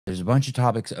There's a bunch of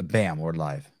topics. Bam, we're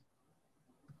live.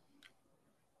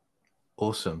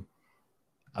 Awesome.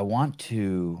 I want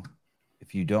to,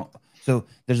 if you don't, so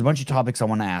there's a bunch of topics I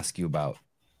want to ask you about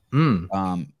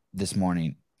this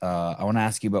morning. I want to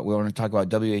ask you about, we want to talk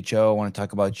about WHO. I want to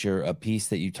talk about your piece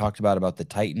that you talked about the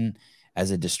Titan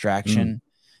as a distraction.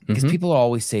 Because people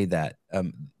always say that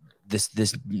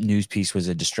this news piece was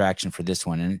a distraction for this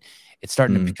one. And it's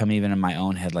starting to become even in my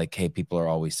own head, like, hey, people are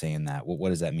always saying that. What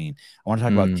does that mean? I want to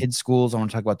talk about kids' schools. I want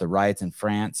to talk about the riots in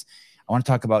France. I want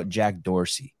to talk about Jack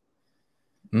Dorsey.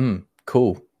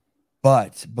 Cool.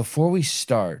 But before we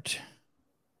start,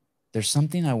 there's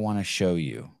something I want to show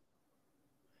you.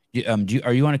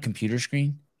 Are you on a computer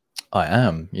screen? I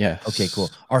am, yes. Okay, cool.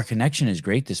 Our connection is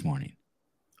great this morning.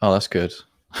 Oh, that's good.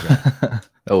 Yeah.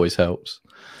 Always helps.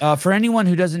 For anyone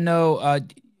who doesn't know,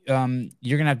 you're going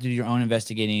to have to do your own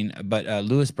investigating. But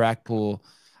Louis Brackpool,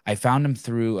 I found him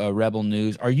through Rebel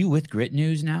News. Are you with Grit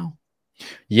News now?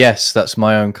 Yes, that's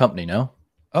my own company now.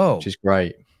 Oh. Which is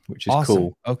great. Which is awesome.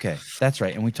 Cool. Okay, that's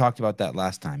right. And we talked about that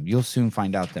last time. You'll soon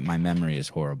find out that my memory is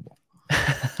horrible.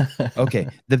 Okay,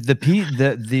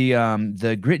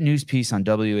 the Grit News piece on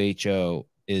WHO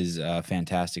is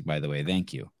fantastic, by the way.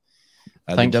 Thank you.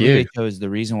 Thank the you. WHO is the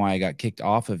reason why I got kicked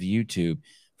off of YouTube.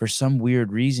 For some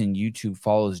weird reason, YouTube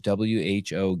follows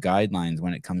WHO guidelines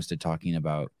when it comes to talking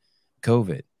about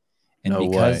COVID.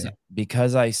 And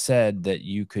because I said that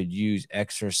you could use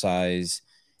exercise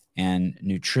and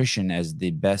nutrition as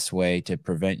the best way to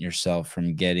prevent yourself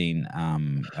from getting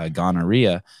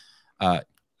gonorrhea,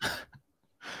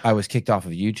 I was kicked off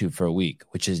of YouTube for a week,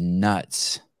 which is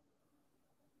nuts.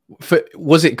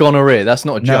 Was it gonorrhea? That's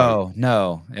not a joke.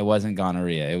 No, it wasn't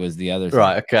gonorrhea. It was the other thing.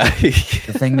 Right, okay.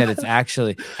 The thing that it's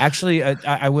actually,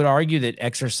 I would argue that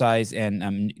exercise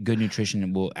and good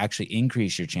nutrition will actually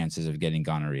increase your chances of getting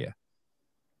gonorrhea.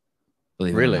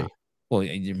 Believe it or not. Well,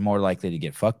 you're more likely to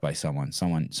get fucked by someone.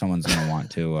 Someone's gonna want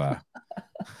to.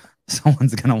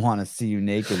 Someone's gonna want to see you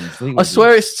naked and sleep. I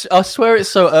swear it's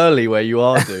so early where you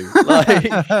are, dude. Like.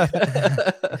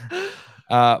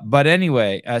 But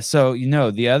anyway, so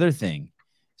the other thing.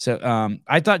 So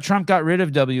I thought Trump got rid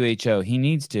of WHO. He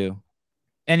needs to.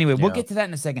 Anyway, we'll get to that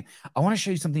in a second. I want to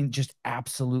show you something just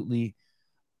absolutely.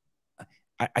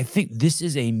 I think this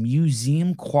is a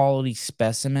museum quality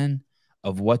specimen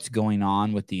of what's going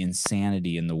on with the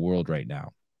insanity in the world right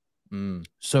now.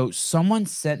 So someone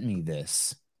sent me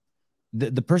this.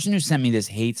 The person who sent me this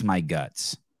hates my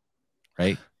guts,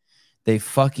 right? They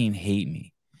fucking hate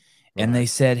me. Right. And they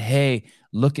said, hey,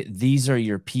 look, these are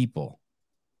your people.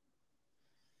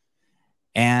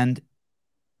 And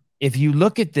if you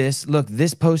look at this, look,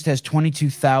 this post has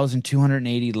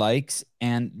 22,280 likes,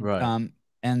 and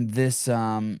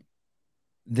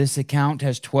this account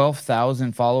has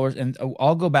 12,000 followers. And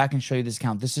I'll go back and show you this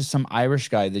account. This is some Irish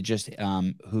guy that just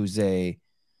who's a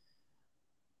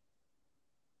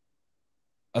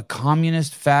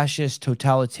communist, fascist,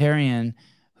 totalitarian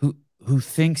who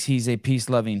thinks he's a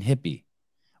peace-loving hippie.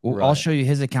 Well, I'll show you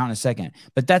his account in a second.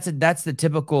 But that's the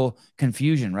typical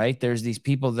confusion, right? There's these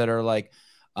people that are like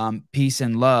peace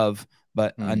and love,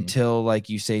 but until like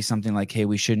you say something like, hey,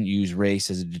 we shouldn't use race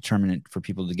as a determinant for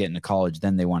people to get into college,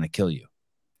 then they want to kill you.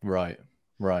 Right.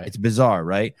 It's bizarre,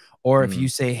 right? Or if you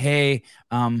say, hey,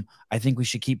 I think we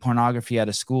should keep pornography out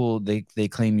of school, they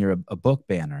claim you're a book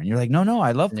banner. And you're like, no,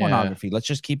 I love pornography. Let's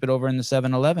just keep it over in the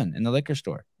 7-Eleven, in the liquor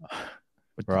store.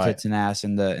 With the tits and ass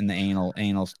and the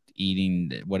anal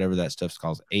eating, whatever that stuff's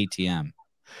called, ATM.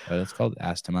 That's called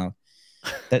ass to mouth.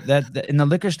 That in the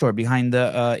liquor store behind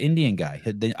the Indian guy.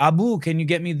 Abu, can you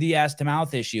get me the ass to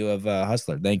mouth issue of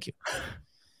Hustler? Thank you.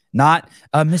 Not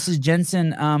Mrs.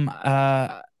 Jensen.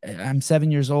 I'm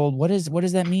 7 years old. What does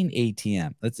that mean?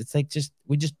 ATM. It's like it's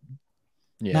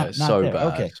so there.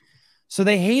 bad. Okay, so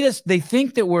they hate us. They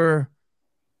think that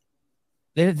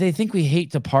they think we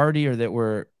hate to party or that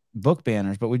we're book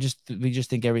banners, but we just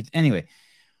think everything. Anyway,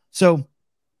 so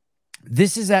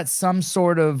this is at some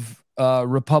sort of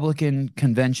Republican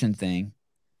convention thing,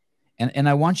 and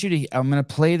I want you to. I'm going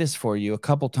to play this for you a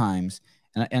couple times,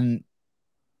 and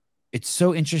it's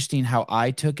so interesting how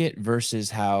I took it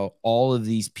versus how all of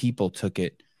these people took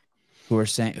it, who are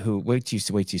saying, wait till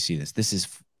you see this. This is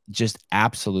just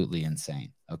absolutely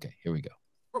insane. Okay, here we go.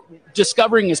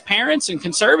 Discovering as parents and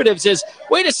conservatives is,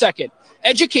 wait a second,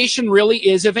 education really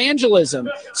is evangelism.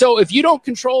 So if you don't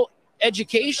control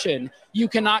education, you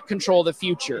cannot control the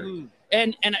future.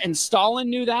 And Stalin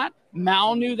knew that.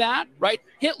 Mao knew that, right?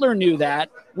 Hitler knew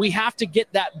that. We have to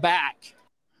get that back.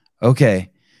 Okay.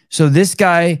 So this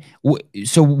guy,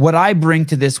 so what I bring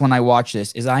to this when I watch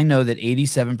this is I know that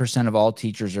 87% of all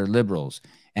teachers are liberals.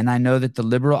 And I know that the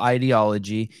liberal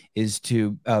ideology is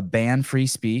to ban free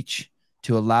speech,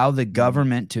 to allow the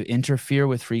government to interfere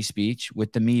with free speech,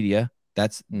 with the media.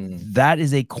 That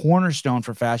is a cornerstone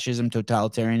for fascism,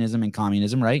 totalitarianism, and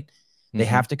communism, right? They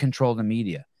have to control the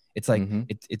media. It's like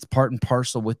it's part and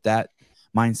parcel with that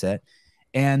mindset.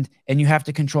 And you have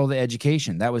to control the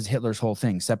education. That was Hitler's whole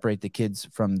thing: separate the kids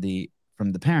from the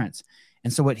parents.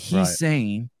 And so what he's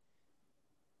saying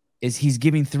is he's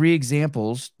giving 3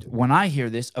 examples, when I hear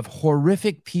this, of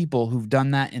horrific people who've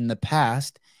done that in the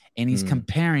past, and he's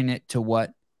comparing it to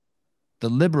what the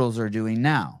liberals are doing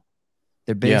now.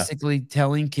 They're basically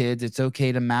telling kids it's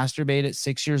okay to masturbate at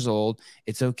 6 years old.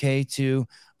 It's okay to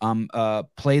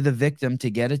play the victim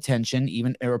to get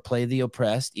attention, or play the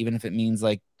oppressed, even if it means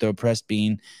like the oppressed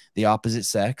being the opposite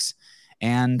sex.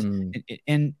 And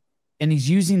he's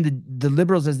using the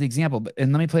liberals as the example.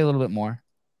 And let me play a little bit more.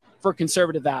 For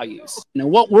conservative values.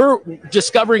 What we're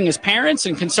discovering as parents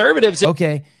and conservatives.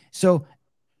 Okay, so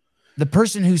the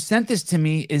person who sent this to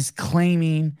me is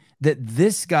claiming that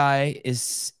this guy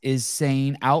is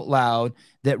saying out loud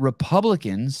that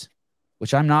Republicans,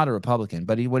 which I'm not a Republican,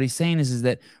 but what he's saying is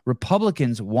that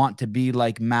Republicans want to be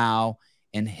like Mao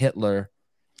and Hitler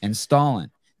and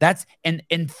Stalin.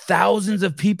 And thousands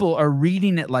of people are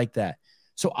reading it like that.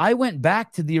 So I went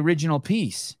back to the original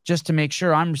piece just to make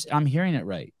sure I'm hearing it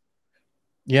right.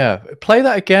 Yeah, play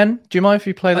that again. Do you mind if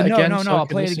you play that again? No, I'll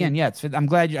play it again. Yeah, I'm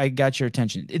glad I got your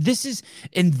attention.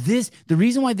 The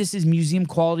reason why this is museum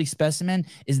quality specimen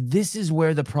is this is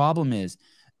where the problem is.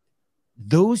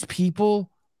 Those people,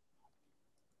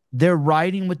 they're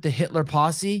riding with the Hitler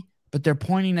posse, but they're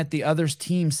pointing at the other's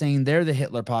team saying they're the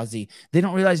Hitler posse. They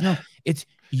don't realize, no, it's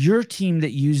your team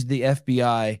that used the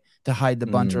FBI to hide the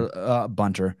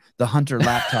the Hunter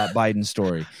laptop Biden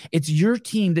story. It's your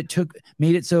team that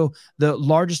made it so the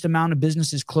largest amount of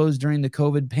businesses closed during the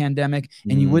COVID pandemic,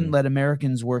 and you wouldn't let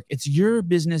Americans work. It's your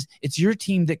business. It's your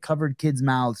team that covered kids'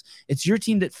 mouths. It's your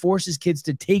team that forces kids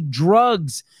to take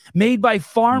drugs made by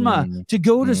pharma to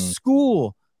go to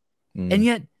school. And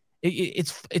yet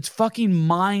it's fucking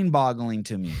mind-boggling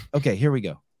to me. Okay, here we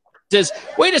go. Is,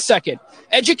 wait a second,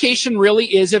 education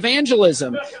really is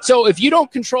evangelism. So if you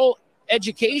don't control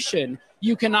education,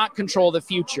 you cannot control the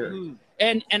future.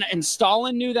 And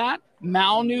Stalin knew that.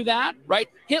 Mao knew that, right?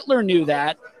 Hitler knew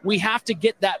that. We have to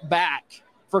get that back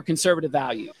for conservative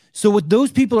value. So what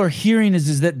those people are hearing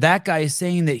is that guy is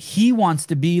saying that he wants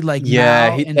to be like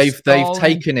Mao and they've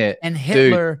taken it, and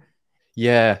Hitler. Dude.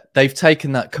 Yeah, they've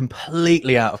taken that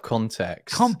completely out of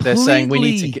context. They're saying we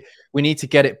need to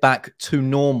get it back to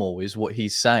normal, is what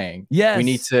he's saying. Yes,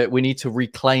 we need to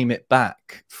reclaim it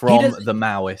back from the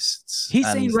Maoists. He's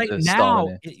saying right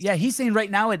now, he's saying right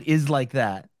now it is like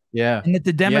that. Yeah, and that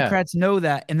the Democrats know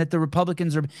that, and that the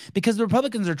Republicans are, because the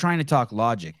Republicans are trying to talk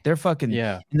logic. They're fucking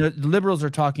and the liberals are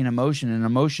talking emotion, and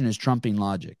emotion is trumping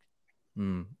logic.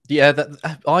 Yeah,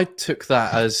 I took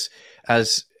that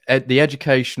as the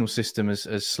educational system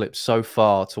has slipped so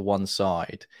far to one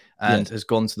side and has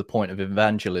gone to the point of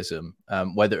evangelism,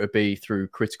 whether it be through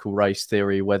critical race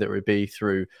theory, whether it be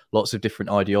through lots of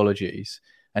different ideologies.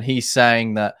 And he's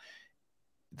saying that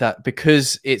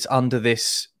because it's under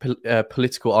this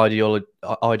political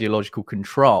ideological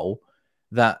control,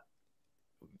 that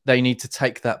they need to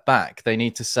take that back. They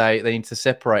need to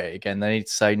separate it again. They need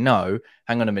to say, no,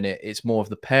 hang on a minute, it's more of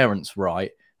the parents'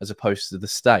 right as opposed to the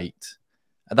state.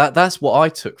 That's what I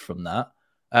took from that.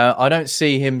 I don't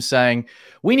see him saying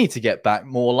we need to get back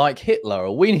more like Hitler,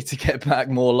 or we need to get back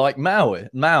more like Mao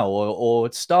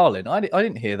or Stalin. I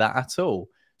didn't hear that at all.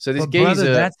 So this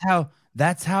geezer, brother,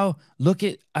 that's how. Look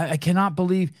at. I cannot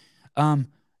believe.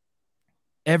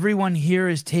 Everyone here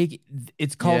is taking.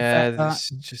 It's called.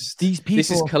 These people.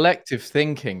 This is collective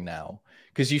thinking now.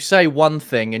 Because you say one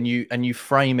thing and you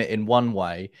frame it in one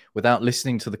way without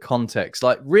listening to the context.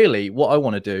 Like, really, what I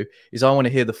want to do is I want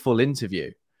to hear the full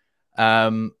interview,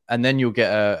 and then you'll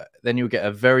get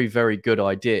a very, very good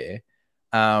idea.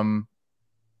 Let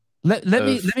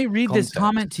me read this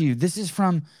comment to you. This is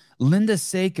from Linda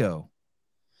Seiko,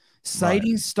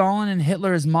 citing Stalin and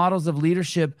Hitler as models of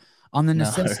leadership on the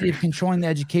necessity of controlling the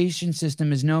education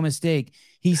system is no mistake.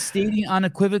 He's stating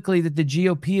unequivocally that the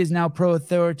GOP is now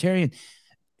pro-authoritarian.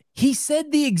 He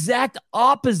said the exact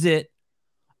opposite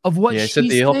of what she's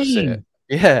saying. Yeah, he said the opposite.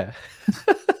 Yeah.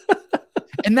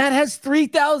 And that has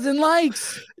 3,000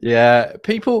 likes. Yeah,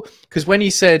 people, because when he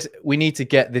said we need to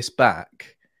get this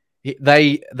back,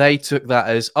 they took that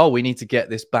as, oh, we need to get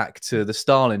this back to the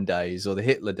Stalin days or the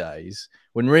Hitler days,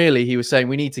 when really he was saying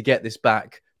we need to get this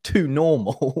back to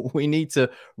normal. We need to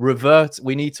revert,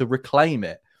 we need to reclaim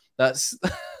it. That's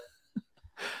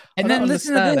And then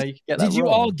listen to this. Did you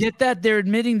all get that? They're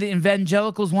admitting the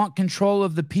evangelicals want control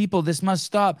of the people. This must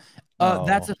stop.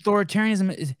 That's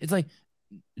authoritarianism. It's like,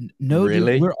 no,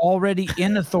 really? dude, we're already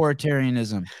in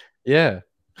authoritarianism. Yeah.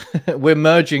 We're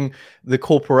merging the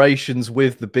corporations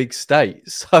with the big state.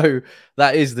 So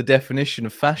that is the definition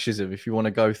of fascism if you want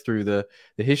to go through the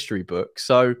history book.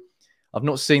 So I've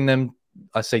not seen them,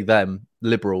 I say them,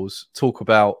 liberals, talk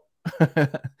about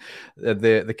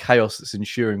the chaos that's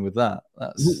ensuing with that.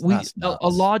 That's nuts. A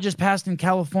law just passed in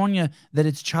California that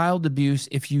it's child abuse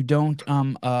if you don't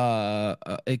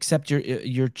accept your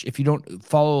if you don't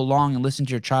follow along and listen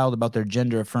to your child about their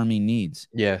gender affirming needs.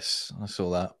 Yes, I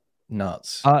saw that.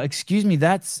 Nuts. Excuse me,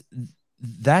 that's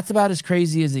about as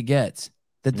crazy as it gets.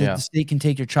 That the state can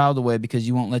take your child away because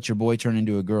you won't let your boy turn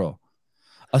into a girl.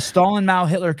 A Stalin, Mao,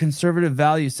 Hitler conservative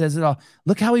value says it all.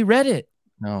 Look how he read it.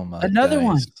 Oh my! Another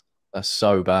one. That's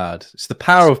so bad. It's the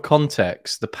power of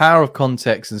context. The power of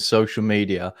context and social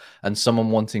media, and someone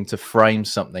wanting to frame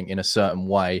something in a certain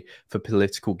way for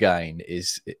political gain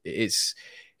is it's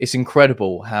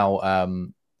incredible how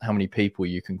many people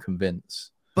you can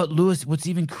convince. But Lewis, what's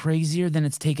even crazier than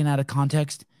it's taken out of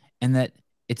context and that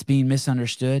it's being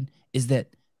misunderstood is that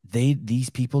these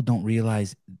people don't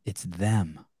realize it's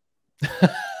them.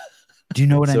 Do you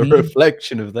know what I mean? It's a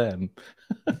reflection of them.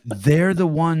 They're the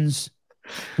ones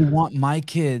who want my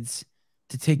kids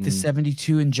to take the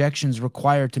 72 injections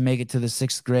required to make it to the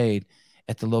 6th grade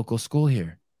at the local school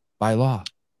here by law,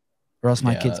 or else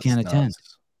my kids can't attend,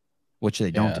 which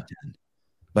they don't attend.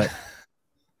 But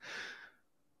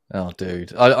oh,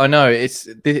 dude, I know it's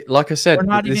like I said. We're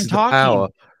not even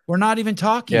talking. We're not even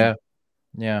talking. Yeah,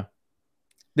 yeah.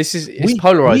 It's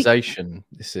polarization.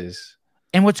 This is.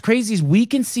 And what's crazy is we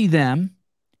can see them,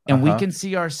 and we can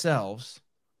see ourselves,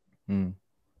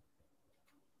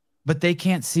 but they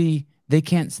can't see. They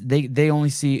can't. They only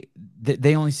see.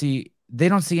 They only see. They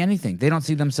don't see anything. They don't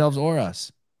see themselves or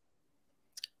us.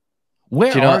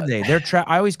 Where are they? They're trapped.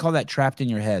 I always call that trapped in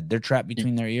your head. They're trapped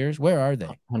between their ears. Where are they?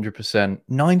 100%.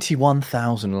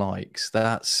 91,000 likes.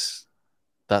 That's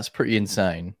pretty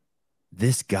insane.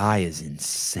 This guy is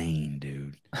insane,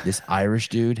 dude. This Irish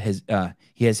dude has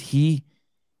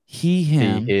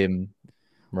him.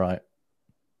 Right.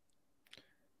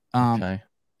 Okay.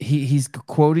 He's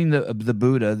quoting the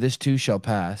Buddha, this too shall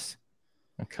pass.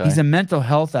 Okay. He's a mental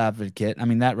health advocate. I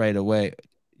mean, that right away.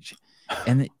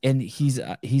 And he's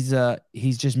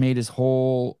just made his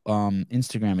whole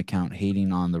Instagram account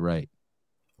hating on the right.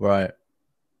 Right.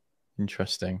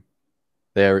 Interesting.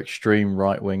 They're extreme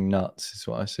right-wing nuts is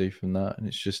what I see from that. And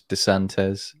it's just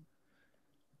DeSantis.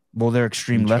 Well, they're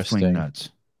extreme left-wing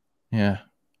nuts. Yeah.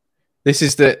 This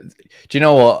is do you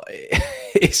know what?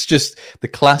 It's just the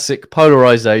classic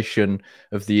polarization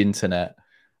of the internet.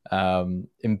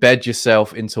 Embed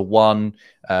yourself into one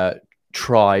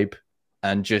tribe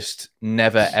and just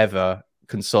never ever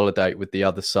consolidate with the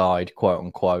other side, quote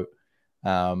unquote.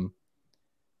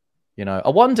 You know, I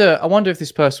wonder if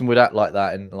this person would act like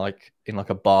that in like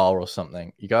a bar or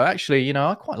something. You go, actually, you know,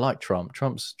 I quite like Trump.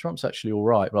 Trump's actually all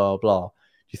right. Blah blah blah.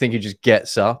 Do you think he just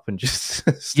gets up and just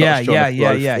starts yeah.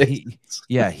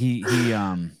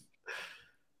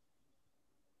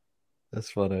 That's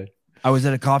funny. I was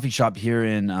at a coffee shop here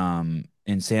in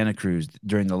Santa Cruz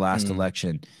during the last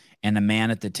election, and a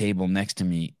man at the table next to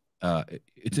me.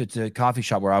 It's a coffee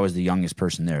shop where I was the youngest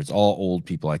person there. It's all old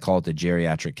people. I call it the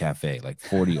geriatric cafe, like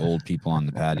 40 old people on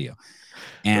the patio.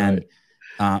 And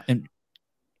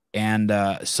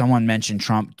someone mentioned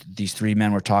Trump. These three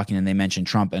men were talking, and they mentioned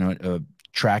Trump, and a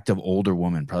attractive older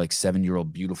woman, probably like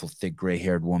 7-year-old, beautiful, thick,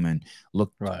 gray-haired woman,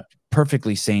 looked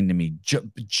perfectly sane to me.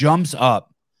 Jumps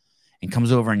up and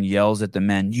comes over and yells at the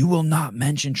men, "You will not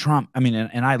mention Trump." I mean,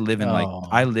 and I live in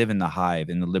I live in the hive,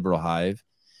 in the liberal hive.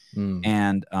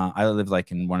 And I live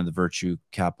like in one of the virtue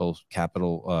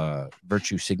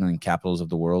signaling capitals of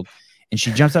the world. And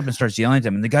she jumps up and starts yelling at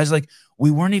them. And the guy's like,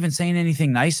 "We weren't even saying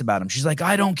anything nice about him." She's like,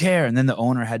 "I don't care." And then the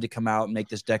owner had to come out and make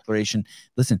this declaration.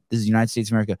 "Listen, this is the United States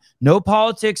of America. No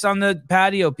politics on the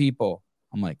patio, people."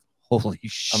 I'm like, holy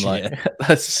shit. I'm like,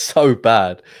 that's so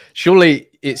bad. Surely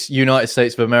it's United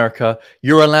States of America.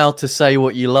 You're allowed to say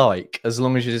what you like as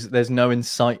long as there's no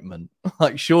incitement.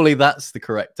 Like, surely that's the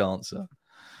correct answer.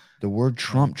 The word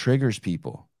Trump triggers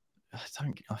people.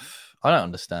 I don't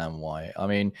understand why. I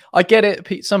mean, I get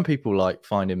it. Some people like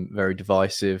find him very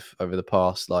divisive over the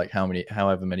past, like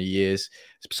however many years.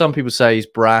 Some people say he's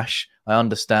brash. I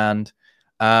understand.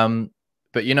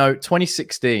 But you know,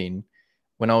 2016,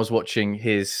 when I was watching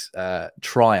his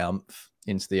triumph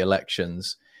into the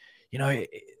elections, you know,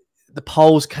 the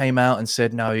polls came out and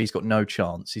said, no, he's got no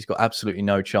chance. He's got absolutely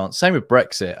no chance. Same with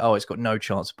Brexit. Oh, it's got no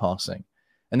chance of passing.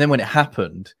 And then when it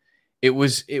happened, it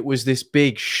was this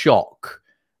big shock,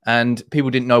 and people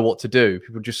didn't know what to do.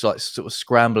 People just like sort of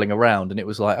scrambling around, and it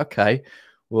was like, okay,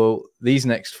 well, these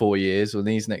next 4 years or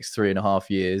these next 3.5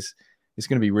 years, it's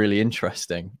going to be really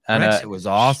interesting. And Brexit was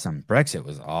awesome. Brexit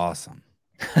was awesome.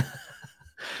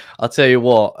 I'll tell you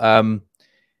what,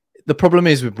 the problem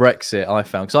is with Brexit, I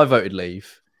found, because I voted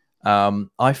leave,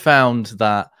 I found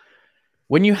that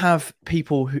when you have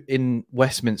people in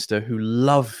Westminster who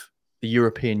love the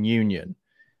European Union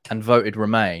and voted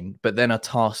Remain, but then are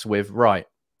tasked with, right,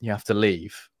 you have to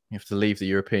leave. You have to leave the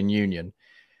European Union.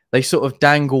 They sort of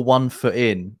dangle one foot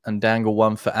in and dangle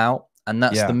one foot out. And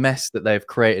that's the mess that they've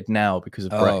created now because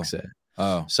of Brexit.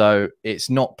 Oh. So it's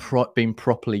not been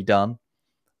properly done.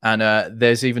 And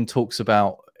there's even talks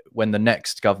about when the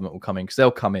next government will come in, because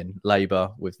they'll come in,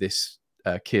 Labour, with this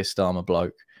Keir Starmer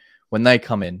bloke. When they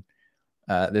come in,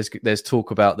 there's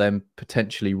talk about them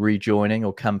potentially rejoining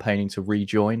or campaigning to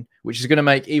rejoin, which is going to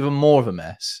make even more of a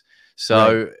mess.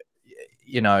 So,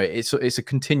 you know, it's a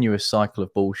continuous cycle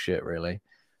of bullshit, really.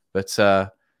 But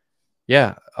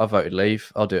yeah, I voted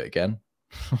leave. I'll do it again.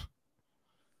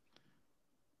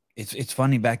 It's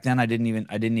funny, back then I didn't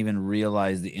even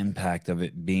realize the impact of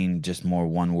it being just more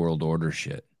one world order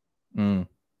shit. The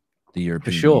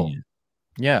European Union.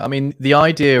 Yeah, I mean, the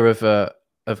idea of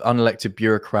unelected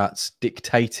bureaucrats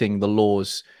dictating the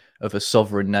laws of a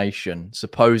sovereign nation,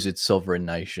 supposed sovereign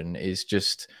nation, is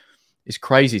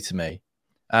crazy to me.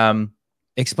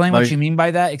 Explain what you mean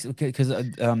by that, because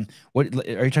what are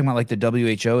you talking about? Like the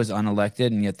WHO is unelected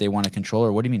and yet they want to control,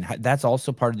 or what do you mean? That's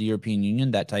also part of the European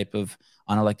Union, that type of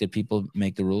unelected people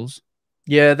make the rules?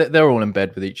 Yeah, they're all in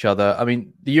bed with each other. I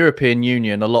mean, the European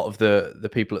Union, a lot of the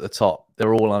people at the top,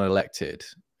 they're all unelected.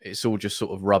 It's all just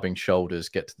sort of rubbing shoulders,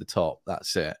 get to the top.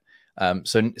 That's it.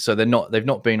 So they've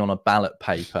not been on a ballot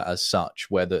paper as such,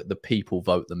 where the people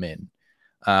vote them in.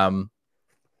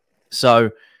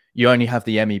 So you only have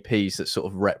the MEPs that sort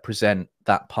of represent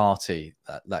that party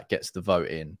that gets the vote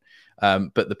in.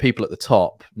 But the people at the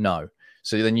top, no.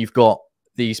 So then you've got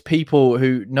these people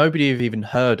who nobody have even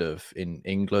heard of in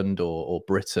England or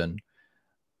Britain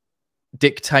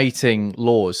dictating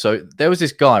laws. So there was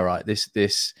this guy, right?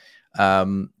 This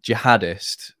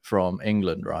jihadist from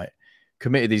England, right?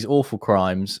 Committed these awful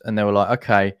crimes, and they were like,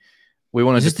 okay, we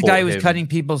want to. Is this the guy who was cutting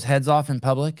people's heads off in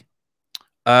public?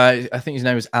 I think his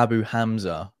name is Abu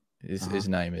Hamza. His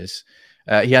name is.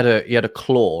 He had a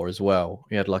claw as well.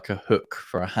 He had like a hook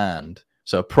for a hand.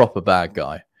 So a proper bad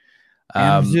guy.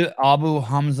 Abu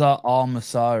Hamza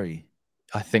al-Masari.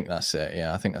 I think that's it.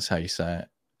 Yeah, I think that's how you say it.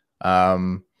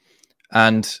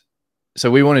 And so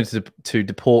we wanted to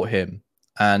deport him,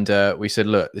 and we said,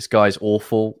 look, this guy's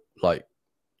awful. Like,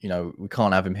 you know, we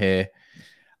can't have him here,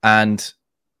 and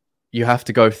you have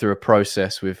to go through a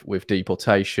process with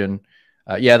deportation.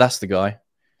 Yeah, that's the guy.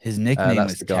 His nickname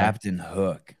was Captain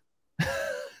Hook.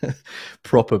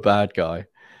 Proper bad guy.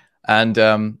 And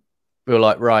we were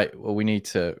like, right, well, we need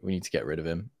to get rid of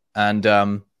him. And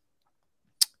the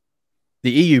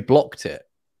EU blocked it.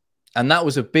 And that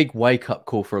was a big wake-up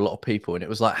call for a lot of people. And it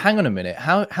was like, hang on a minute,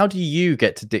 how do you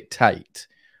get to dictate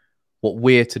what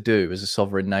we're to do as a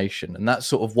sovereign nation? And that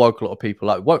sort of woke a lot of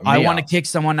people up. I want to kick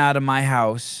someone out of my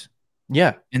house.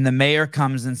 Yeah. And the mayor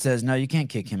comes and says, no, you can't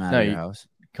kick him out of your house.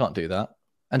 Can't do that.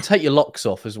 And take your locks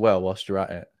off as well whilst you're at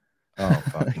it. Oh,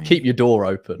 fuck me. Keep your door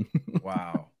open.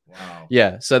 Wow.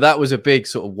 Yeah. So that was a big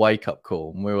sort of wake-up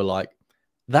call. And we were like,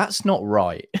 that's not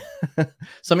right.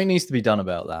 Something needs to be done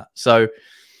about that. So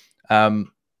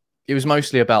it was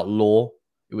mostly about law.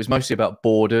 It was mostly about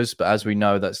borders. But as we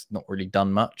know, that's not really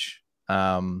done much.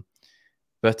 Yeah,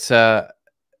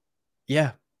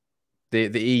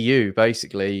 the EU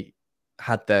basically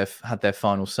had their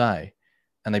final say.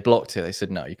 And they blocked it. They said,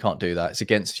 no, you can't do that. It's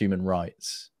against human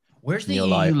rights. Where's the EU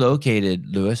located,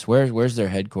 Lewis? Where's their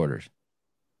headquarters?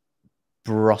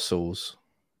 Brussels.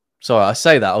 Sorry, I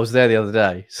say that. I was there the other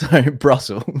day. So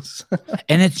Brussels.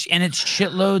 and it's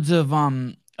shitloads of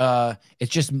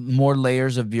it's just more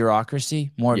layers of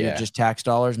bureaucracy, more of just tax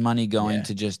dollars, money going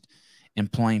to just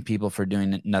employing people for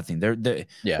doing nothing. When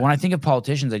I think of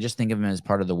politicians, I just think of them as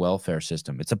part of the welfare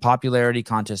system. It's a popularity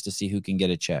contest to see who can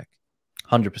get a check.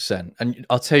 100%. And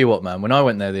I'll tell you what, man, when I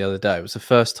went there the other day, it was the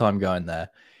first time going there.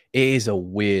 It is a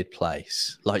weird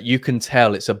place. Like, you can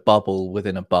tell it's a bubble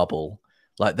within a bubble.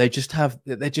 Like, they're just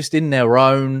in their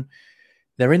own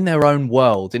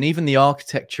world. And even the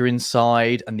architecture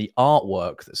inside and the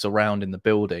artwork that's surrounding the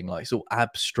building, like, it's all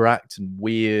abstract and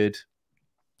weird.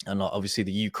 And like, obviously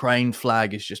the Ukraine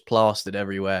flag is just plastered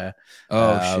everywhere.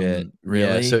 Shit.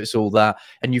 Really? Yeah, so it's all that.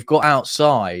 And you've got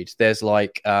outside, there's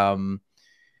like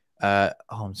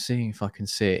I'm seeing if I can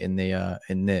see it in the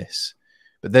in this,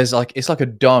 but there's like, it's like a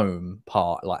dome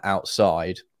part like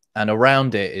outside, and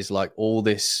around it is like all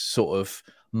this sort of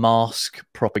mask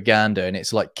propaganda, and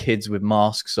it's like kids with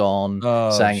masks on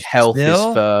saying health is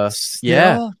first.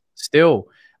 Yeah, still.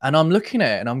 And I'm looking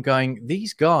at it and I'm going,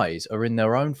 these guys are in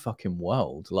their own fucking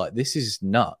world. Like, this is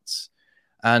nuts.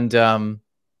 And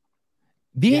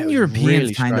being European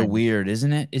really is kind of weird,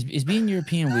 isn't it? Is being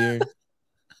European weird?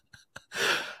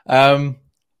 I don't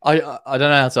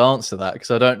know how to answer that because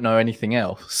I don't know anything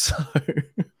else. So.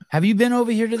 Have you been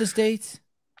over here to the States?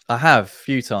 I have a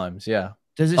few times, yeah.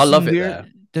 Does it I seem love it weird? there.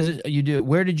 Does it? You do?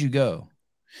 Where did you go?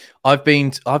 I've been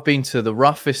to the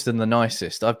roughest and the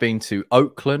nicest. I've been to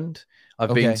Oakland.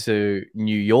 I've been to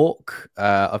New York.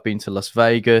 I've been to Las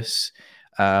Vegas.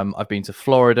 I've been to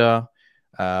Florida.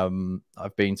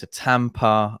 I've been to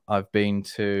Tampa. I've been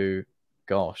to,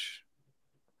 gosh,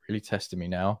 really testing me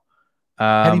now.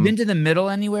 Have you been to the middle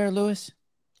anywhere, Lewis?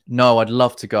 No, I'd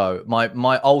love to go.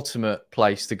 My ultimate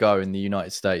place to go in the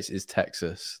United States is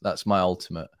Texas. That's my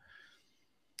ultimate.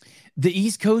 The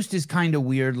East Coast is kind of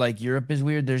weird, like Europe is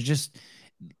weird. There's just,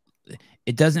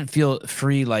 it doesn't feel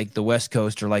free like the West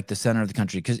Coast or like the center of the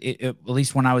country. Because at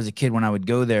least when I was a kid, when I would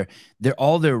go there,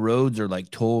 all their roads are like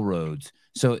toll roads.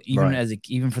 So even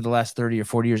even for the last 30 or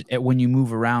 40 years, when you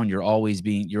move around, you're always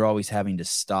having to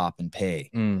stop and pay.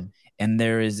 And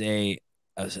there is a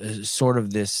sort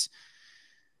of this,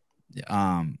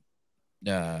 I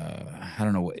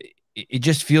don't know. It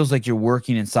just feels like you're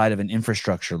working inside of an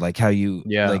infrastructure, like how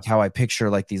I picture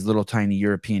like these little tiny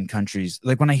European countries.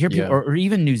 Like when I hear people, or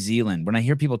even New Zealand, when I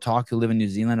hear people talk who live in New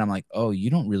Zealand, I'm like, oh, you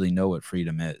don't really know what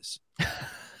freedom is.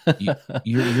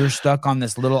 You're stuck on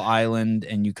this little island,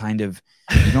 and you kind of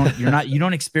you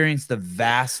don't experience the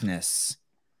vastness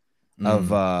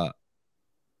of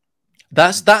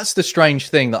That's the strange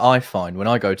thing that I find when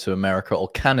I go to America or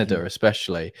Canada,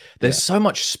 especially. There's so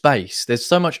much space. There's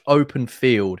so much open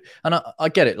field. And I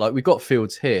get it. Like, we've got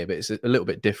fields here, but it's a little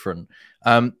bit different.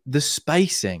 The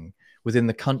spacing within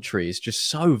the country is just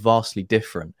so vastly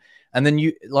different. And then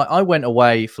I went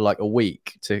away for like a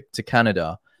week to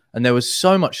Canada, and there was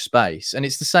so much space. And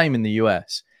it's the same in the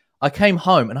US. I came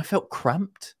home and I felt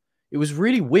cramped. It was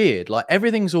really weird. Like,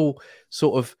 everything's all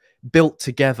sort of built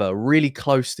together, really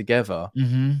close together.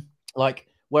 Like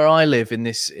where I live in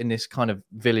this kind of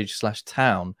village /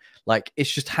 town, like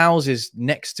it's just houses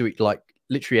next to it, like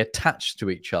literally attached to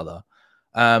each other.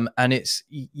 And it's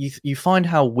you find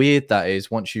how weird that is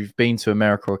once you've been to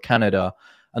America or Canada,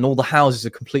 and all the houses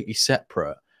are completely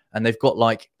separate, and they've got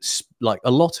like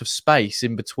a lot of space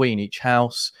in between each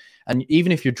house. And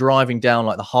even if you're driving down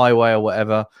like the highway or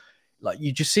whatever, like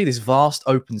you just see this vast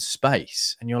open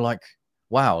space, and you're like,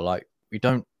 wow, like we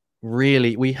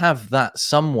have that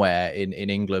somewhere in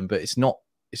England, but it's not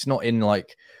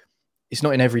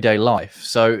in everyday life.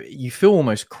 So you feel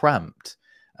almost cramped.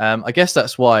 I guess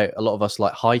that's why a lot of us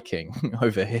like hiking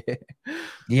over here.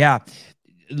 Yeah.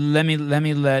 Let me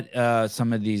let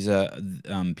some of these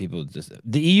people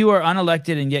the EU are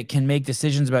unelected and yet can make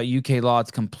decisions about UK law.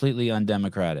 It's completely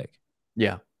undemocratic.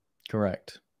 Yeah,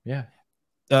 correct. Yeah.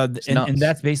 And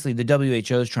that's basically the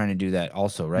WHO is trying to do that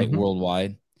also, right?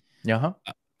 Worldwide. Yeah.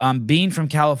 Being from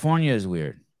California is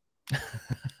weird.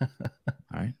 All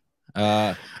right.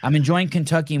 I'm enjoying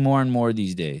Kentucky more and more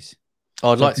these days.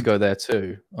 Oh, I'd like to go there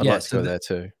too. I'd like to go there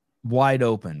too. Wide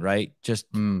open, right? Just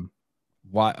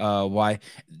why?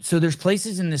 So there's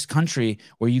places in this country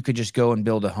where you could just go and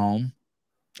build a home.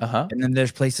 And then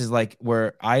there's places like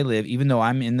where I live, even though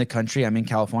I'm in the country, I'm in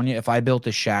California. If I built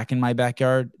a shack in my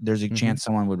backyard, there's a chance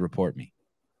someone would report me.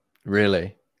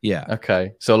 Really? Yeah.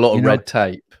 Okay. So a lot of red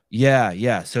tape. Yeah.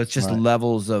 Yeah. So it's just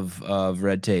levels of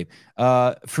red tape.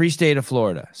 Free state of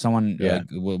Florida. Someone,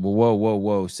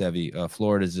 whoa, Sevi.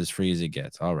 Florida's as free as it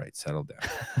gets. All right. Settle down.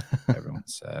 Everyone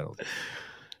settle down.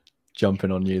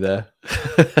 Jumping on you there.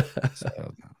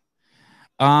 Settle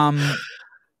down.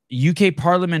 UK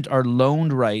Parliament are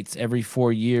loaned rights every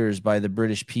 4 years by the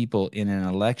British people in an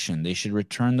election. They should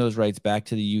return those rights back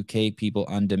to the UK people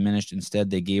undiminished. Instead,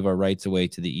 they gave our rights away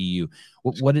to the EU.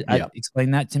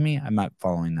 Explain that to me? I'm not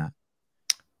following that.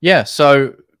 Yeah,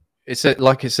 so it's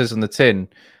like it says on the tin.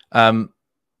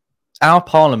 Our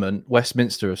Parliament,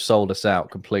 Westminster, have sold us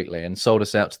out completely and sold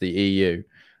us out to the EU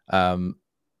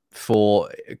for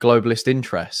globalist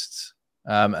interests.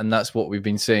 And that's what we've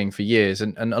been seeing for years.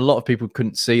 And a lot of people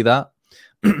couldn't see that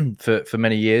for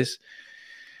many years.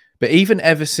 But even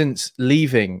ever since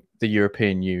leaving the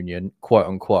European Union, quote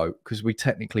unquote, because we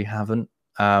technically haven't,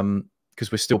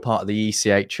 because we're still part of the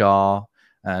ECHR,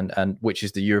 and which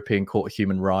is the European Court of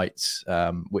Human Rights,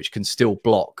 which can still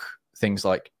block things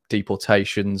like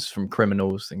deportations from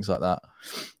criminals, things like that.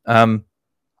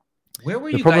 Where were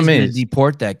you guys going to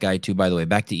deport that guy to, by the way?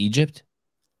 Back to Egypt?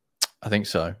 I think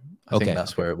so. I think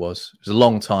that's where it was. It was a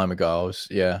long time ago.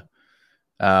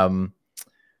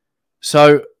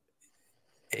 So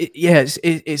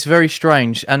it's very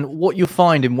strange. And what you'll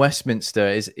find in Westminster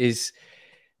is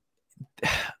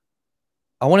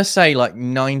I want to say like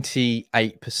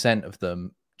 98% of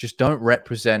them just don't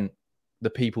represent the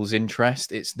people's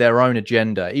interest. It's their own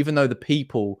agenda, even though the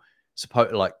people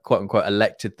like quote unquote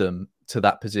elected them to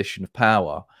that position of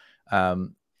power.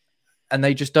 And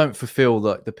they just don't fulfill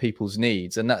the people's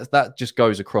needs. And that just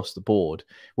goes across the board.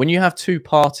 When you have two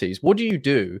parties, what do you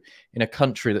do in a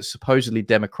country that's supposedly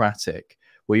democratic,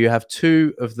 where you have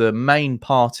two of the main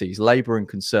parties, Labour and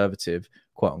Conservative,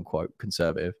 quote unquote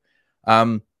conservative,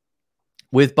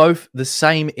 with both the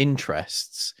same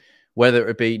interests, whether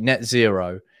it be net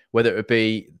zero, whether it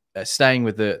be staying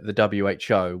with the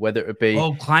WHO, whether it be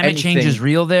climate change is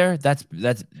real there?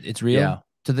 It's real? Yeah.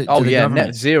 To the government.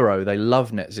 Net zero. They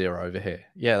love net zero over here.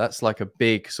 Yeah, that's like a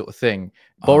big sort of thing.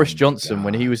 Boris Johnson,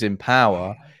 when he was in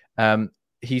power,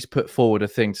 he's put forward a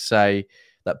thing to say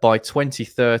that by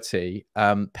 2030,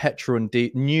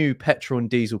 new petrol and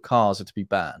diesel cars are to be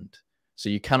banned. So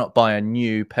you cannot buy a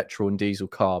new petrol and diesel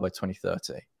car by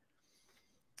 2030.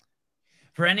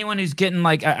 For anyone who's getting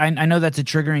like, I know that's a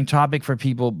triggering topic for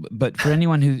people, but for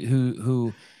anyone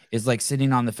who is like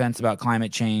sitting on the fence about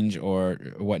climate change or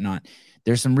whatnot,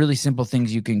 there's some really simple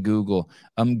things you can Google.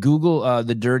 Google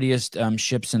the dirtiest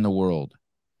ships in the world,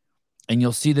 and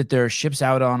you'll see that there are ships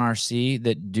out on our sea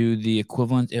that do the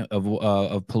equivalent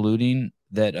of polluting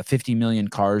that 50 million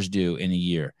cars do in a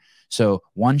year. So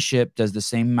one ship does the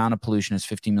same amount of pollution as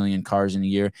 50 million cars in a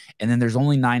year, and then there's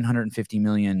only 950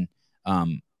 million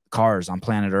cars on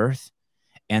planet Earth.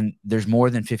 And there's more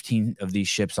than 15 of these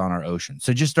ships on our ocean.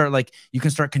 So just you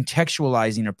can start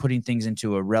contextualizing or putting things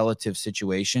into a relative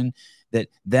situation that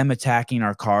them attacking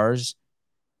our cars.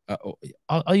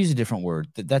 I'll use a different word.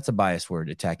 That's a biased word,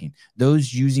 attacking.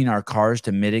 Those using our cars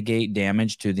to mitigate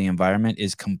damage to the environment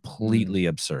is completely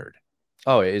absurd.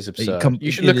 Oh, it is absurd.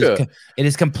 You should look at it. It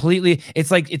is completely, it's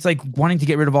like wanting to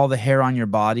get rid of all the hair on your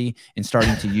body and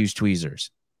starting to use tweezers.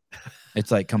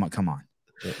 It's like, come on.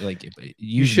 Like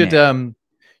you should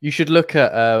look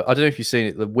at, I don't know if you've seen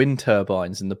it, the wind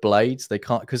turbines and the blades, they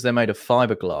can't, because they're made of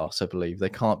fiberglass, I believe, they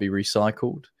can't be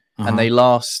recycled. And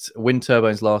wind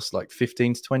turbines last like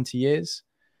 15 to 20 years.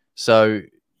 So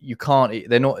you can't,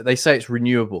 they say it's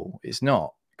renewable. It's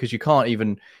not, because you can't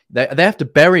even, they have to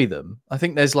bury them. I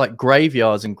think there's like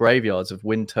graveyards and graveyards of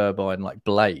wind turbine like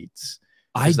blades.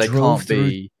 I drove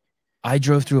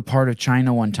through a part of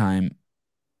China one time,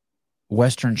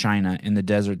 Western China, in the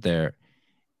desert there.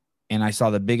 And I saw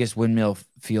the biggest windmill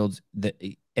fields that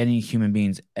any human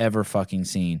being's ever fucking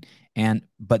seen.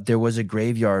 But there was a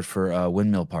graveyard for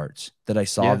windmill parts that I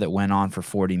saw that went on for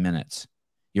 40 minutes.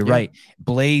 You're right.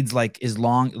 Blades like as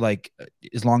long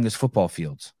as football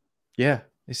fields. Yeah.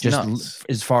 It's just nuts.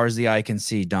 As far as the eye can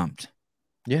see, dumped.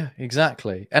 Yeah,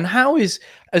 exactly. And how is,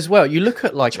 as well, you look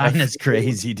at like China's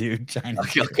crazy, dude. China's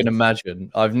I can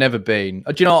imagine. I've never been.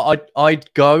 Do you know,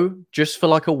 I'd go just for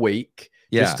like a week.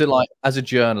 Just to like, as a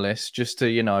journalist, just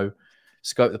to,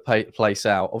 scope the place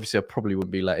out. Obviously, I probably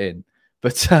wouldn't be let in,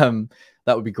 but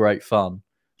that would be great fun.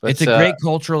 But, it's a great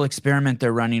cultural experiment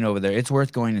they're running over there. It's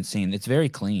worth going and seeing. It's very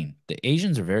clean. The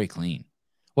Asians are very clean.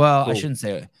 Well, cool. I shouldn't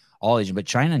say all Asian, but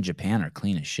China and Japan are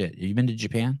clean as shit. Have you been to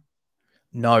Japan?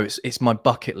 No, it's my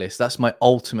bucket list. That's my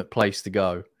ultimate place to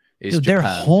go. Is Dude, Japan.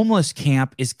 Their homeless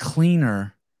camp is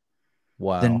cleaner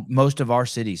than most of our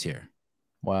cities here.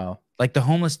 Wow. Like the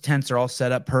homeless tents are all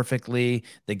set up perfectly.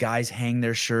 The guys hang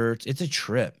their shirts. It's a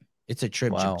trip. It's a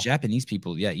trip. Wow. Japanese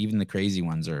people, even the crazy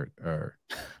ones are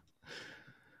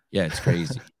yeah, it's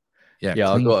crazy. Yeah,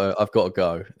 I've got to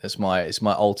go. It's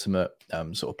my ultimate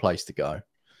sort of place to go.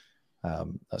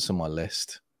 That's on my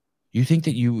list. You think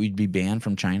that you would be banned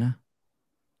from China?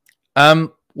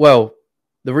 Well,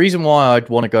 the reason why I'd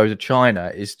want to go to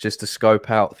China is just to scope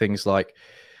out things like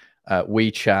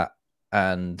WeChat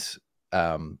and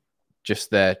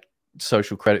just their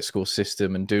social credit score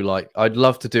system, and I'd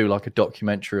love to do like a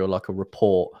documentary or like a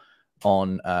report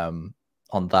on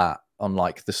that, on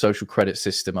like the social credit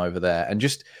system over there, and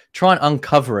just try and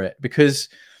uncover it, because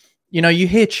you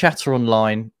hear chatter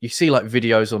online, you see like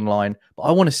videos online, but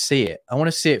I want to see it. I want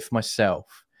to see it for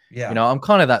myself. Yeah. I'm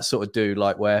kind of that sort of dude,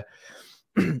 like where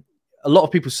a lot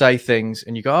of people say things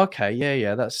and you go, okay,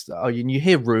 yeah, that's, and you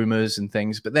hear rumors and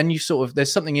things, but then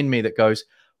there's something in me that goes,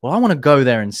 well, I want to go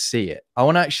there and see it. I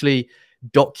want to actually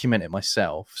document it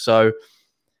myself. So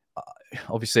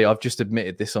obviously I've just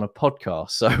admitted this on a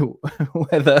podcast. So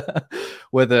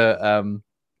whether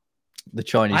the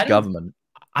Chinese government,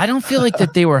 I don't feel like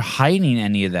that they were hiding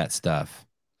any of that stuff.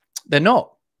 They're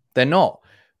not.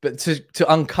 But to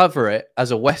uncover it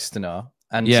as a Westerner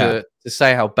and to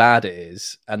say how bad it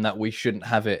is and that we shouldn't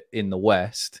have it in the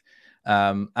West,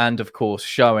 and of course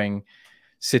showing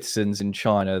citizens in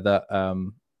China that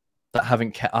that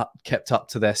haven't kept up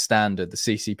to their standard, the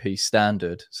CCP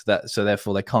standard, so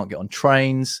therefore they can't get on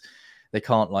trains, they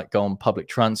can't like go on public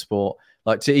transport.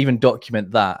 Like to even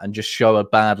document that and just show a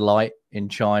bad light in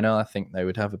China, I think they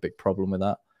would have a big problem with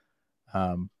that.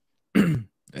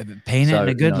 Paint it in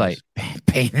a good light.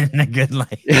 Paint it in a good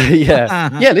light.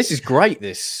 Yeah, this is great,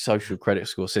 this social credit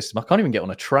score system. I can't even get on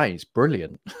a train. It's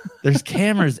brilliant. There's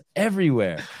cameras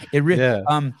everywhere.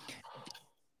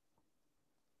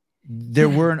 There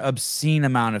were an obscene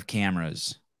amount of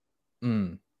cameras.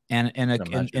 And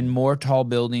in more tall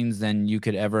buildings than you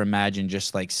could ever imagine,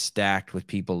 just like stacked with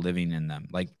people living in them,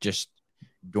 like just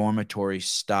dormitory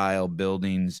style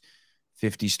buildings,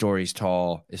 50 stories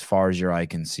tall, as far as your eye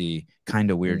can see.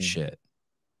 Kind of weird shit.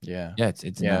 Yeah,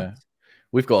 it's nuts.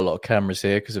 We've got a lot of cameras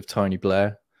here because of Tony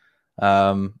Blair.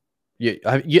 Have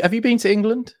you been to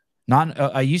England? Not.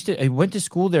 I went to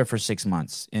school there for 6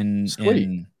 months in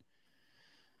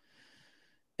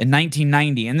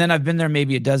 1990, and then I've been there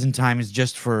maybe a dozen times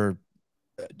just for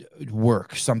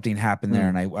work. Something happened there,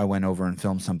 and I went over and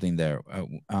filmed something there.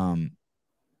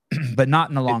 But not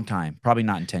in a long time. Probably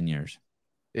not in 10 years.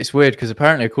 It's weird because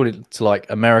apparently, according to like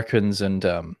Americans and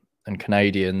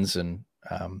Canadians, and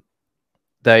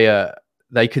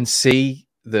they can see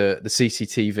the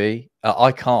CCTV.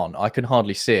 I can't. I can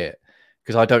hardly see it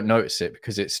because I don't notice it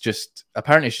because it's just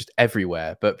apparently it's just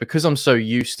everywhere. But because I'm so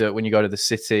used to it, when you go to the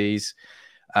cities.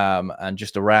 And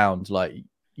just around, like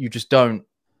you just don't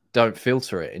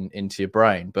filter it into your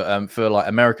brain. But for like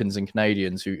Americans and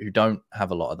Canadians who don't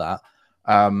have a lot of that,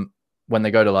 when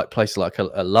they go to like places like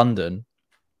a London,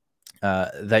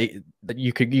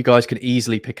 you guys could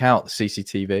easily pick out the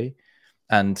CCTV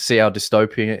and see how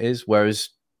dystopian it is. Whereas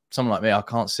someone like me, I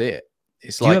can't see it.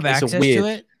 It's Do like you have it's access a weird... to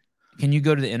it? Can you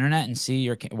go to the internet and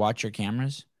watch your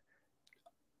cameras?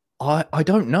 I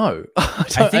don't know.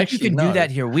 I think you can do that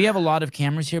here. We have a lot of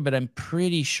cameras here, but I'm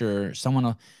pretty sure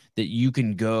that you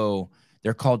can go.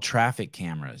 They're called traffic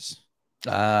cameras.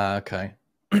 Okay.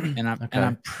 And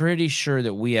I'm pretty sure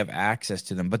that we have access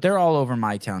to them, but they're all over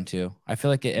my town too. I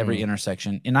feel like at every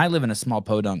intersection, and I live in a small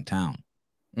podunk town.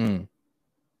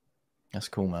 That's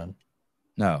cool, man.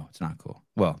 No, it's not cool.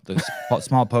 Well, the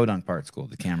small podunk part's cool.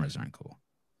 The cameras aren't cool.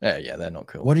 Yeah, they're not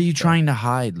cool. What are you trying to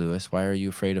hide, Lewis? Why are you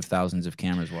afraid of thousands of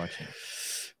cameras watching?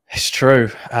 It's true.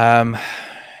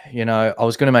 You know, I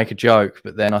was going to make a joke,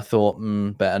 but then I thought,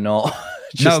 better not.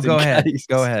 No, go ahead.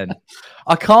 Go ahead.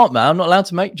 I can't, man. I'm not allowed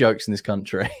to make jokes in this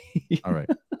country. All right.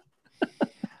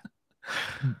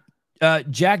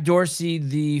 Jack Dorsey,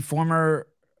 the former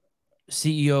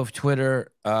CEO of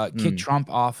Twitter, kicked Trump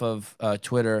off of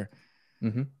Twitter.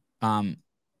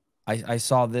 I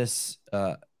saw this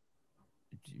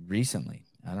recently.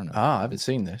 I don't know. I haven't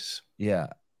seen this. Yeah.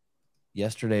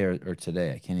 Yesterday or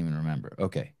today. I can't even remember.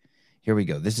 Okay. Here we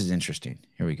go. This is interesting.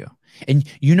 Here we go. And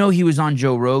you know, he was on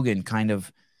Joe Rogan kind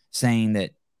of saying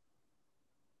that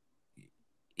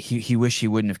he wished he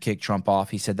wouldn't have kicked Trump off.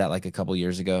 He said that like a couple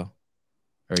years ago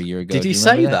or a year ago. Did he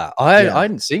say that? I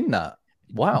hadn't seen that.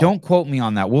 Wow. Don't quote me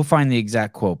on that. We'll find the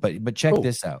exact quote, but check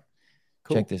this out.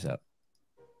 Cool. Check this out.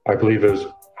 I believe it was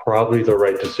probably the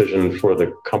right decision for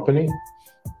the company,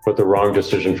 but the wrong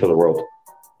decision for the world.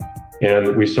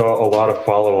 And we saw a lot of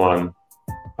follow-on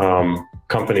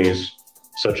companies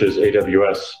such as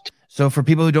AWS. So for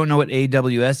people who don't know what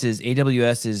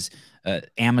AWS is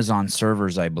Amazon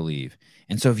servers, I believe.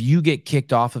 And so if you get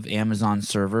kicked off of Amazon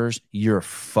servers, you're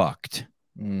fucked.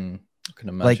 I can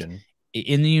imagine. Like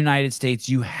in the United States,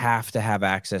 you have to have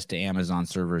access to Amazon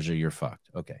servers or you're fucked.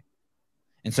 Okay.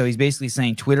 And so he's basically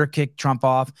saying Twitter kicked Trump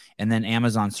off and then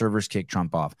Amazon servers kicked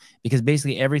Trump off because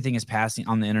basically everything is passing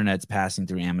on the internet. It's passing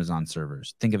through Amazon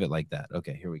servers. Think of it like that.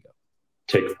 Okay, here we go.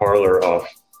 Take Parler off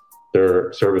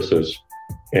their services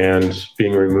and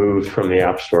being removed from the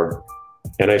App Store.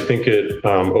 And I think it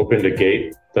opened a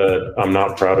gate that I'm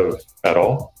not proud of at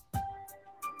all.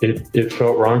 It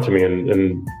felt wrong to me,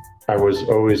 and I was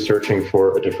always searching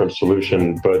for a different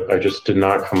solution, but I just did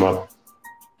not come up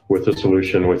with a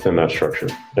solution within that structure.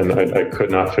 And I could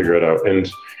not figure it out.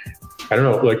 And I don't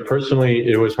know, like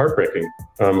personally, it was heartbreaking.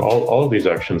 All of these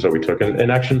actions that we took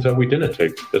and actions that we didn't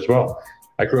take as well.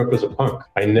 I grew up as a punk.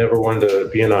 I never wanted to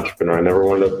be an entrepreneur. I never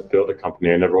wanted to build a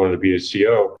company. I never wanted to be a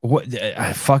CEO. What?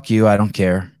 Fuck you. I don't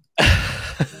care.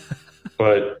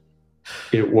 But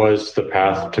it was the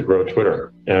path to grow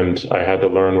Twitter. And I had to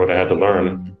learn what I had to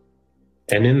learn.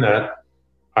 And in that,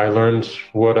 I learned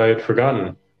what I had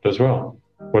forgotten as well,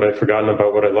 what I'd forgotten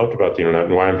about what I loved about the internet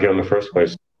and why I'm here in the first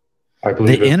place. I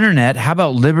believe the internet. How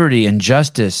about liberty and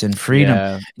justice and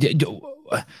freedom? Yeah.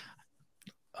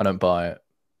 I don't buy it.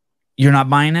 You're not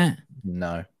buying it?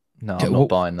 No, I'm not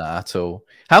buying that at all.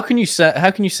 How can you sit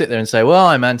there and say, well,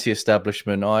 I'm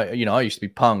anti-establishment. I used to be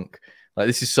punk. Like,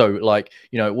 this is so, like,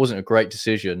 it wasn't a great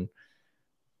decision.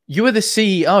 You were the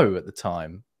CEO at the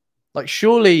time. Like,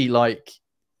 surely, like,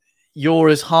 you're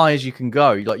as high as you can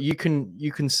go. Like, you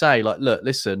can say, like, look,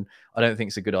 listen, I don't think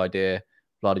it's a good idea,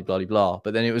 blah, blah, blah, blah.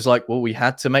 But then it was like, well, we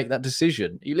had to make that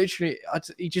decision. He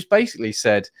just basically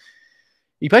said,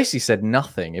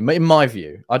 nothing in my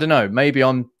view. I don't know. Maybe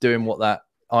I'm doing what that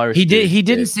Irish he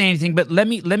didn't say anything, but let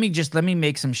me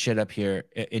make some shit up here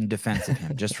in defense of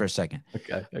him just for a second.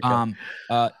 Okay.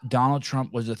 Donald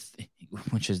Trump was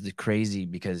which is crazy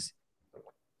because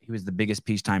he was the biggest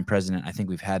peacetime president I think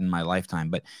we've had in my lifetime.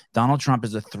 But Donald Trump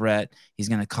is a threat. He's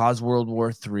going to cause World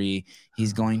War III.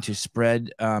 He's going to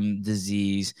spread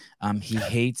disease. He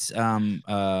hates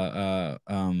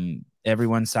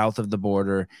everyone south of the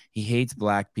border. He hates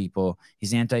black people.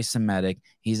 He's anti-Semitic.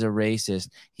 He's a racist.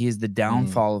 He is the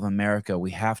downfall of America. We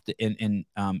have to, and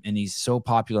he's so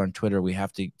popular on Twitter. We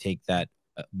have to take that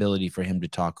ability for him to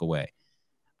talk away.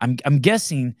 I'm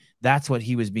guessing that's what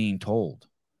he was being told.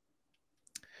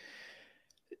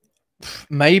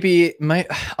 Maybe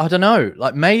I don't know.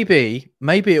 Like, maybe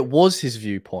it was his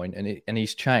viewpoint, and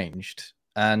he's changed,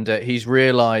 and he's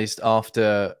realized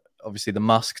after, obviously, the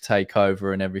Musk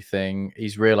takeover and everything,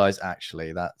 he's realized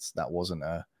actually that wasn't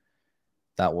great.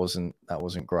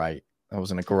 That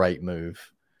wasn't a great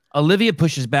move. Olivia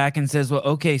pushes back and says, well,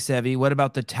 okay, Sevi, what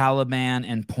about the Taliban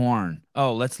and porn?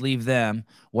 Oh, let's leave them.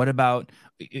 What about,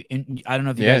 I don't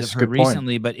know if you guys have heard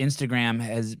recently, but Instagram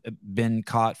has been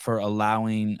caught for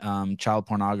allowing child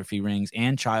pornography rings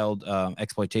and child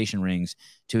exploitation rings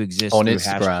to exist on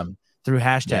Instagram through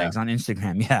hashtags on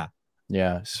Instagram. Yeah.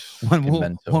 Yeah.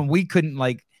 When we couldn't,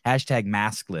 like, hashtag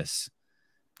maskless.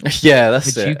 Yeah,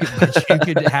 that's it. You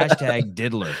could hashtag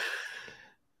diddler.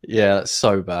 Yeah, that's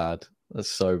so bad. That's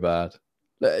so bad.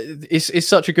 It's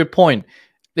such a good point.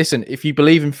 Listen, if you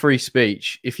believe in free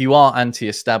speech, if you are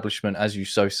anti-establishment, as you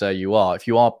so say you are, if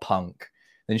you are punk,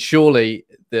 then surely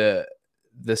the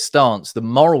stance, the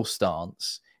moral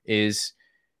stance, is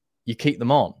you keep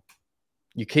them on.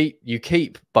 You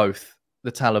keep both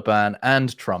the Taliban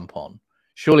and Trump on.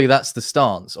 Surely that's the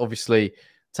stance. Obviously,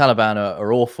 Taliban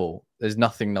are awful. There's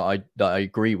nothing that I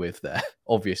agree with there,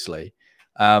 obviously.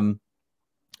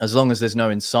 As long as there's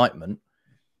no incitement,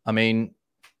 I mean,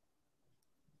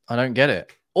 I don't get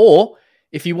it. Or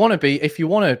if you want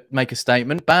to make a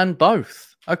statement, ban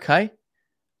both. Okay.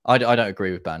 I don't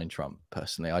agree with banning Trump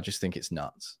personally. I just think it's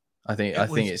nuts. I think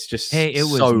it's just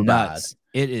so nuts.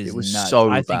 Bad. It was nuts.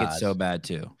 So I think it's so bad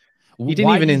too. He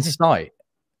didn't even incite.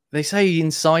 They say he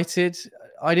incited.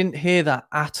 I didn't hear that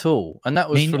at all. And that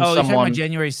was from someone. You're talking about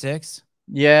January 6th?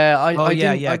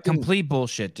 Yeah. Complete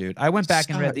bullshit, dude. I went back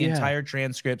and read the entire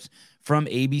transcripts from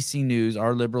ABC News,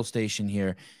 our liberal station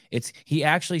here. He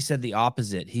actually said the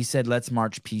opposite. He said, let's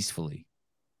march peacefully.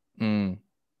 Yeah,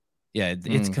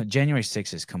 it's January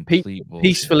 6th is complete bullshit.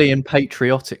 Peacefully and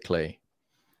patriotically.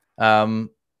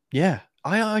 Yeah,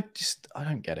 I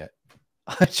don't get it.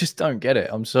 I just don't get it.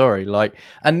 I'm sorry. Like,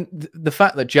 and the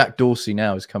fact that Jack Dorsey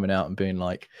now is coming out and being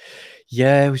like,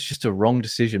 yeah, it was just a wrong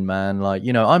decision, man. Like,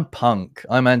 I'm punk.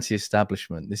 I'm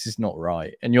anti-establishment. This is not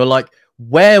right. And you're like,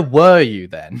 where were you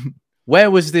then?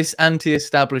 Where was this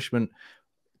anti-establishment,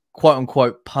 quote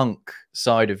unquote, punk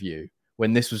side of you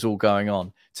when this was all going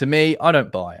on? To me, I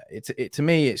don't buy it. To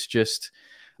me, it's just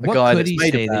a guy that's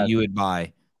made it that you would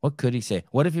buy. What could he say?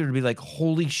 What if he would be like,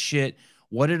 holy shit,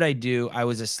 what did I do? I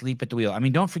was asleep at the wheel. I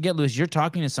mean, don't forget, Lewis, you're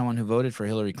talking to someone who voted for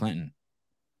Hillary Clinton.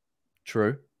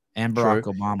 True. And Barack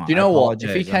Obama. Do you know what?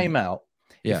 If he came out,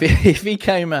 if he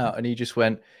came out and he just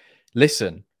went,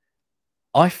 listen,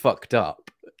 I fucked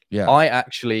up. Yeah. I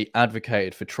actually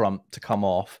advocated for Trump to come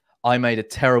off. I made a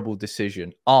terrible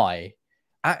decision.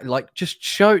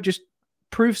 Just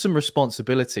prove some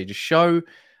responsibility. Just show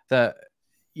that,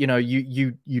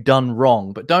 you done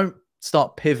wrong, but don't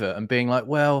start pivot and being like,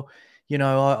 well,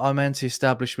 I'm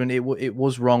anti-establishment. It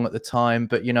was wrong at the time,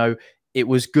 but it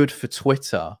was good for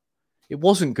Twitter. It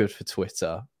wasn't good for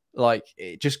Twitter. Like,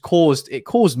 it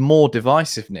caused more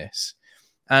divisiveness.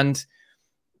 And,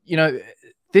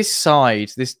 this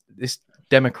side, this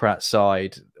Democrat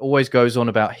side always goes on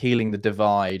about healing the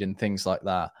divide and things like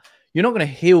that. You're not going to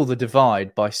heal the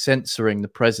divide by censoring the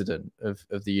president of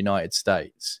the United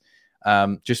States.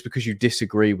 just because you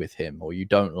disagree with him or you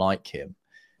don't like him.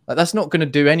 Like, that's not going to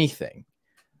do anything.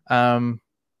 Yeah.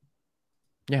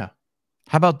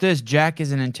 How about this? Jack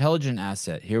is an intelligent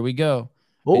asset. Here we go.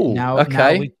 Oh,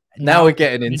 okay. Now we're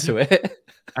getting into it.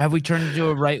 Have we turned into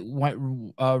a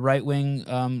right-wing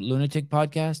lunatic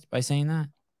podcast by saying that?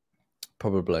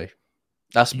 Probably.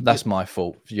 That's my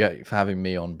fault for having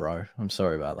me on, bro. I'm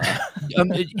sorry about that.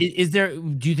 Is there?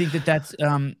 Do you think that that's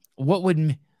what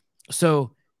would?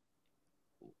 So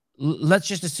let's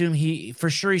just assume he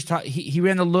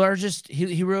ran the largest.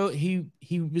 He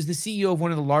was the CEO of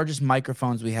one of the largest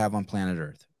microphones we have on planet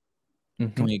Earth.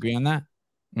 Mm-hmm. Can we agree on that?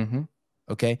 Mm-hmm.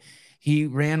 Okay. He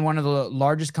ran one of the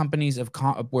largest companies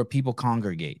where people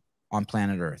congregate on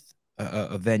planet Earth,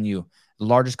 a venue, the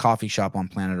largest coffee shop on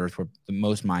planet Earth where the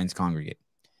most minds congregate.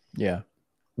 Yeah.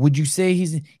 Would you say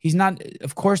he's not?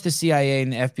 Of course, the CIA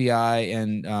and the FBI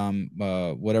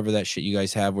and whatever that shit you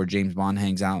guys have where James Bond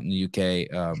hangs out in the UK.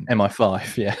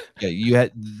 MI5, yeah. Yeah, you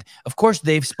had. Of course,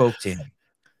 they've spoke to him.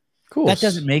 Of course. That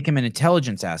doesn't make him an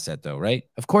intelligence asset, though, right?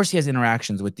 Of course, he has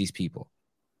interactions with these people.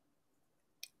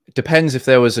 It depends if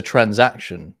there was a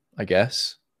transaction, I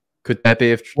guess. Could there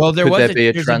be there's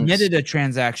admitted a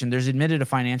transaction. There's admitted a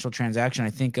financial transaction. I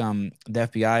think the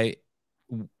FBI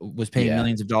was paying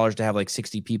millions of dollars to have like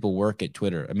 60 people work at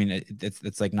Twitter. I mean,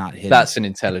 it's like not hidden. That's an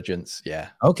intelligence. Yeah.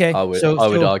 Okay. I would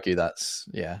argue that's,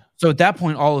 yeah. So at that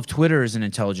point, all of Twitter is an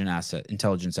intelligence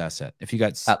asset. If you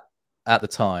got at the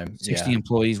time 60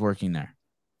 employees working there.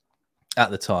 At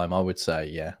the time, I would say,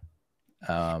 yeah.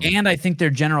 And I think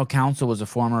their general counsel was a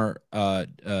former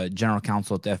general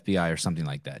counsel at the FBI or something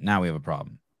like that. Now we have a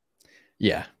problem.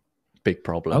 Yeah, big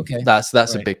problem. Okay, that's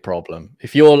right. A big problem.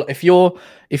 If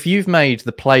you've made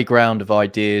the playground of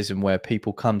ideas and where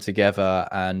people come together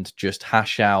and just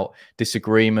hash out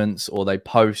disagreements, or they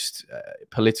post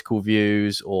political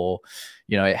views, or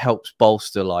it helps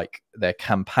bolster like their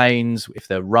campaigns if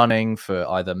they're running for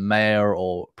either mayor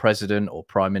or president or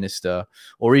prime minister,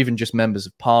 or even just members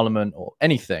of parliament or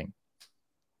anything.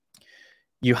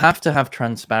 You have to have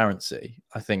transparency,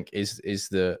 I think, is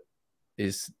the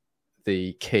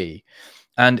key.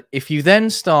 And if you then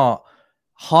start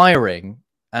hiring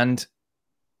and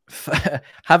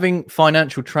having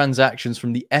financial transactions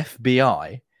from the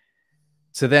FBI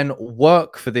to then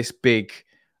work for this big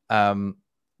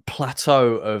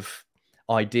plateau of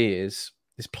ideas,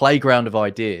 this playground of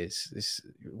ideas, this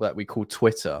that we call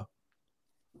Twitter,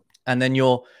 and then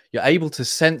you're able to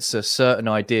censor certain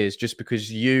ideas just because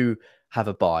you have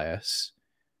a bias.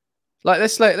 Like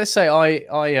let's say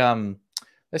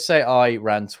I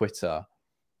ran Twitter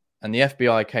and the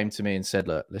FBI came to me and said,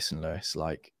 look, listen, Lewis,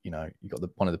 like, you got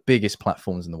one of the biggest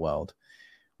platforms in the world.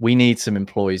 We need some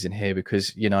employees in here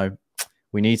because,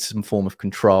 we need some form of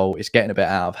control. It's getting a bit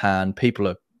out of hand.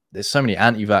 There's so many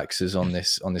anti-vaxxers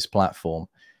on this platform.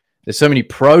 There's so many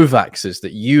pro-vaxxers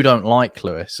that you don't like,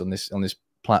 Lewis, on this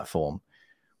platform.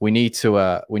 We need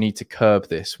to curb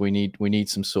this. We need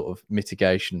some sort of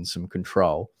mitigation, some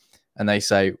control. And they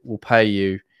say, we'll pay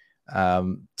you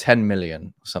 10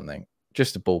 million or something,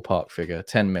 just a ballpark figure,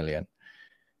 10 million.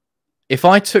 If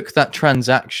I took that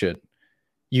transaction,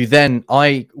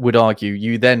 I would argue,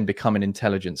 you then become an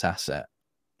intelligence asset,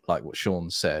 like what Sean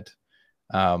said,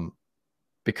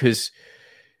 because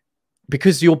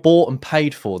you're bought and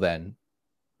paid for then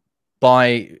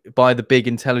by the big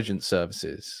intelligence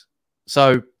services.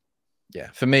 So yeah,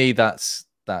 for me, that's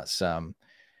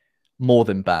more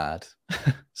than bad.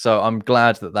 So I'm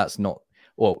glad that that's not.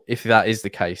 Well, if that is the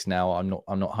case now, I'm not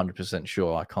 100%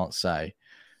 sure. I can't say,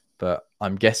 but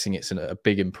I'm guessing it's a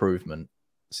big improvement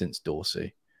since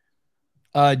Dorsey.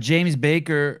 James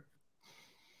Baker,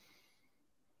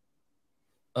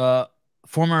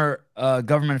 former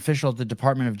government official at the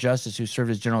Department of Justice who served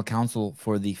as general counsel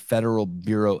for the Federal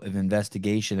Bureau of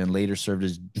Investigation and later served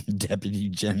as deputy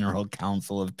general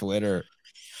counsel of Twitter.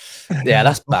 Yeah,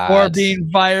 that's bad. Before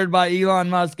being fired by Elon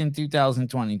Musk in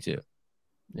 2022.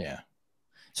 Yeah.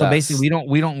 So basically,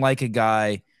 we don't like a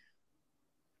guy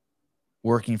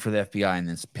working for the FBI and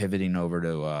then pivoting over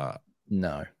to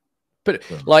no. But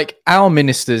like our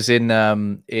ministers in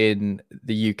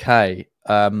the UK,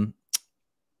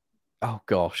 oh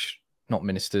gosh, not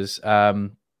ministers. Who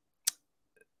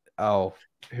are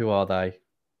they?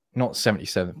 Not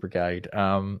 77th Brigade.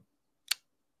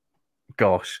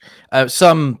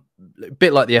 Some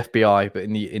bit like the FBI, but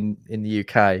in the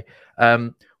UK,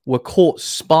 were caught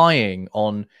spying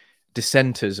on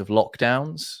dissenters of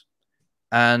lockdowns,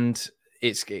 and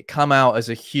it come out as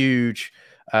a huge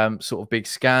sort of big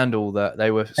scandal that they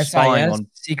were spying on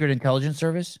Secret Intelligence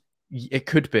Service. It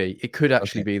could be. It could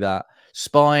actually be that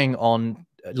spying on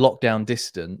lockdown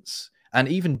dissidents and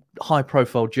even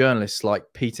high-profile journalists like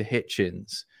Peter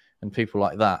Hitchens and people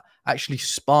like that actually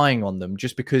spying on them,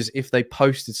 just because if they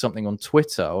posted something on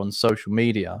Twitter or on social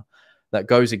media that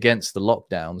goes against the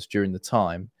lockdowns during the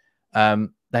time,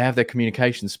 they have their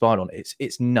communication spied on.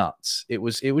 It's nuts. It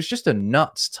was just a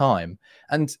nuts time,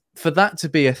 and for that to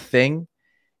be a thing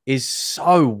is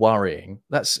so worrying.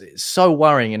 That's so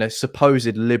worrying in a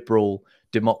supposed liberal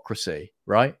democracy,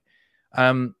 right?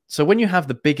 So when you have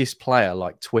the biggest player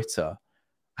like Twitter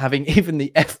having even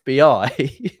the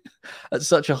FBI at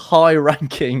such a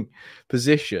high-ranking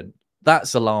position,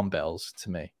 that's alarm bells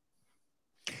to me.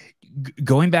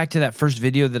 Going back to that first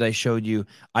video that I showed you,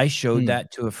 I showed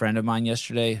that to a friend of mine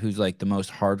yesterday who's like the most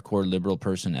hardcore liberal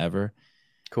person ever.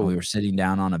 Cool. We were sitting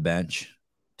down on a bench,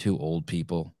 two old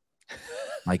people.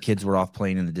 My kids were off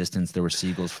playing in the distance. There were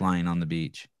seagulls flying on the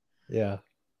beach. Yeah.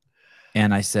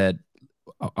 And I said,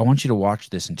 I want you to watch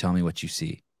this and tell me what you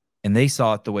see. And they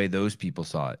saw it the way those people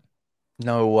saw it.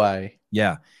 No way.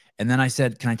 Yeah. And then I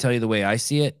said, can I tell you the way I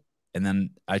see it? And then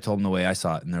I told them the way I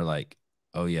saw it. And they're like,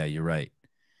 oh, yeah, you're right.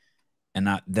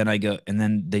 And then I go, and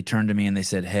then they turned to me and they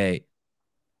said, hey,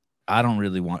 I don't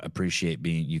really appreciate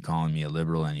you calling me a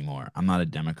liberal anymore. I'm not a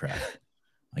Democrat.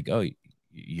 Like, oh,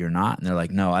 you're not? And they're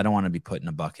like, no, I don't want to be put in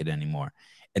a bucket anymore.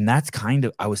 And that's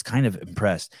I was kind of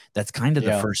impressed. That's kind of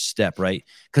the first step, right?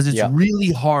 Because it's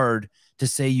really hard to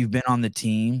say you've been on the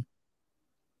team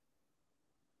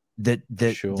that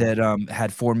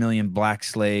had 4 million black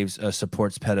slaves,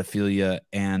 supports pedophilia,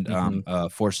 and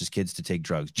forces kids to take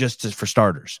drugs, for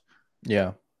starters.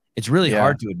 Yeah. It's really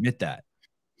hard to admit that.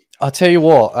 I'll tell you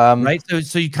what, right?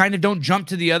 So you kind of don't jump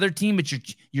to the other team, but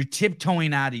you're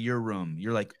tiptoeing out of your room.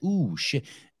 You're like, ooh, shit.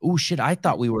 Oh, shit. I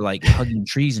thought we were like hugging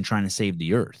trees and trying to save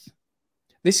the earth.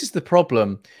 This is the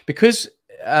problem because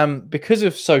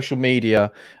of social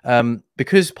media,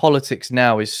 because politics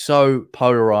now is so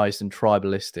polarized and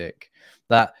tribalistic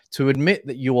that to admit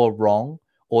that you are wrong,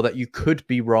 or that you could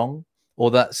be wrong,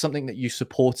 or that something that you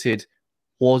supported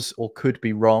was or could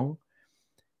be wrong,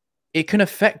 it can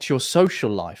affect your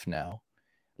social life now.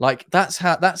 Like that's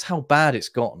how bad it's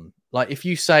gotten. Like if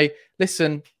you say,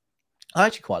 listen, I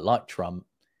actually quite like Trump,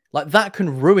 like that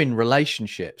can ruin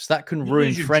relationships. That can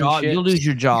ruin friendships. You'll lose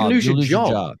your job. You'll lose your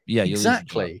job. Yeah,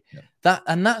 exactly.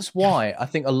 That's why I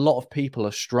think a lot of people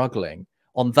are struggling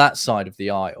on that side of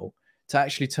the aisle to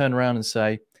actually turn around and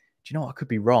say, do you know what? I could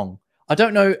be wrong. I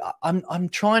don't know. I'm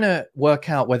trying to work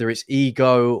out whether it's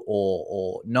ego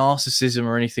or narcissism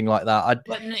or anything like that.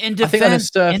 But in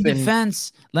defense,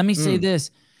 let me say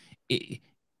this: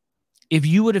 if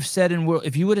you would have said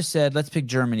let's pick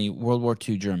Germany, World War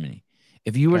II Germany.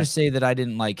 If you were to say that I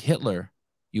didn't like Hitler,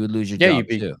 you would lose your job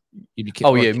too. You'd be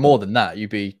kicked more than that. You'd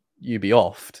be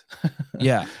offed.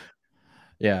 Yeah,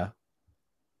 yeah.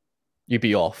 You'd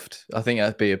be offed. I think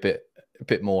that'd be a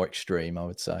bit more extreme. I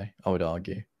would say. I would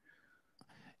argue.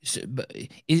 So, but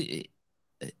here's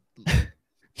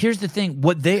the thing: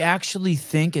 what they actually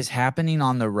think is happening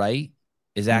on the right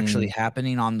is actually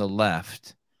happening on the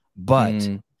left. But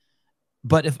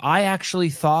if I actually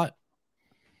thought,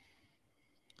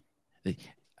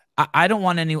 I don't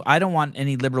want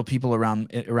any liberal people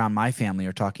around my family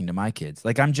or talking to my kids.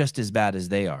 Like I'm just as bad as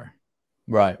they are.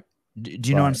 Right. Do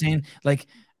you know what I'm saying? Like.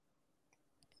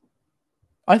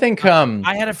 I think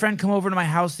I had a friend come over to my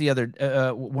house the other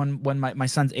when my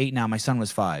son's 8 now. My son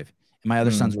was 5, and my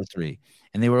other sons were 3,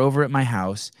 and they were over at my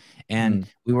house, and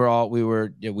we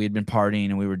had been partying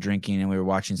and we were drinking and we were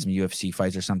watching some UFC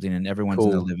fights or something, and everyone's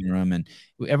in the living room, and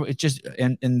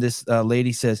this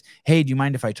lady says, "Hey, do you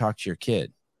mind if I talk to your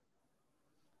kid?"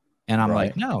 And I'm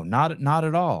like, "No, not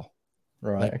at all."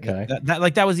 Right. Okay.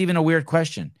 That was even a weird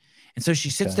question. And so she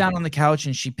sits down on the couch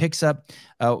and she picks up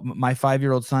my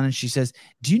 5-year-old son and she says,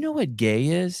 "Do you know what gay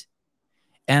is?"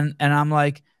 And I'm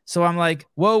like,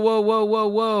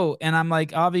 whoa. And I'm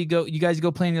like, Avi, you guys go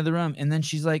play in the other room. And then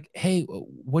she's like, "Hey,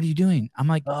 what are you doing?" I'm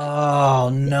like, oh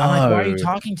no. I'm like, why are you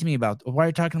talking to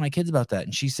my kids about that?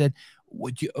 And she said,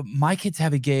 my kids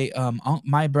have a gay,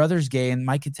 my brother's gay and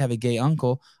my kids have a gay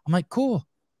uncle. I'm like, cool,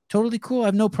 totally cool. I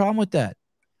have no problem with that.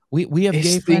 We have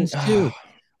gay friends too.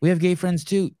 We have gay friends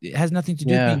too. It has nothing to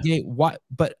do with being gay. Why?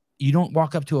 But you don't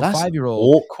walk up to a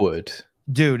 5-year-old. Awkward,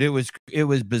 dude. It was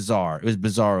bizarre. It was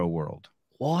bizarro world.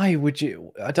 Why would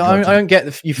you? I don't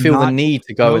get. You feel the need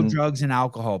to go and drugs and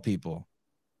alcohol, people.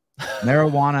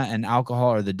 Marijuana and alcohol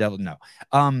are the devil. No.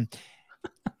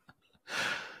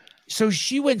 So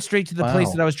she went straight to the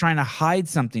place that I was trying to hide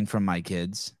something from my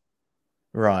kids.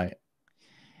 Right.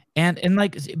 And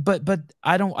like, but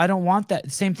I don't want that.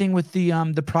 Same thing with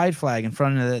the pride flag in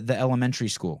front of the elementary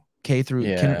school, K through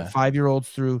 5-year-olds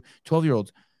through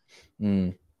 12-year-olds.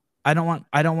 I don't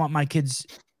want my kids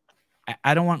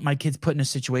put in a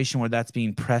situation where that's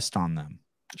being pressed on them.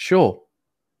 Sure.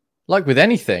 Like with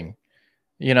anything,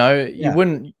 you know, you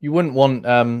wouldn't want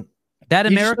that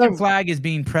American flag is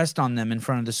being pressed on them in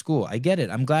front of the school. I get it.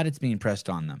 I'm glad it's being pressed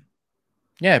on them.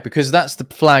 Yeah, because that's the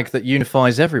flag that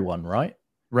unifies everyone, right?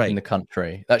 Right. In the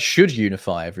country. That should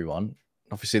unify everyone.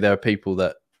 Obviously, there are people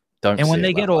that don't. And when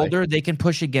they get older, they can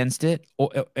push against it,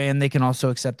 and they can also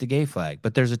accept the gay flag.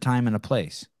 But there's a time and a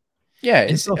place. Yeah.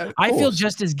 And so I feel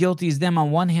just as guilty as them.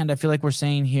 On one hand, I feel like we're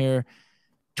saying here,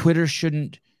 Twitter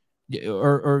shouldn't,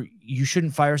 or you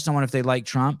shouldn't fire someone if they like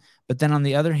Trump. But then on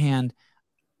the other hand,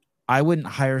 I wouldn't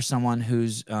hire someone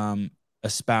who's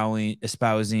espousing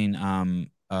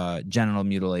genital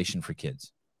mutilation for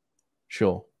kids.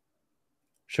 Sure.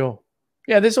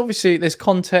 Yeah, there's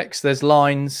context, there's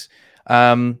lines. You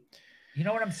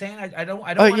know what I'm saying? I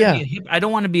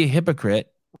don't want to be a hypocrite.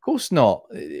 Of course not.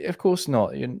 Of course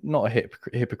not. You're not a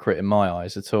hypocrite in my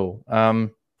eyes at all. Well,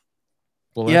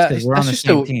 yeah, that's we're on the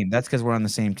same team. That's because we're on the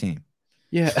same team.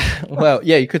 Yeah. Well,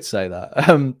 yeah, you could say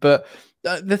that. But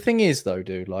the thing is, though,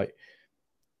 dude, like,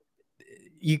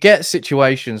 you get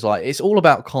situations like, it's all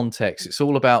about context. It's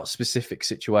all about specific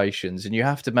situations, and you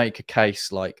have to make a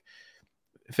case like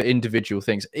for individual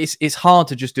things. It's hard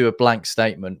to just do a blank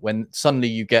statement when suddenly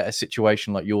you get a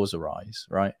situation like yours arise,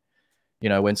 right? You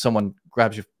know, when someone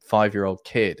grabs your 5-year-old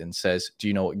kid and says, "Do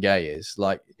you know what gay is?"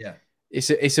 Like, yeah,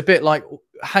 it's a bit like,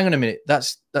 hang on a minute,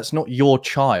 that's not your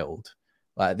child.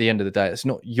 Like, at the end of the day, it's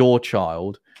not your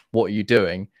child. What are you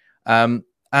doing? And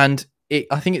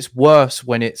I think it's worse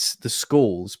when it's the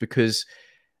schools, because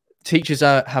teachers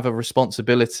have a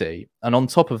responsibility. And on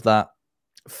top of that,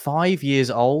 5 years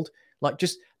old, like,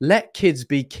 just let kids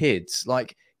be kids.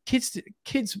 Like, kids,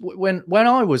 when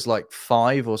I was like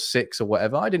 5 or 6 or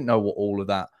whatever, I didn't know what all of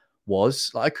that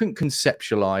was. Like, I couldn't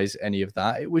conceptualize any of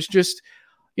that. It was just,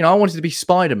 you know, I wanted to be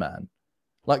Spider-Man.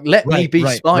 Like, let me be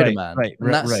Spider-Man.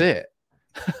 And that's it.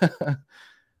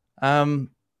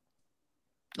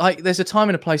 Like, there's a time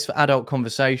and a place for adult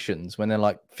conversations when they're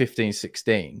like 15,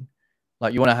 16.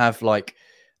 Like, you want to have like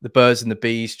the birds and the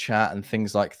bees chat and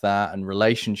things like that, and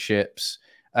relationships.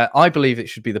 I believe it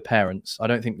should be the parents. I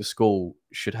don't think the school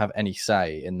should have any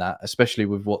say in that, especially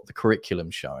with what the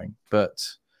curriculum's showing. But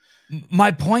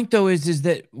my point, though, is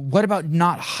that what about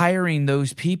not hiring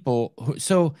those people?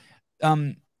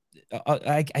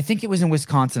 I think it was in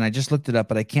Wisconsin. I just looked it up,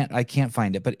 but I can't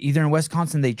find it. But either in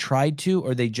Wisconsin they tried to,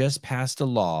 or they just passed a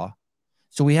law.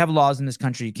 So we have laws in this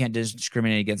country. You can't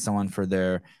discriminate against someone for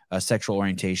their sexual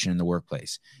orientation in the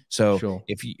workplace. So sure,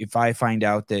 if I find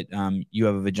out that you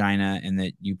have a vagina and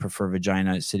that you prefer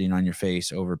vagina sitting on your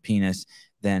face over penis,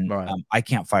 then I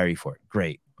can't fire you for it.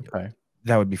 Great. Okay.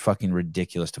 That would be fucking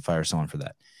ridiculous to fire someone for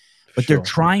that. But they're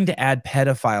trying to add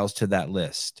pedophiles to that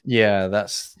list. Yeah,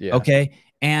 that's okay.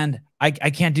 And I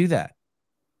can't do that.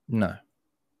 No.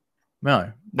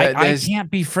 I can't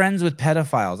be friends with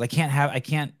pedophiles. I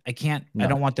can't. No. I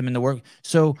don't want them in the work.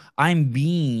 So I'm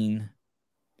being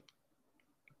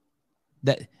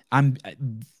that I'm.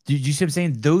 Did you see what I'm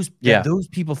saying? Those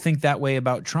people think that way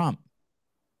about Trump.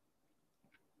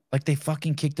 Like, they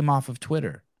fucking kicked him off of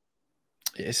Twitter.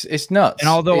 It's nuts. And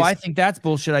although I think that's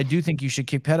bullshit, I do think you should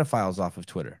kick pedophiles off of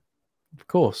Twitter. Of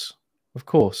course.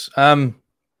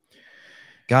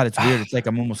 God, it's weird. It's like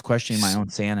I'm almost questioning my own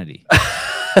sanity.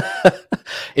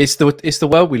 It's the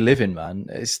world we live in, man.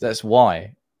 That's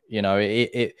why, you know,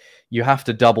 you have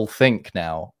to double think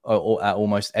now at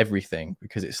almost everything,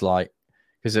 because it's like,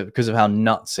 because of how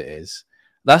nuts it is.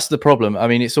 That's the problem. I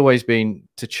mean, it's always been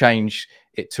to change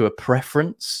it to a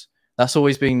preference. That's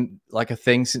always been like a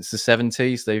thing since the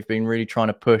 70s. They've been really trying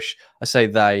to push. I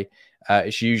say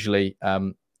it's usually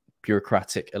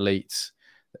bureaucratic elites,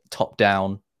 top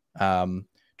down,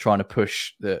 trying to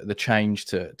push the change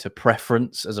to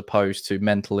preference as opposed to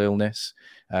mental illness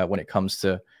when it comes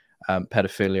to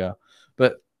pedophilia.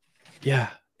 But yeah,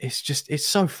 it's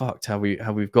so fucked how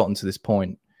we've gotten to this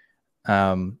point.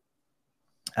 And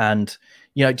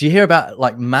you know, do you hear about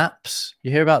like maps?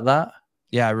 You hear about that?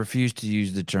 Yeah, I refuse to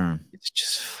use the term. It's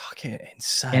just fucking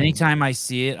insane. Anytime I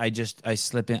see it, I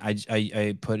slip in.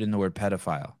 I put in the word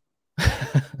pedophile.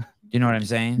 You know what I'm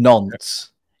saying?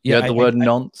 Nonce. Yeah, you heard the word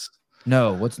nonce.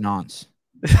 No, what's nonce?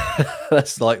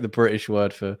 That's like the British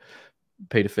word for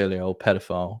pedophilia or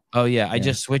pedophile. Oh yeah, I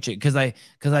just switch it because I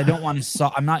don't want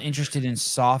to. I'm not interested in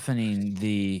softening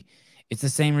the. It's the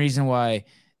same reason why.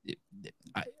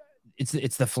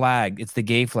 It's the flag. It's the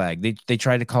gay flag. They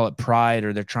try to call it pride,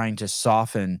 or they're trying to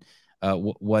soften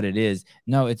what it is.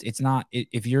 No, it's not.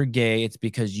 If you're gay, it's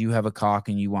because you have a cock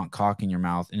and you want cock in your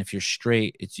mouth, and if you're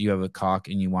straight, it's you have a cock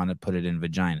and you want to put it in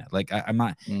vagina. Like I'm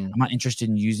not interested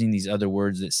in using these other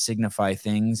words that signify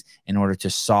things in order to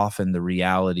soften the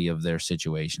reality of their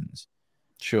situations.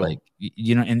 Sure. Like,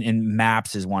 you know, and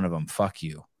MAPS is one of them. Fuck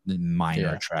you, the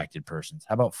minor attracted persons.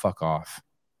 How about fuck off?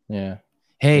 Yeah.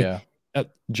 Hey,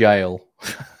 jail.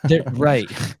 Right.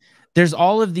 There's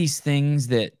all of these things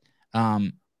that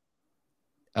I'm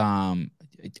not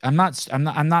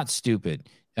stupid.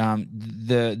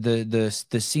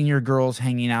 The senior girls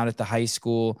hanging out at the high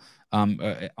school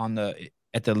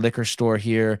at the liquor store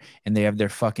here, and they have their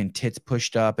fucking tits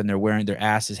pushed up and they're wearing their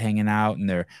asses hanging out and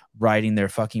they're riding their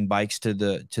fucking bikes to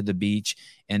the beach.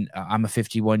 And I'm a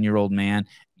 51-year-old man.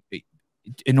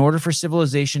 In order for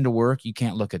civilization to work, you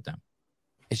can't look at them.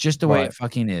 It's just the way it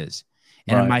fucking is.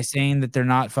 And am I saying that they're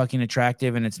not fucking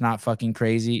attractive and it's not fucking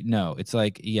crazy? No, it's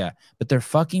like, yeah, but they're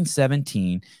fucking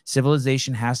 17.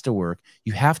 Civilization has to work.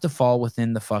 You have to fall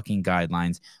within the fucking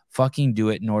guidelines. Fucking do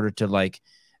it in order to like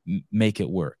make it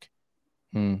work.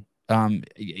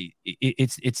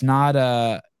 It's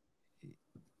not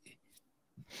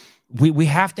we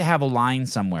have to have a line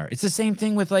somewhere. It's the same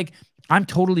thing with like, I'm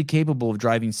totally capable of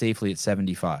driving safely at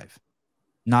 75.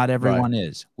 Not everyone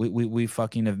is. We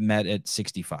fucking have met at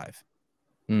 65.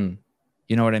 You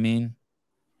know what I mean?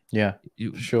 Yeah,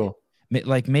 sure.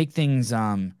 Like make things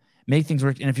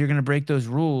work. And if you're gonna break those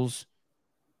rules,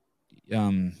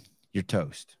 you're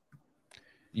toast.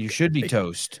 You should be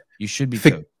toast. You should be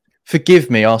toast. Forgive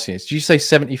me asking this. Did you say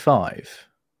 75?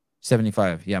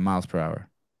 75, yeah, miles per hour.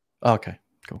 Okay,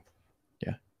 cool.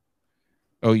 Yeah.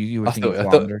 Oh, you were thinking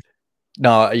kilometers?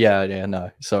 No, yeah,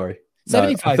 no, sorry.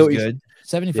 75 is good.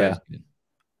 75 is good.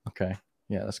 Okay,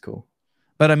 yeah, that's cool.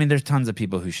 But I mean, there's tons of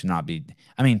people who should not be.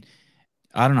 I mean,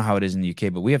 I don't know how it is in the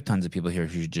UK, but we have tons of people here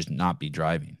who should just not be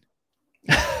driving.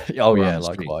 Oh yeah,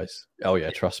 likewise. Oh yeah,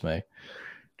 trust me.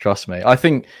 I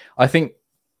think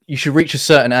you should reach a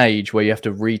certain age where you have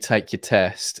to retake your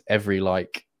test every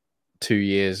like 2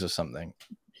 years or something.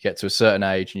 You get to a certain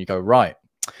age and you go, right,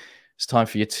 it's time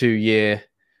for your 2-year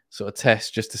sort of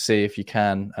test just to see if you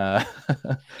can and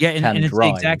it's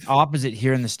the exact opposite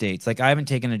here in the States. Like I haven't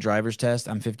taken a driver's test.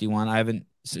 I'm 51. I haven't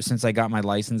since I got my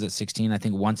license at 16. I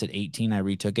think once at 18 I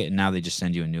retook it, and now they just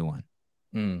send you a new one.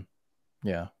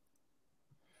 Yeah.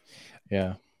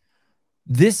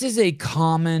 This is a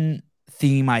common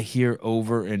theme I hear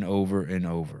over and over and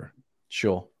over.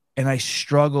 Sure. And I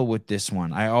struggle with this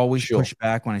one. I always push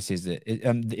back when I say that.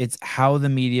 It's how the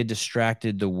media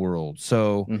distracted the world.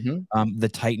 So the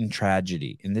Titan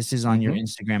tragedy, and this is on your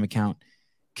Instagram account.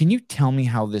 Can you tell me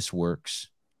how this works?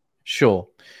 Sure.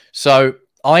 So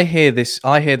I hear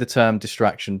the term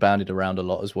distraction bandied around a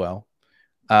lot as well.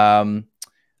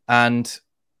 And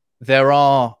there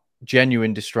are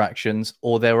genuine distractions,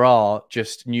 or there are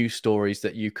just news stories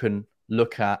that you can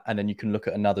look at and then you can look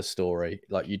at another story.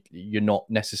 Like you're not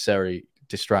necessarily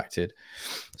distracted.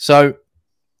 So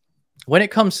when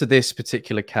it comes to this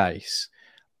particular case,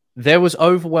 there was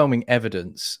overwhelming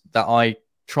evidence that I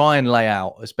try and lay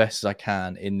out as best as I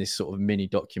can in this sort of mini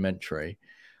documentary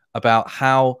about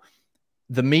how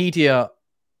the media,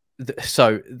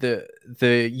 so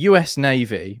the US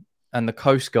Navy and the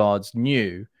Coast Guards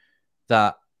knew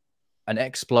that an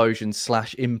explosion /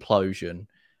 implosion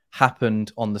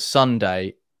happened on the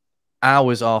Sunday,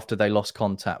 hours after they lost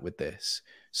contact with this.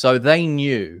 So they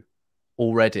knew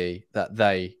already that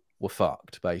they were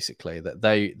fucked, basically, that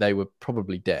they were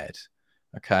probably dead.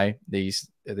 Okay, these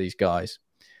guys.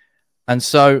 And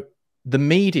so the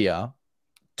media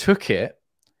took it,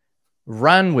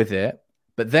 ran with it,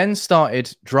 but then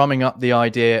started drumming up the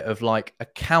idea of like a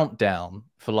countdown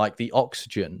for like the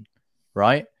oxygen,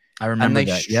 right? I remember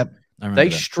that. Yep. They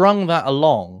strung that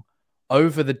along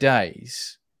over the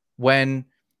days when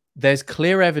there's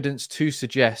clear evidence to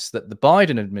suggest that the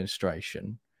Biden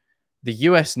administration, the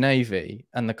US Navy,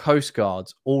 and the Coast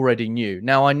Guards already knew.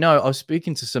 Now, I know I was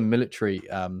speaking to some military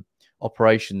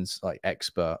operations like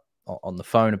expert on the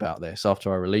phone about this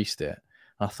after I released it.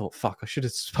 And I thought, fuck, I should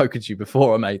have spoken to you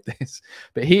before I made this.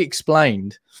 But he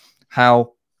explained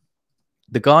how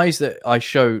the guys that I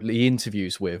show the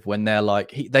interviews with, when they're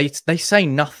like, they say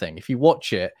nothing. If you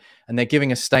watch it and they're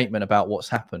giving a statement about what's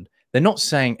happened, they're not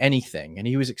saying anything. And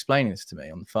he was explaining this to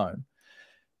me on the phone.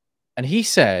 And he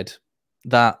said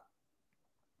that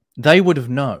they would have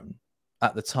known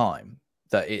at the time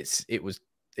that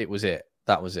that was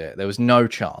it. There was no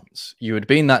chance. You had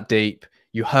been that deep.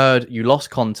 You lost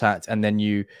contact, and then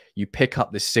you pick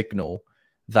up this signal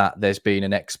that there's been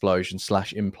an explosion /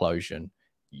 implosion.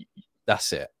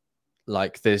 That's it.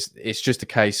 Like it's just a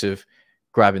case of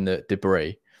grabbing the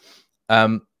debris.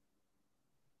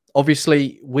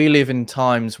 Obviously, we live in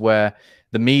times where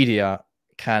the media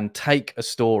can take a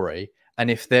story,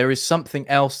 and if there is something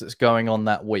else that's going on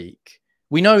that week,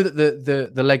 we know that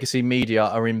the legacy media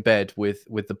are in bed with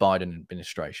the Biden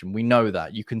administration. We know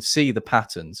that. You can see the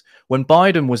patterns. When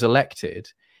Biden was elected,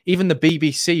 even the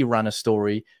BBC ran a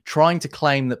story trying to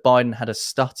claim that Biden had a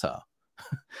stutter.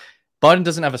 Biden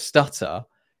doesn't have a stutter.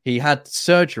 He had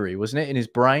surgery, wasn't it, in his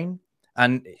brain?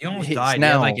 And he almost died.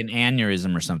 Now, he had like an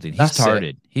aneurysm or something. He's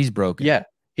tarted. He's broken. Yeah,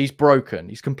 he's broken.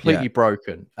 He's completely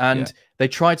broken. And they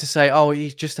tried to say, oh, he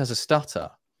just has a stutter.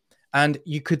 And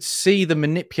you could see the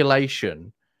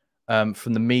manipulation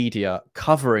from the media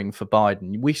covering for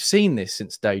Biden. We've seen this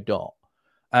since day dot.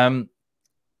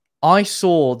 I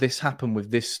saw this happen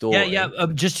with this story. Yeah.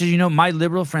 Just so you know, my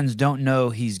liberal friends don't know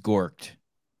he's gorked.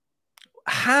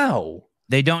 How?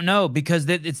 They don't know because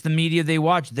it's the media they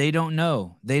watch. They don't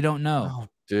know. They don't know. Oh,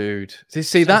 dude.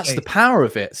 See, that's the power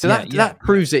of it. So that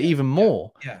proves it even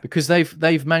more. Yeah. Because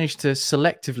they've managed to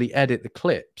selectively edit the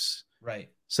clips. Right.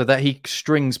 So that he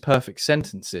strings perfect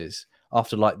sentences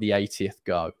after like the 80th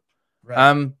go.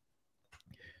 Right.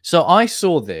 So I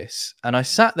saw this and I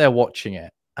sat there watching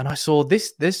it and I saw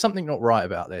this. There's something not right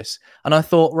about this. And I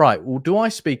thought, right, well, do I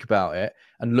speak about it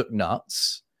and look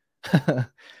nuts?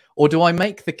 Or do I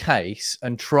make the case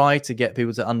and try to get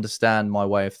people to understand my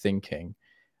way of thinking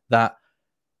that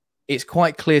it's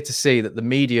quite clear to see that the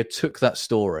media took that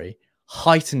story,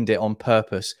 heightened it on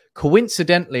purpose,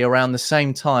 coincidentally around the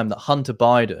same time that Hunter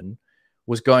Biden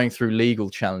was going through legal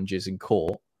challenges in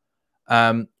court,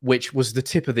 which was the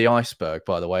tip of the iceberg,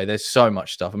 by the way. There's so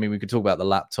much stuff. I mean, we could talk about the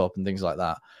laptop and things like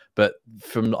that, but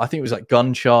from, I think it was like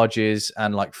gun charges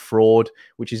and like fraud,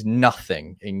 which is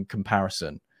nothing in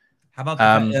comparison. How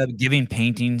about giving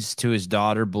paintings to his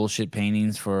daughter, bullshit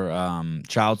paintings for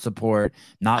child support,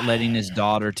 not letting his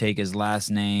daughter take his last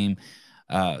name,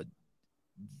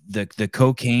 the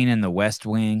cocaine in the West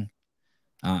Wing.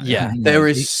 There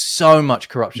is so much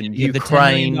corruption.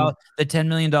 Ukraine, the $10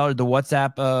 million, the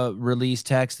WhatsApp release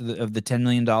text of the $10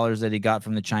 million that he got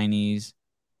from the Chinese.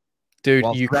 Dude,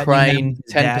 Ukraine,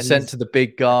 10% to the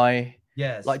big guy.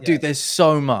 Yes. Like, dude, there's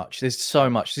so much. There's so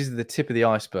much. This is the tip of the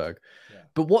iceberg. Yeah.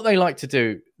 But what they like to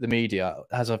do, the media,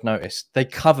 as I've noticed, they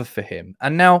cover for him.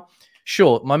 And now,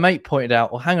 sure, my mate pointed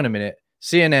out, well, hang on a minute.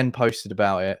 CNN posted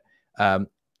about it.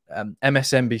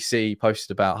 MSNBC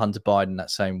posted about Hunter Biden that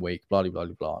same week, blah, blah,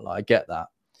 blah, blah. Like, I get that.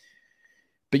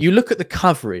 But you look at the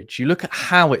coverage, you look at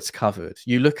how it's covered,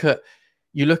 you look at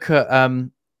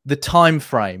the time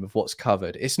frame of what's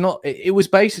covered. It's not, it was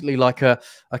basically like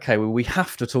okay, well, we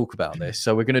have to talk about this.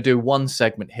 So we're going to do one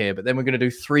segment here, but then we're going to do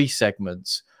 3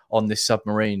 segments on this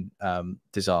submarine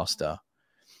disaster.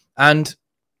 And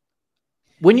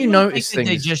when you notice things,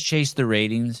 they just chase the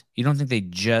ratings. You don't think they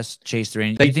just chase the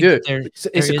ratings? They do.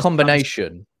 It's a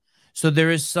combination. So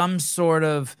there is some sort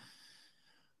of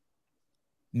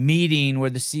meeting where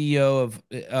the CEO of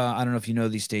I don't know if you know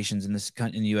these stations in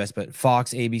the US, but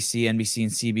Fox, ABC, NBC,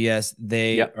 and CBS,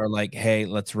 they are like, hey,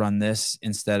 let's run this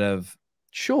instead of.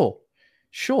 Sure,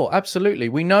 absolutely.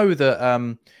 We know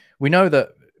that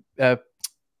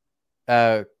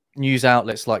news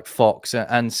outlets like Fox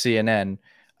and CNN,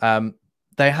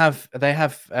 they have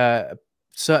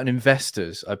certain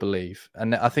investors, I believe,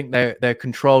 and I think they're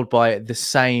controlled by the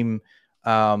same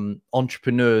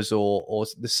entrepreneurs or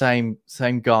the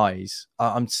same guys.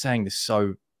 I'm saying this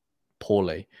so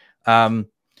poorly.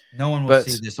 No one will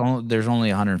see this. There's only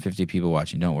 150 people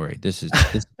watching. Don't worry. This is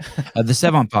the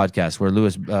Sevan Podcast, where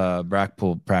Louis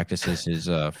Brackpool practices his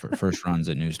first runs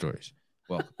at news stories.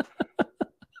 Welcome.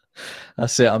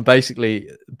 That's it. I'm basically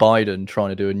Biden trying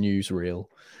to do a newsreel.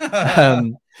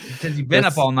 Because you've been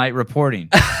up all night reporting.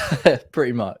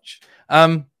 Pretty much.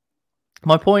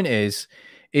 My point is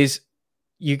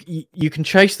you can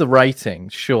chase the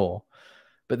ratings, sure,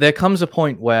 but there comes a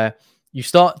point where you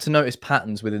start to notice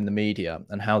patterns within the media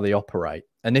and how they operate.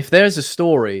 And if there's a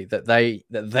story that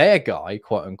their guy,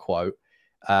 quote unquote,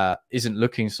 isn't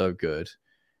looking so good,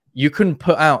 you can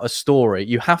put out a story.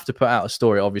 You have to put out a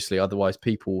story, obviously, otherwise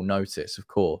people will notice, of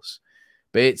course.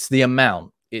 But it's the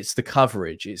amount, it's the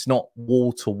coverage, it's not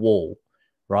wall to wall,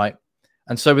 right?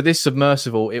 And so with this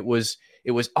submersible, it was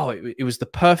the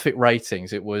perfect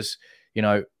ratings. It was, you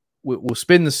know, we'll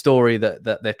spin the story that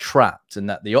they're trapped and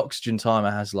that the oxygen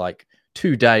timer has like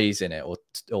 2 days in it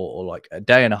or like a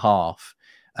day and a half,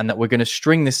 and that we're going to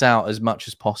string this out as much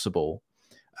as possible,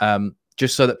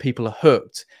 just so that people are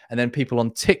hooked. And then people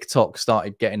on TikTok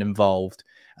started getting involved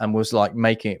and was like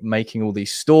making all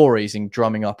these stories and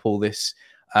drumming up all this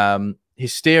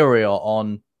hysteria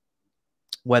on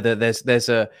whether there's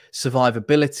a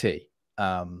survivability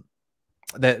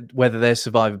whether there's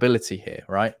survivability here,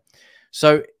 right?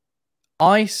 So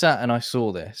I sat and I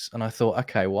saw this and I thought,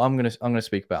 okay, well, I'm gonna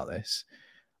speak about this,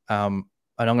 and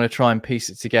I'm gonna try and piece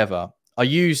it together. I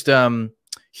used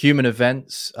Human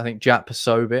Events, I think Jack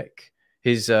Posobiec,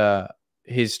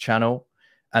 his channel,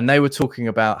 and they were talking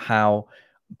about how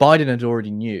Biden had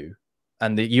already knew,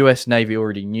 and the US Navy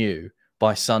already knew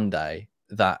by Sunday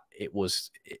that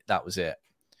that was it.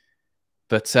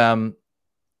 But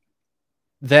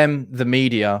the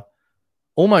media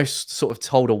almost sort of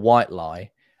told a white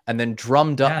lie and then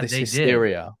drummed up this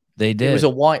hysteria. They did. It was a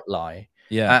white lie.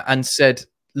 Yeah. And said,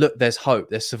 look, there's hope,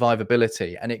 there's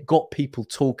survivability. And it got people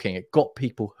talking, it got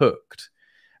people hooked,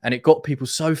 and it got people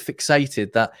so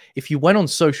fixated that if you went on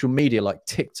social media like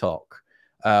TikTok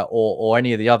or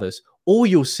any of the others, all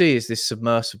you'll see is this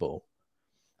submersible.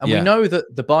 And we know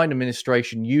that the Biden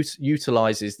administration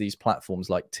utilizes these platforms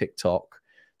like TikTok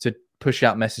to push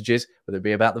out messages, whether it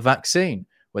be about the vaccine,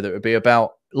 whether it be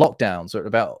about lockdowns,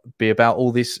 or be about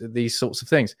all these sorts of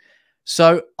things.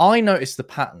 So I noticed the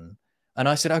pattern, and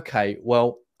I said, okay,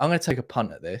 well, I'm going to take a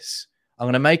punt at this. I'm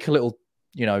going to make a little,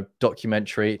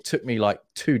 documentary. It took me like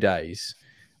 2 days.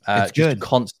 It's just good.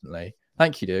 Constantly.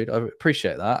 Thank you, dude. I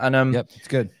appreciate that. And yep, it's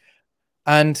good.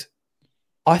 And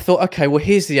I thought, okay, well,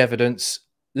 here's the evidence.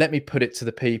 Let me put it to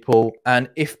the people. And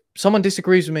if someone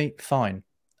disagrees with me, fine.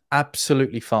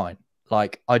 Absolutely fine.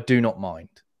 Like, I do not mind.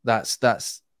 That's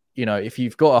if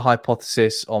you've got a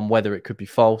hypothesis on whether it could be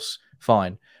false,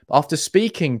 fine. But after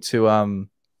speaking to a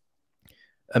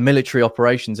military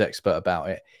operations expert about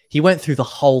it, he went through the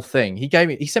whole thing. He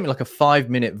sent me like a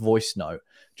 5-minute voice note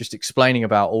just explaining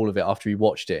about all of it after he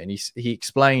watched it. And he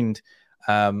explained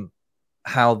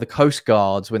how the Coast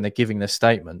Guards, when they're giving their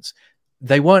statements,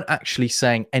 they weren't actually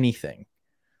saying anything.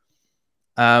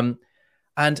 And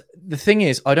the thing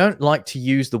is, I don't like to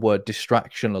use the word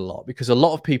distraction a lot, because a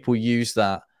lot of people use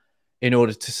that in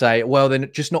order to say, well, they're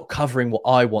just not covering what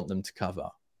I want them to cover.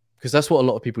 Because that's what a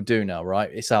lot of people do now, right?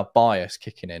 It's our bias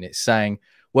kicking in. It's saying,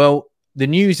 well, the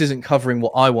news isn't covering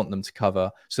what I want them to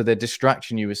cover, so they're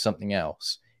distracting you with something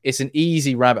else. It's an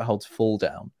easy rabbit hole to fall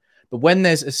down. But when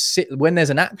there's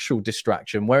an actual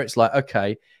distraction where it's like,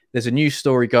 okay, there's a news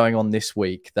story going on this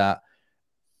week that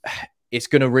it's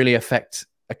going to really affect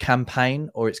a campaign,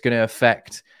 or it's going to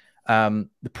affect the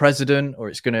president, or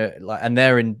it's going to and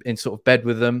they're in sort of bed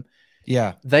with them.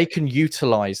 Yeah, they can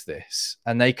utilize this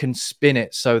and they can spin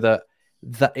it so that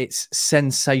it's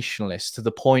sensationalist to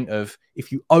the point of,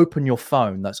 if you open your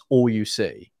phone, that's all you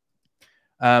see.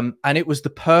 And it was the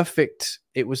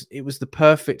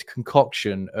perfect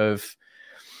concoction of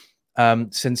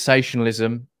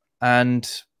sensationalism.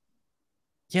 And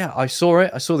yeah, I saw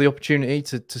the opportunity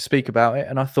to speak about it,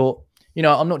 and I thought,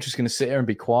 I'm not just going to sit here and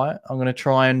be quiet. I'm going to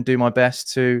try and do my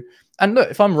best to, and look,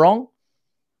 if I'm wrong,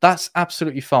 that's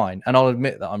absolutely fine. And I'll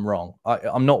admit that I'm wrong.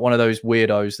 I'm not one of those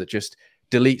weirdos that just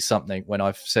delete something when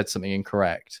I've said something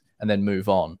incorrect and then move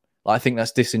on. I think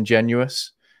that's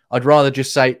disingenuous. I'd rather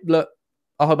just say, look,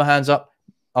 I'll hold my hands up.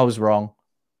 I was wrong.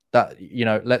 That,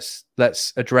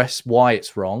 let's address why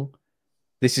it's wrong.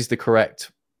 This is the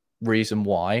correct reason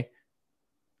why.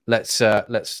 Let's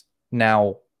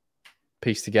now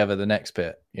piece together the next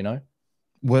bit,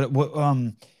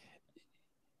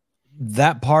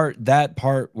 that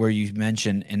part where you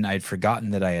mentioned, and I'd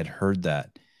forgotten that I had heard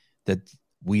that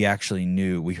we actually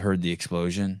knew, we heard the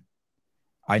explosion.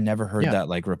 I never heard that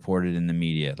like reported in the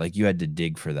media. Like, you had to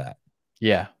dig for that.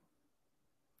 Yeah.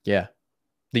 The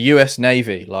US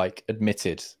Navy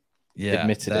admitted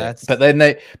it. But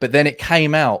then it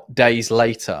came out days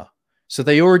later. So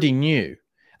they already knew.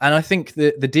 And I think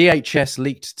the DHS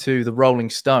leaked to the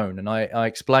Rolling Stone, and I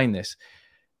explained this.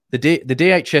 The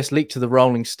DHS leaked to the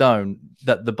Rolling Stone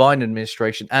that the Biden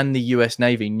administration and the US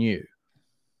Navy knew.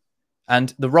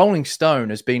 And the Rolling Stone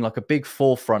has been like a big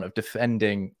forefront of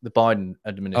defending the Biden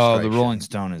administration. Oh, the Rolling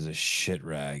Stone is a shit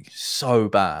rag. So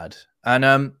bad.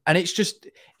 And it's just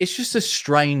a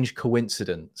strange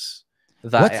coincidence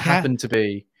that it happened to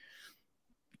be.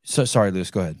 So sorry,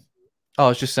 Lewis, go ahead. I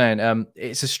was just saying,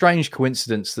 it's a strange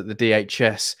coincidence that the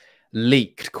DHS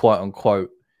leaked, quote unquote,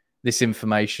 this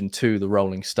information to the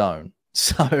Rolling Stone.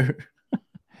 So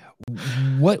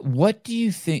what do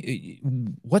you think,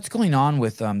 what's going on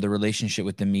with the relationship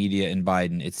with the media and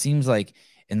Biden? It seems like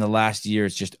in the last year,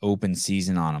 it's just open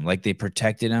season on him. Like, they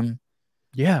protected him.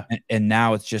 Yeah. And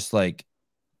now it's just like,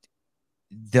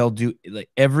 they'll do, like,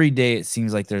 every day it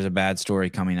seems like there's a bad story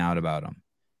coming out about him.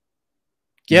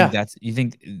 You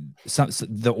think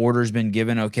the order's been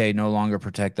given, okay, no longer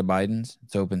protect the Bidens?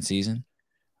 It's open season.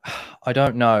 I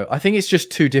don't know. I think it's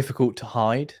just too difficult to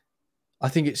hide. I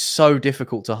think it's so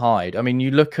difficult to hide. I mean,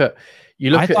 you look at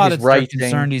I at thought his it's they're rating.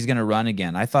 concerned he's going to run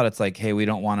again. I thought it's like, hey, we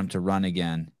don't want him to run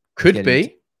again. Could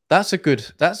be. That's a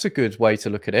good way to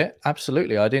look at it.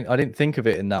 Absolutely. I didn't think of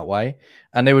it in that way.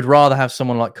 And they would rather have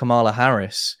someone like Kamala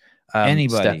Harris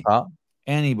step up.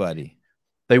 Anybody.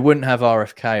 They wouldn't have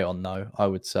RFK on though, I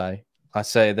would say. I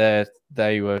say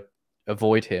they would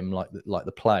avoid him like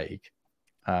the plague.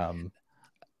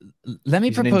 Let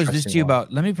me propose this to you about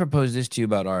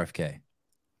RFK.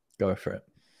 Go for it.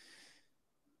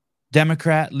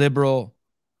 Democrat, liberal.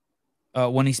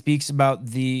 When he speaks about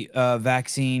the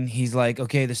vaccine, he's like,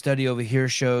 okay, the study over here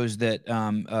shows that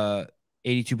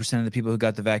 82% of the people who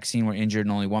got the vaccine were injured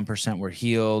and only 1% were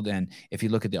healed. And if you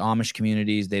look at the Amish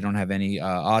communities, they don't have any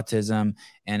autism.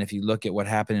 And if you look at what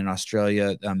happened in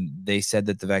Australia, they said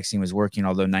that the vaccine was working,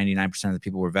 although 99% of the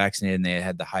people were vaccinated and they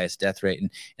had the highest death rate.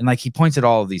 And like, he points at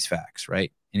all of these facts,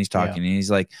 right? And he's talking and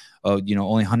he's like, oh, you know,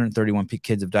 only 131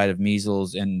 kids have died of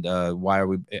measles. And why are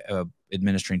we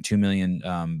administering 2 million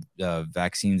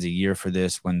vaccines a year for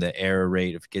this when the error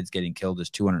rate of kids getting killed is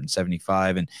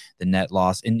 275 and the net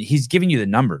loss? And he's giving you the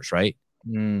numbers, right?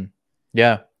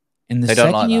 Yeah. And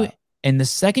the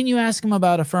second you ask him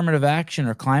about affirmative action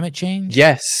or climate change,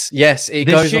 it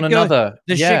goes on another.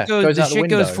 The shit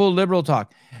goes full liberal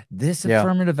talk. This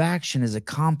affirmative action is a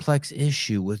complex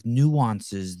issue with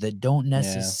nuances that don't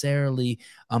necessarily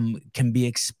can be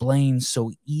explained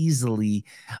so easily,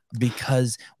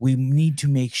 because we need to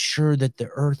make sure that the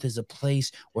earth is a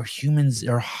place where humans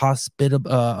are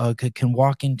hospitable, can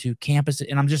walk into campus.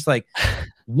 And I'm just like,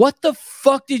 what the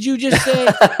fuck did you just say?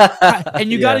 And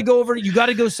you got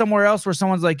to go somewhere else where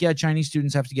someone's like, yeah, Chinese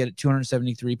students have to get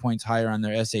 273 points higher on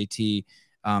their SAT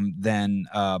than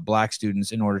black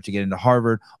students in order to get into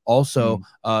Harvard. Also,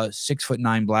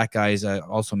 6'9" black guys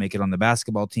also make it on the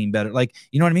basketball team better. Like,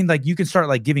 you know what I mean? Like, you can start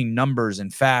like giving numbers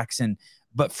and facts,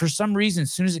 but for some reason,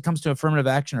 as soon as it comes to affirmative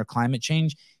action or climate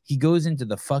change, he goes into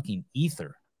the fucking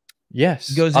ether. Yes,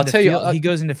 he goes he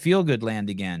goes into feel good land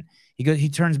again. He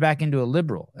turns back into a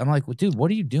liberal. I'm like, well, dude,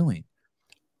 what are you doing?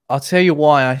 I'll tell you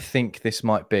why I think this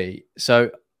might be.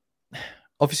 So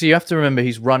obviously you have to remember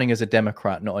he's running as a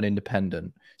Democrat, not an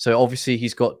independent. So obviously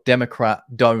he's got Democrat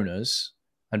donors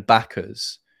and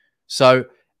backers. So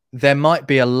there might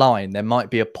be a line, there might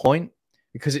be a point,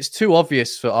 because it's too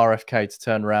obvious for RFK to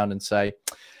turn around and say,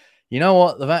 you know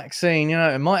what, the vaccine, you know,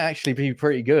 it might actually be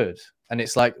pretty good. And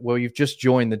it's like, well, you've just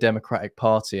joined the Democratic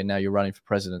Party and now you're running for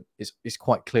president. It's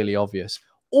quite clearly obvious.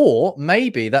 Or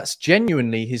maybe that's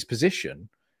genuinely his position.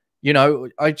 You know,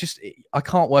 I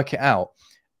can't work it out.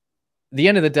 At the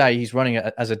end of the day, he's running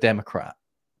as a Democrat.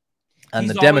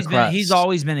 And he's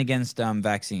always been against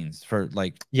vaccines for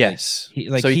like, yes.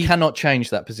 So he cannot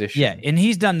change that position. Yeah. And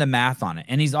he's done the math on it,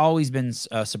 and he's always been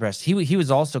suppressed. He was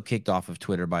also kicked off of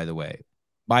Twitter, by the way,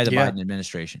 by the Biden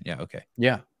administration. Yeah. Okay.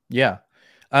 Yeah. Yeah.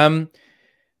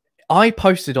 I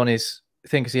posted on his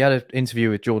thing, because he had an interview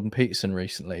with Jordan Peterson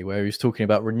recently where he was talking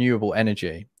about renewable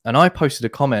energy. And I posted a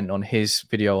comment on his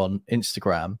video on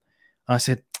Instagram. And I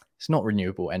said, it's not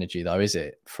renewable energy though, is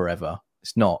it? Forever.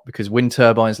 It's not, because wind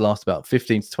turbines last about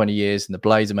 15 to 20 years and the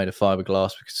blades are made of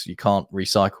fiberglass because you can't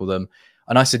recycle them.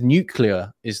 And I said,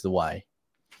 nuclear is the way.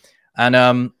 And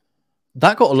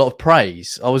that got a lot of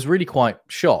praise. I was really quite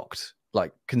shocked,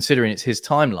 like, considering it's his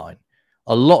timeline.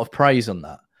 A lot of praise on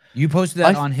that. You posted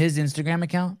that on his Instagram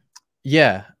account?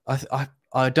 Yeah.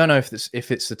 I don't know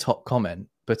if it's the top comment,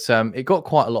 but it got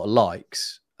quite a lot of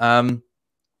likes. And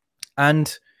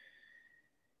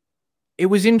it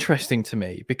was interesting to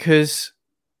me, because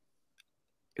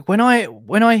when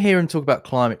I hear him talk about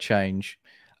climate change,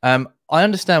 I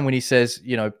understand when he says,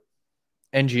 you know,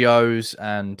 NGOs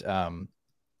and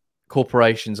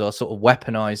corporations are sort of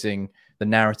weaponizing the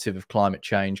narrative of climate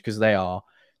change, because they are,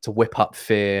 to whip up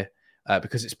fear,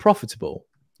 because it's profitable.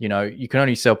 You know, you can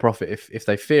only sell profit if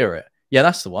they fear it. Yeah,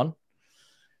 that's the one.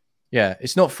 Yeah,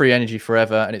 it's not free energy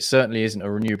forever, and it certainly isn't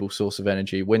a renewable source of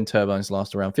energy. Wind turbines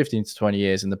last around 15 to 20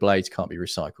 years, and the blades can't be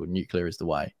recycled. Nuclear is the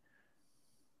way.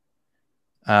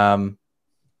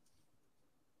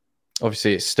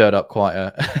 Obviously, it stirred up quite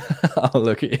a... oh,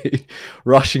 look at you,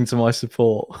 rushing to my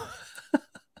support.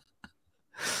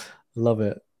 Love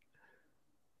it.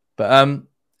 But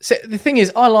so the thing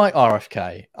is, I like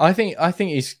RFK. I think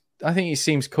he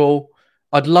seems cool.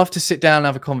 I'd love to sit down and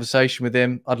have a conversation with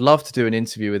him. I'd love to do an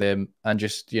interview with him and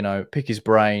just, you know, pick his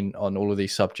brain on all of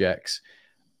these subjects.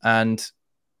 And,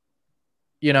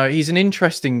 you know, he's an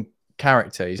interesting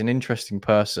character. He's an interesting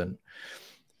person.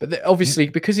 But obviously,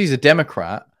 because he's a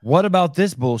Democrat... What about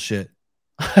this bullshit?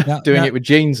 Doing it with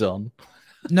jeans on?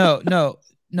 No.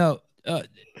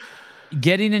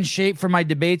 Getting in shape for my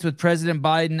debates with President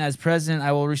Biden. As president,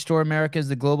 I will restore America as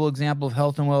the global example of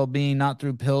health and well-being, not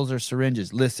through pills or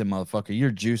syringes. Listen, motherfucker, you're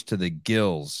juiced to the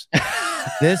gills.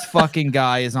 This fucking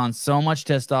guy is on so much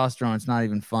testosterone, it's not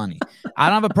even funny. I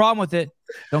don't have a problem with it.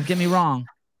 Don't get me wrong.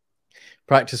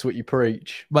 Practice what you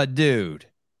preach. But, dude,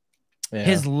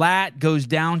 his lat goes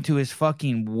down to his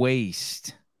fucking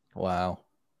waist. Wow.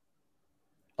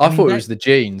 I thought it was the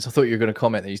jeans. I thought you were going to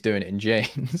comment that he's doing it in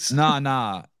jeans.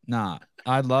 Nah.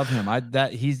 I love him.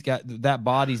 He's got that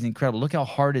body's incredible. Look how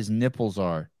hard his nipples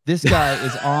are. This guy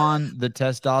is on the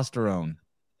testosterone.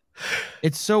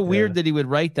 It's so weird that he would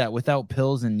write that without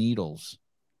pills and needles.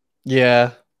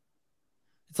 Yeah.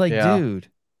 It's like, dude.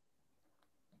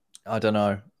 I don't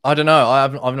know.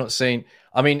 I've not seen.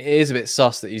 I mean, it is a bit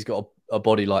sus that he's got a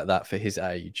body like that for his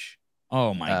age.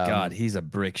 Oh my God, he's a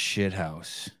brick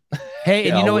shithouse. Hey,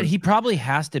 and you know what? He probably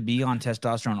has to be on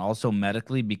testosterone also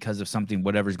medically because of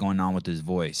whatever's going on with his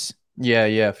voice.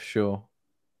 Yeah, for sure.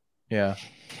 Yeah.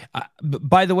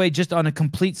 By the way, just on a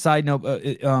complete side note,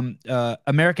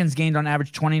 Americans gained on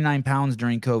average 29 pounds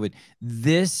during COVID.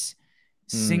 This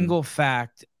single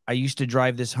fact, I used to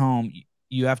drive this home.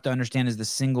 You have to understand is the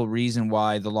single reason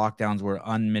why the lockdowns were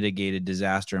unmitigated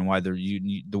disaster and why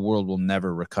the world will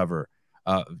never recover.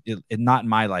 Not in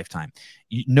my lifetime.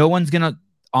 No one's gonna.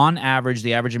 On average,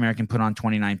 the average American put on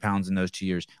 29 pounds in those 2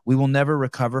 years. We will never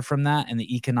recover from that, and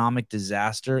the economic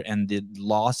disaster and the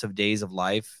loss of days of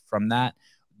life from that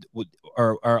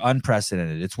are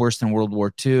unprecedented. It's worse than World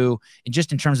War II, and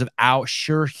just in terms of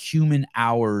sheer human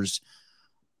hours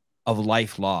of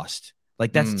life lost.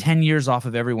 Like that's 10 years off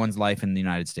of everyone's life in the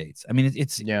United States. I mean,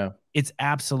 it's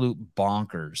absolute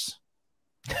bonkers.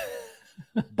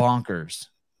 Bonkers.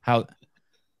 How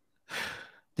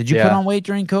did you put on weight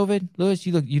during COVID, Lewis?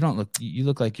 You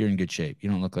look like you're in good shape. You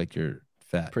don't look like you're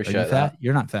fat. Appreciate Are you fat?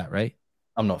 You're not fat, right?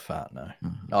 I'm not fat, no.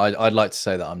 I'd like to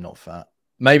say that I'm not fat.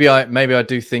 Maybe I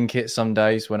do think it some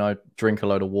days when I drink a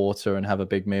load of water and have a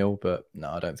big meal, but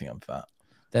no, I don't think I'm fat.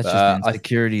 That's just the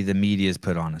insecurity the media's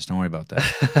put on us. Don't worry about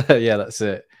that. Yeah, that's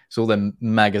it. It's all them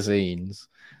magazines.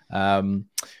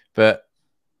 But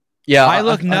yeah, I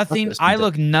look nothing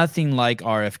like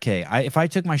RFK. If I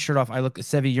took my shirt off,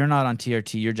 Sevi, you're not on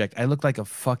TRT, you're jacked. I look like a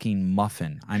fucking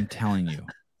muffin. I'm telling you.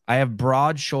 I have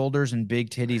broad shoulders and big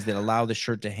titties that allow the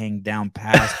shirt to hang down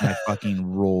past my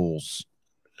fucking rolls.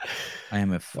 I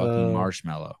am a fucking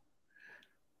marshmallow.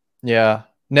 Yeah.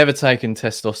 Never taken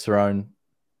testosterone.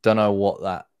 Don't know what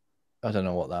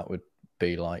that would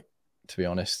be like, to be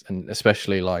honest. And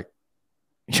especially like,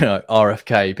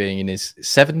 RFK being in his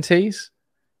 70s.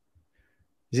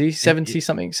 Is he 70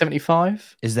 something?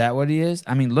 75? Is that what he is?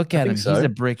 I mean, look at him. So. He's a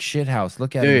brick shithouse.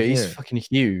 Look at him. Dude, he's fucking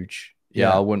huge.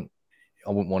 Yeah, I wouldn't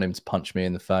want him to punch me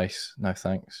in the face. No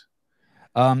thanks.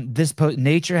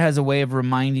 Nature has a way of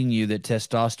reminding you that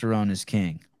testosterone is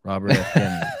king. Robert F.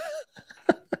 Kennedy.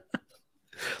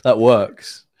 That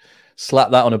works.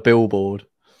 Slap that on a billboard.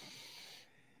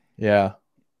 Yeah.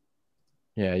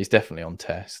 Yeah, he's definitely on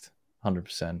test.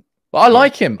 100%. But I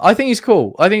like him. I think he's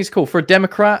cool. For a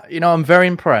Democrat, I'm very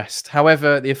impressed.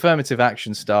 However, the affirmative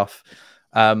action stuff,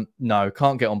 no,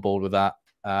 can't get on board with that.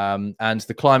 And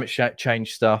the climate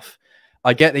change stuff,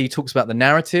 I get that he talks about the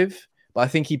narrative, but I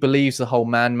think he believes the whole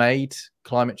man-made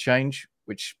climate change,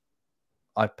 which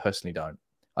I personally don't.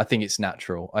 I think it's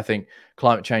natural. I think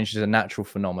climate change is a natural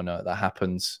phenomena that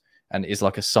happens and is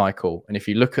like a cycle. And if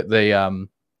you look at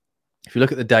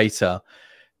the data,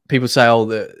 people say, "Oh,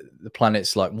 the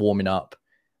planet's like warming up,"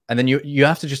 and then you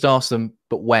have to just ask them,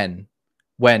 "But when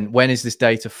is this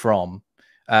data from?"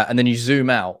 And then you zoom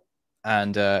out,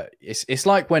 and it's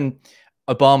like when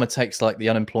Obama takes like the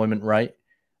unemployment rate,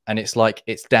 and it's like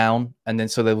it's down, and then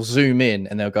so they'll zoom in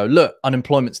and they'll go, "Look,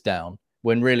 unemployment's down."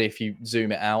 When really, if you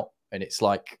zoom it out, and it's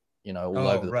like all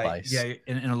over the place. Yeah,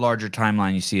 in a larger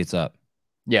timeline, you see it's up.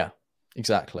 Yeah,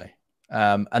 exactly.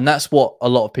 And that's what a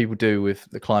lot of people do with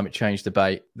the climate change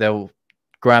debate. They'll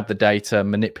grab the data,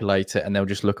 manipulate it, and they'll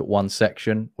just look at one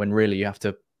section when really you have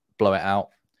to blow it out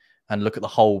and look at the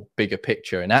whole bigger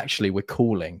picture. And actually, we're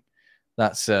cooling.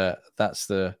 That's the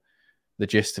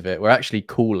gist of it. We're actually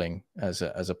cooling as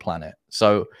a planet.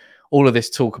 So all of this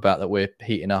talk about that we're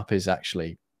heating up is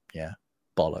actually,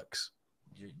 bollocks.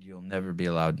 You'll never be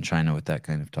allowed in China with that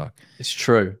kind of talk. It's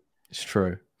true. It's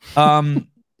true.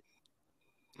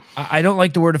 I don't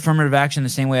like the word affirmative action the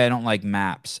same way I don't like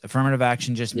maps. Affirmative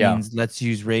action just means let's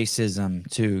use racism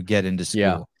to get into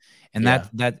school. And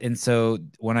and so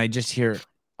when I just hear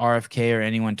RFK or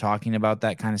anyone talking about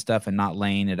that kind of stuff and not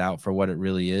laying it out for what it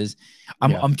really is,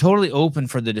 I'm totally open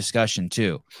for the discussion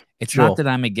too. It's not that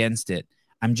I'm against it.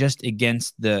 I'm just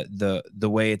against the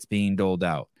way it's being doled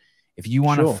out. If you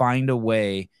want to find a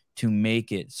way to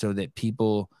make it so that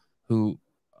people who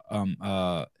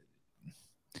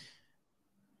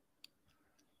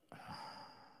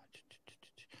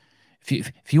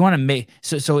if you want to make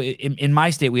so in my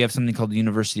state, we have something called the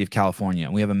University of California,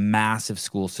 and we have a massive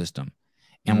school system,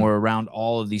 and we're around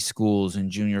all of these schools and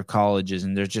junior colleges,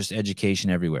 and there's just education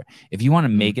everywhere. If you want to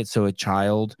make it so a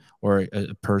child or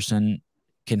a person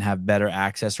can have better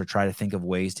access, or try to think of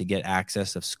ways to get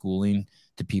access of schooling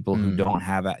to people who don't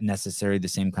have necessarily the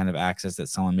same kind of access that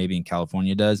someone maybe in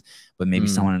California does, but maybe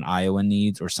someone in Iowa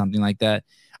needs, or something like that,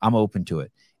 I'm open to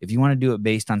it. If you want to do it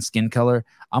based on skin color,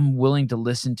 I'm willing to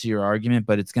listen to your argument,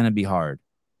 but it's going to be hard.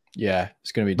 Yeah,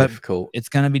 it's going to be difficult. It's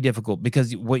going to be difficult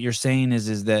because what you're saying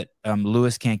is that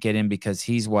Lewis can't get in because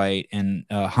he's white, and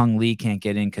Hung Lee can't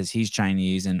get in because he's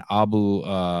Chinese, and Abu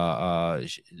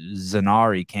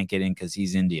Zanari can't get in because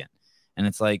he's Indian. And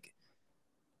it's like,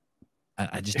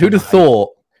 I just who'd have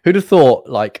thought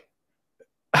like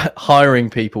hiring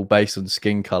people based on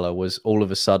skin color was all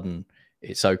of a sudden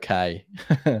it's okay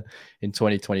in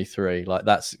 2023. Like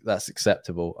that's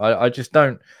acceptable. I just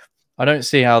don't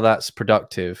see how that's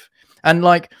productive. And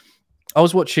like, I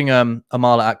was watching Amala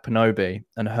Akpanobi,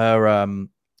 and her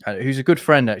who's a good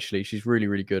friend actually. She's really,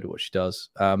 really good at what she does.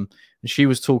 And she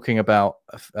was talking about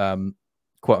quote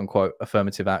unquote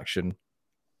affirmative action,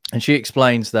 and she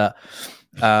explains that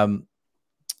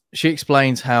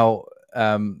how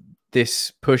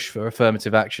this push for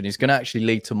affirmative action is going to actually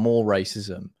lead to more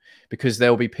racism, because there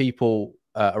will be people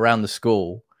around the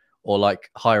school or like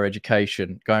higher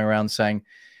education going around saying,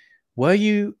 were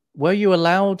you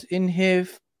allowed in here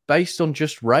based on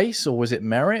just race, or was it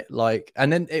merit? Like,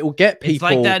 and then it will get people.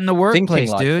 It's like that in the workplace,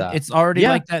 like dude. that. It's already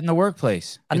like that in the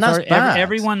workplace, and that's bad.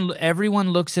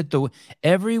 Everyone looks at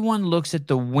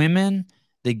the women,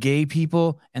 the gay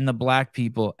people, and the black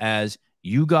people as,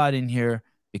 you got in here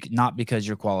not because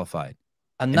you're qualified.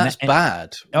 And that's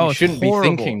bad. Oh, you shouldn't be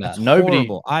thinking that.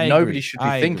 Nobody should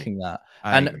be thinking that.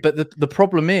 But the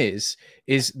problem is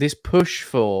this push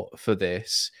for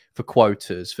this, for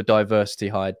quotas, for diversity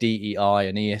hire, DEI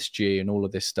and ESG and all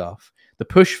of this stuff. The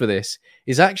push for this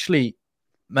is actually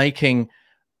making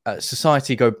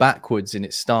society go backwards in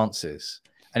its stances,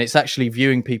 and it's actually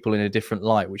viewing people in a different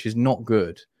light, which is not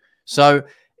good. So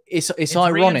it's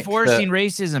ironic. Reinforcing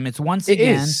racism. It's once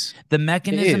again the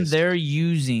mechanism they're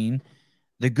using.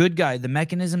 The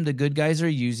mechanism the good guys are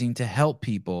using to help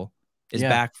people is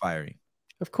backfiring.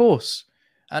 Of course.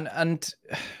 And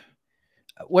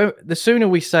the sooner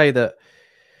we say,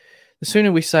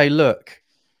 look,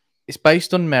 it's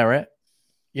based on merit,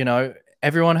 you know,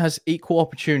 everyone has equal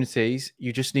opportunities.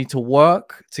 You just need to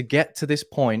work to get to this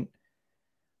point.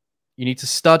 You need to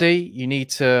study, you need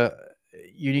to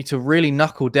really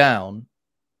knuckle down.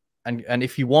 And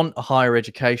if you want a higher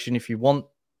education, if you want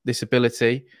this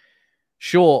ability,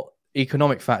 sure,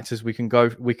 economic factors, we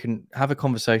can have a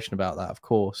conversation about that, of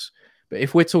course. But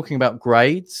if we're talking about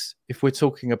grades, if we're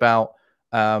talking about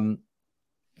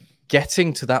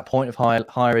getting to that point of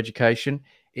higher education,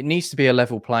 it needs to be a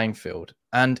level playing field.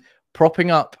 And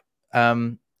propping up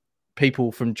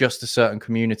people from just a certain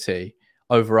community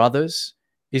over others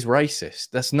is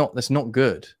racist. That's not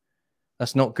good.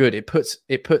 That's not good. It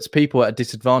puts people at a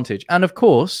disadvantage. And of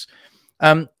course,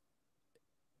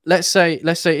 let's say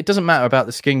it doesn't matter about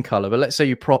the skin color, but let's say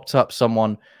you propped up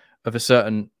someone of a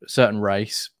certain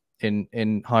race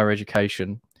in higher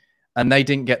education, and they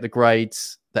didn't get the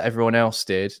grades that everyone else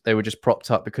did. They were just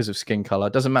propped up because of skin color.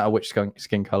 It doesn't matter which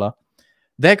skin color.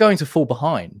 They're going to fall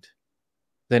behind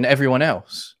than everyone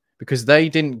else because they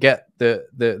didn't get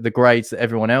the grades that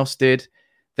everyone else did.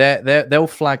 They'll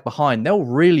flag behind. They'll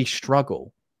really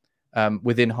struggle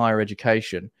within higher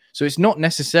education. So it's not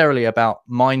necessarily about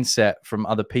mindset from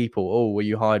other people. Oh, were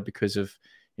you hired because of,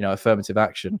 you know, affirmative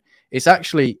action? It's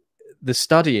actually the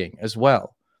studying as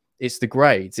well. It's the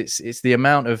grades. It's the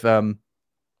amount of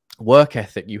work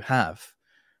ethic you have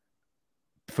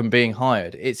from being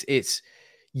hired.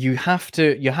 You have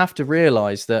to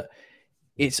realize that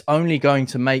it's only going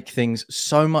to make things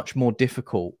so much more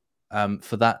difficult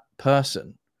for that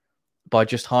person by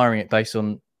just hiring it based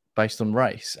on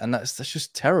race, and that's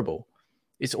just terrible.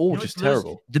 It's all just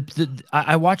terrible.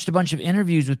 I watched a bunch of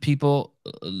interviews with people,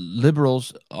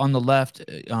 liberals on the left,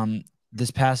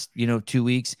 this past 2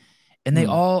 weeks, and they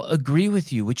all agree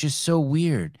with you, which is so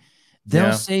weird.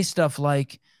 They'll say stuff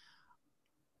like,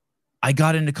 I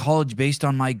got into college based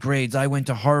on my grades. I went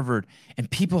to Harvard, and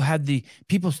people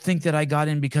think that I got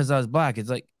in because I was black. It's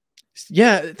like,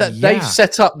 they've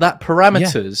set up that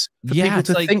parameters for people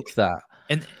to think that.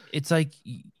 And it's like,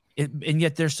 and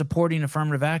yet they're supporting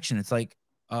affirmative action. It's like,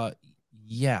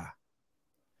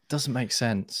 doesn't make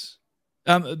sense.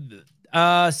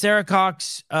 Sarah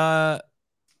Cox,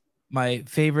 my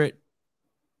favorite,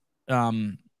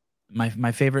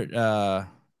 my favorite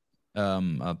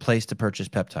place to purchase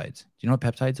peptides. Do you know what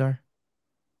peptides are?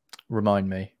 Remind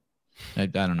me. I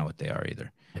don't know what they are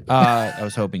either. I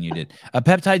was hoping you did.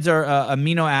 Peptides are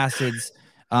amino acids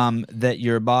that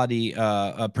your body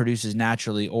produces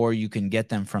naturally, or you can get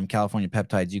them from California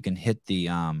Peptides. You can hit the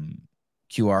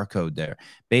QR code there.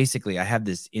 Basically, I have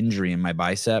this injury in my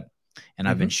bicep, and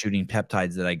I've been shooting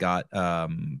peptides that I got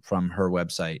from her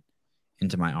website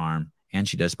into my arm, and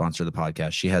she does sponsor the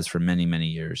podcast. She has for many, many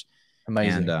years.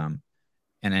 Amazing. And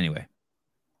anyway,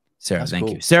 Sarah, That's thank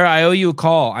cool. you. Sarah, I owe you a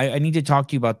call. I need to talk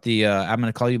to you about the I'm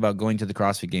going to call you about going to the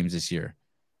CrossFit Games this year.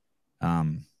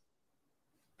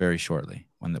 Very shortly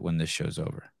when this show's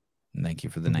over. And thank you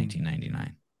for the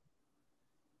 1999.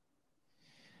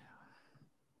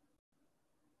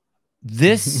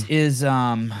 This is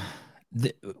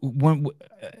when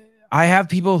I have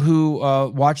people who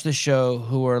watch the show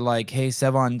who are like, "Hey,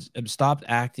 Sevan, stop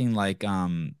acting like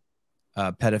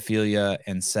pedophilia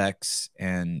and sex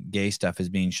and gay stuff is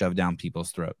being shoved down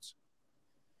people's throats.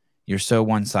 You're so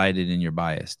one-sided and you're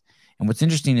biased." And what's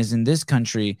interesting is in this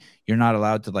country, you're not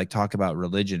allowed to like talk about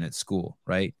religion at school,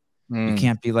 right? You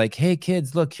can't be like, "Hey,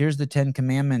 kids, look, here's the 10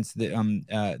 Commandments that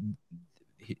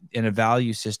in a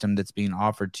value system that's being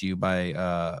offered to you by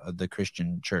the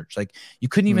Christian church." Like you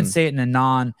couldn't even say it in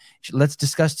a let's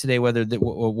discuss today whether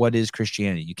what is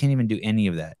Christianity. You can't even do any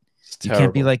of that. You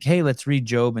can't be like, "Hey, let's read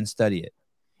Job and study it."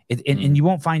 And you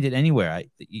won't find it anywhere.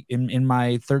 In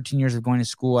my 13 years of going to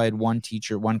school, I had one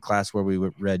class where we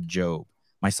read Job.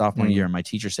 My sophomore year, and my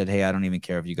teacher said, "Hey, I don't even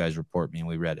care if you guys report me," and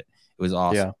we read it. It was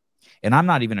awesome. Yeah. And I'm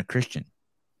not even a Christian.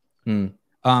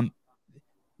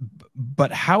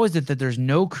 But how is it that there's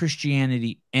no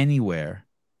Christianity anywhere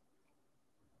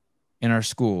in our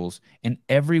schools, and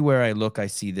everywhere I look, I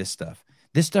see this stuff?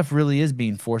 This stuff really is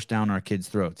being forced down our kids'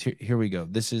 throats. Here we go.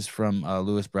 This is from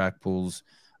Lewis Brackpool's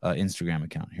Instagram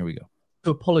account. Here we go. To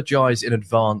apologize in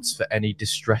advance for any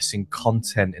distressing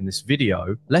content in this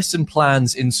video. Lesson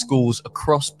plans in schools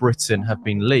across Britain have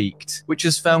been leaked, which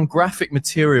has found graphic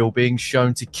material being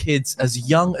shown to kids as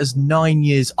young as 9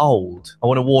 years old. I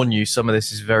want to warn you, some of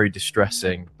this is very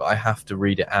distressing, but I have to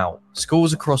read it out.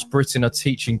 Schools across Britain are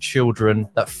teaching children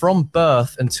that from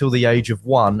birth until the age of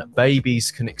 1, babies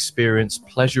can experience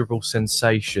pleasurable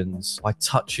sensations by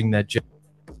touching their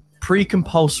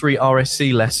pre-compulsory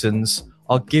RSC lessons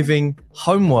are giving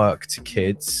homework to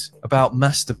kids about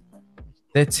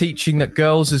They're teaching that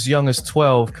girls as young as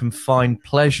 12 can find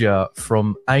pleasure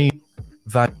from anal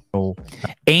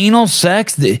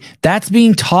sex. That's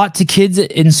being taught to kids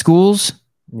in schools.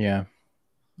 Yeah.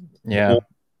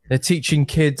 They're teaching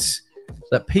kids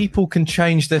that people can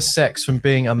change their sex from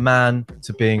being a man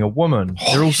to being a woman.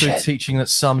 They're also teaching that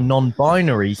some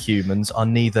non-binary humans are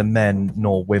neither men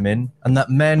nor women, and that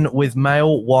men with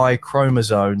male Y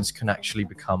chromosomes can actually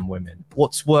become women.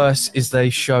 What's worse is they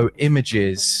show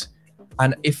images,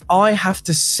 and if I have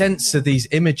to censor these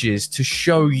images to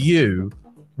show you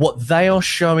what they are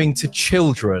showing to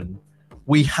children,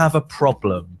 we have a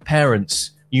problem.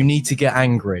 Parents, you need to get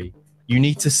angry. You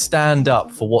need to stand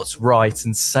up for what's right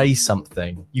and say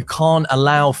something. You can't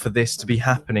allow for this to be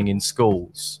happening in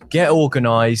schools. Get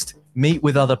organized, meet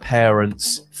with other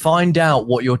parents, find out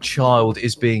what your child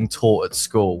is being taught at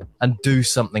school, and do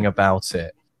something about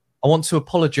it. I want to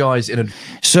apologize in advance.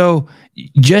 So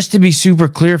just to be super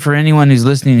clear for anyone who's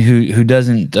listening who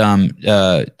doesn't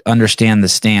understand the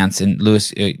stance, and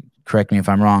Lewis, correct me if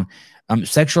I'm wrong,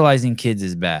 sexualizing kids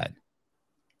is bad.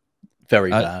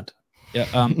 Very bad.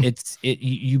 Yeah,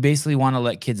 you basically want to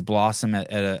let kids blossom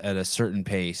at a certain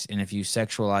pace, and if you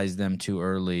sexualize them too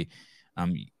early,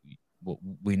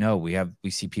 we know we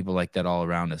see people like that all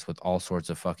around us with all sorts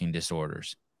of fucking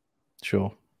disorders.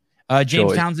 Sure.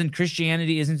 James Townsend,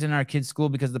 Christianity isn't in our kids' school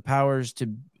because the powers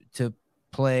to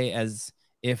play as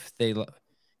if they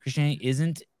Christianity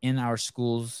isn't in our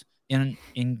schools.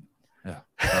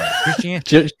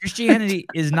 Christianity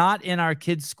is not in our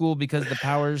kids' school because the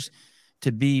powers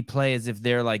to play as if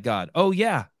they're like God. Oh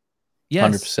yeah,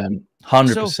 yes, 100%,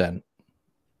 100%.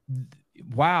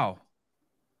 Wow,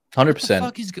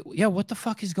 100%. What the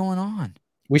fuck is going on?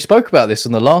 We spoke about this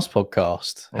on the last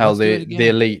podcast. How the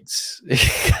elites.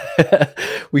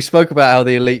 We spoke about how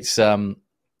the elites,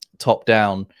 top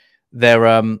down,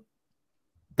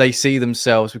 they see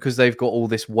themselves because they've got all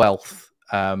this wealth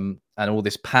and all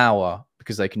this power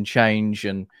because they can change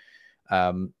and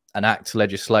enact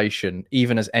legislation,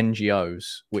 even as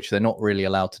NGOs, which they're not really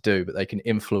allowed to do, but they can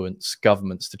influence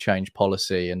governments to change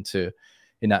policy and to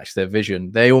enact their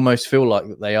vision. They almost feel like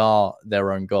that they are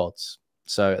their own gods.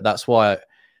 So that's why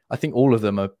I think all of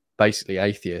them are basically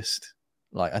atheist.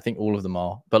 Like, I think all of them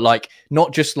are, but like,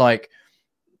 not just like,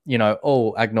 you know,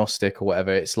 oh, agnostic or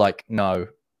whatever. It's like, no,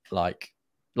 like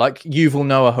Yuval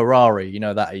Noah Harari, you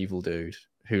know, that evil dude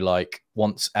who like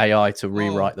wants AI to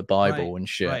rewrite the Bible and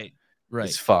shit. Right.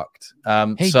 It's fucked.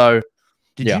 Hey, so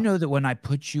did you know that when I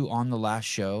put you on the last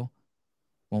show,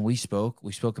 when we spoke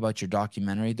about your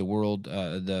documentary, the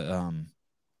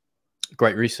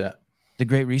Great Reset,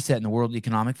 and the World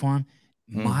Economic Forum.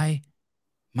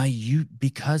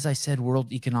 Because I said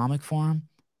World Economic Forum.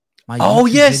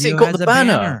 Yes, it got the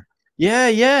banner.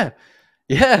 Yeah,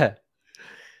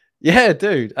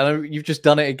 dude. And you've just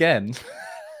done it again.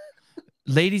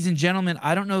 Ladies and gentlemen,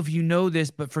 I don't know if you know this,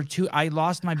 but I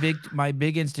lost my big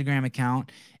Instagram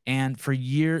account, and for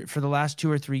the last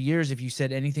 2 or 3 years, if you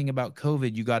said anything about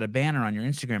COVID, you got a banner on your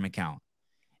Instagram account,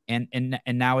 and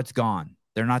now it's gone.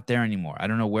 They're not there anymore. I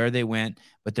don't know where they went,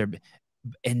 but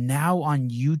and now on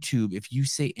YouTube, if you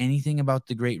say anything about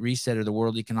the Great Reset or the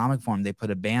World Economic Forum, they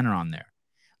put a banner on there,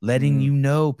 letting you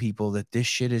know, people, that this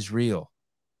shit is real.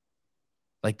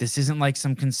 Like, this isn't like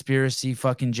some conspiracy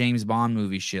fucking James Bond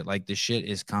movie shit. Like, the shit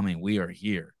is coming. We are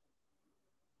here.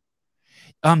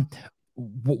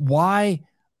 Why?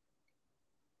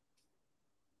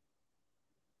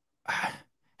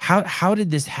 How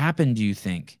did this happen, do you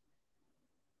think?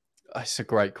 That's a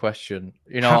great question.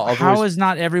 You know, how is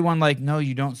not everyone like, no,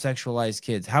 you don't sexualize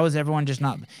kids? How is everyone just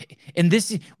not? And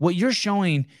this is what you're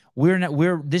showing.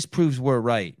 This proves we're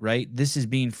right? This is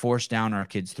being forced down our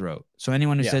kids' throat. So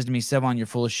anyone who says to me, Sevan, you're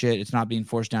full of shit, it's not being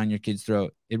forced down your kid's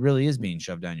throat. It really is being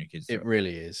shoved down your kid's throat. It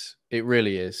really is. It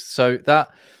really is. So that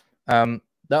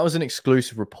was an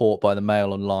exclusive report by the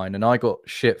Mail Online, and I got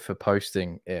shit for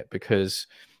posting it because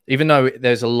even though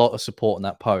there's a lot of support in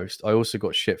that post, I also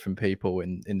got shit from people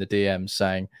in the DMs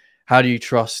saying, how do you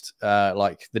trust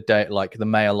like the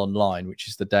Mail Online, which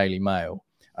is the Daily Mail,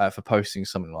 for posting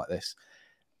something like this?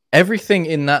 Everything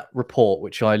in that report,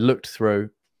 which I looked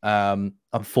through,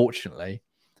 unfortunately,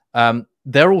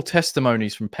 they're all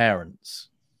testimonies from parents.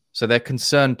 So they're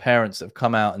concerned parents that have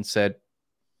come out and said,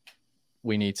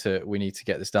 we need to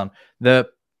get this done. The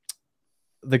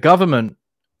government,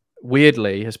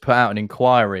 weirdly, has put out an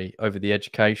inquiry over the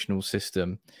educational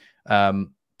system to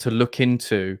look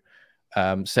into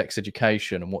sex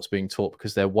education and what's being taught,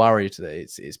 because they're worried that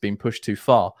it's been pushed too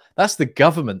far. That's the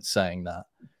government saying that.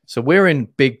 So we're in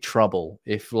big trouble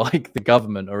if, like, the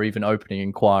government are even opening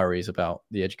inquiries about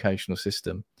the educational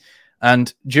system.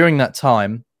 And during that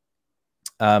time,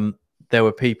 there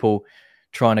were people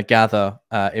trying to gather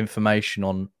information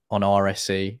on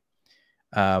RSE,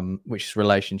 which is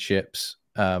relationships,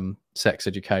 sex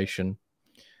education.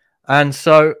 And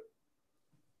so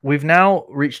we've now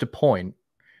reached a point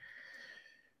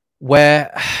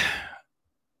where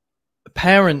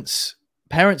parents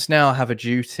now have a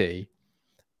duty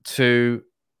to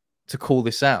call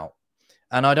this out.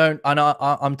 And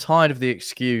I'm tired of the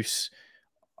excuse,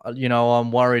 you know,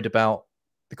 I'm worried about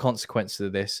the consequences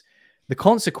of this. The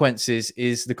consequences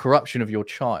is the corruption of your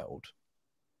child.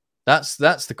 That's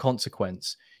the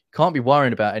consequence. You can't be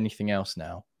worrying about anything else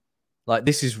now. Like,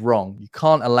 this is wrong. You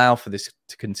can't allow for this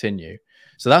to continue.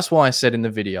 So that's why I said in the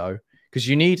video, because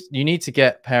you need to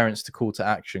get parents to call to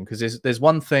action, because there's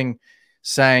one thing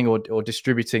saying or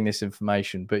distributing this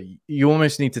information, but you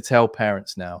almost need to tell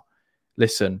parents now,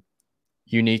 listen,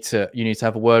 you need to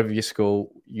have a word with your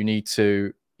school. You need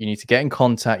to get in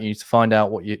contact. You need to find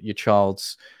out what your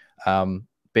child's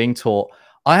being taught.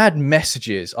 I had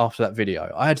messages after that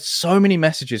video. I had so many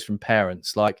messages from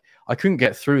parents, like I couldn't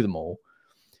get through them all,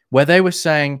 where they were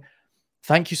saying,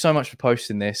 thank you so much for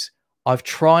posting this. I've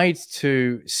tried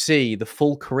to see the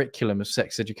full curriculum of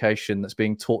sex education that's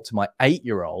being taught to my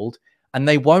 8-year-old, and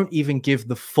they won't even give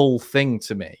the full thing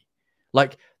to me.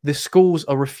 Like, the schools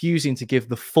are refusing to give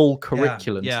the full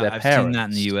curriculum to their parents. I've seen that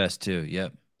in the US too.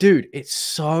 Yep. Dude, it's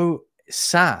so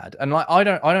sad. And like, I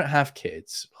don't have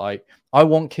kids. Like, I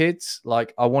want kids.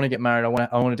 Like, I want to get married. I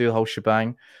want to do the whole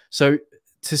shebang. So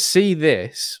to see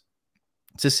this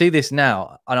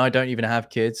now, and I don't even have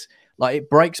kids, like, it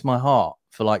breaks my heart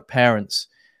for like parents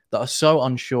that are so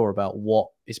unsure about what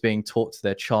is being taught to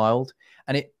their child.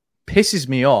 And it pisses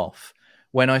me off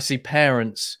when I see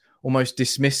parents almost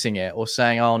dismissing it or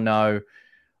saying, oh no,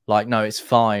 like, no, it's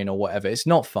fine or whatever. It's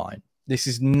not fine. This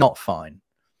is not fine.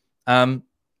 Do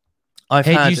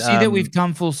you see that we've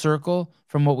come full circle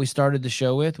from what we started the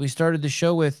show with? We started the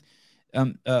show with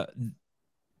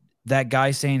that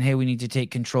guy saying, hey, we need to take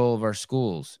control of our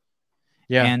schools.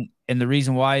 Yeah. And the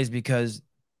reason why is because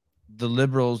the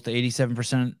liberals, the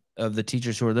 87% of the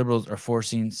teachers who are liberals, are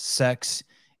forcing sex,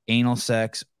 anal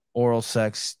sex, oral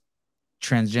sex,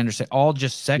 transgender, all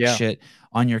just sex shit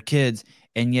on your kids,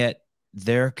 and yet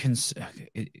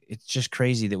it's just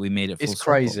crazy that we made it full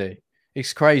circle.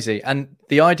 It's crazy. And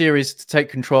the idea is to take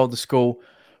control of the school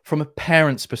from a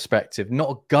parent's perspective, not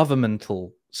a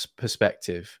governmental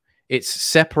perspective. It's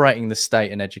separating the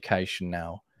state and education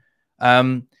now.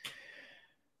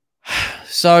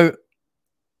 So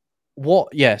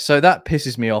that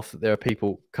pisses me off that there are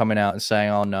people coming out and saying,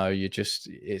 oh no,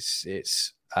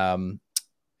 it's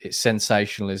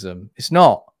sensationalism. It's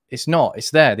not.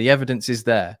 It's there. The evidence is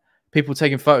there. People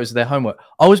taking photos of their homework.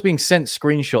 I was being sent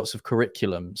screenshots of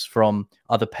curriculums from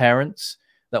other parents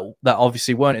that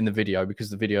obviously weren't in the video because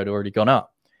the video had already gone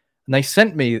up. And they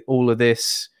sent me all of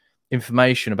this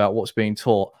information about what's being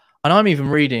taught. And I'm even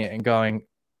reading it and going,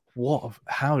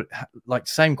 how, like,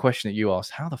 same question that you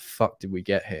asked, how the fuck did we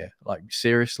get here? Like,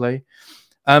 seriously?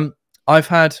 I've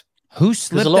had... Who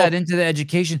slipped that into the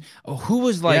education? Who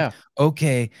was like,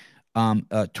 okay,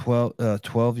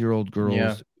 12-year-old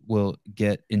girls will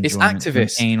get enjoyment from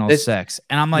anal sex.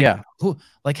 And I'm like, who?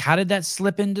 Like, how did that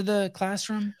slip into the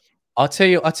classroom? I'll tell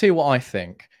you what I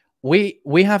think. We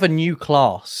have a new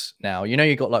class now. You know,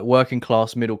 you got like working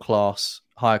class, middle class,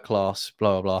 higher class,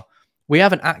 blah, blah, blah. We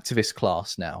have an activist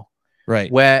class now. Right.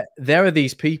 Where there are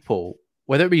these people,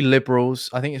 whether it be liberals,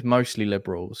 I think it's mostly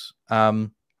liberals.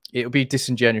 It would be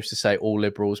disingenuous to say all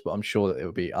liberals, but I'm sure that there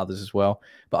will be others as well.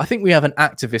 But I think we have an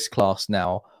activist class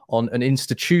now on an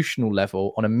institutional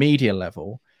level, on a media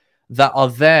level, that are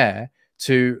there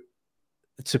to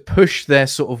push their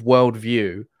sort of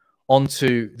worldview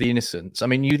onto the innocents. I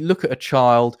mean, you look at a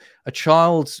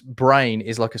child's brain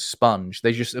is like a sponge.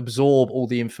 They just absorb all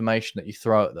the information that you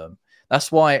throw at them. That's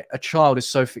why a child is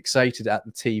so fixated at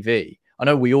the TV. I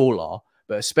know we all are,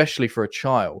 but especially for a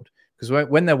child. Because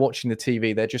when they're watching the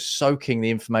TV, they're just soaking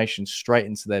the information straight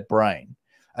into their brain.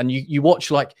 And you watch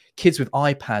like kids with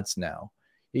iPads now.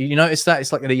 You notice that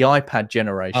it's like the iPad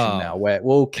generation now, where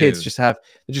all kids they're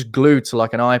just glued to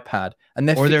like an iPad, and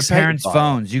they're their parents'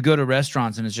 phones. You go to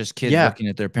restaurants and it's just kids looking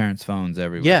at their parents' phones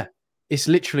everywhere. Yeah, it's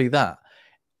literally that.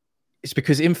 It's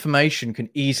because information can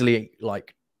easily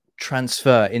like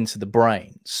transfer into the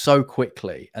brain so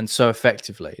quickly and so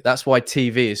effectively. That's why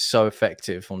TV is so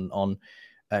effective on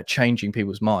changing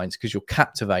people's minds, because you're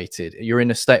captivated, you're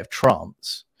in a state of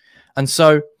trance. And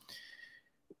so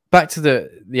back to the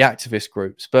activist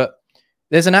groups, but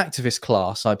there's an activist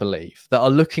class, I believe, that are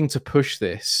looking to push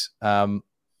this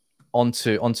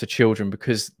onto children,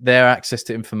 because their access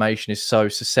to information is so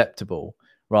susceptible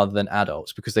rather than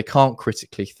adults, because they can't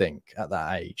critically think at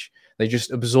that age. They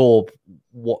just absorb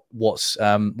what's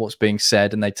being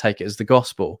said, and they take it as the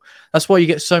gospel. That's why you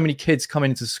get so many kids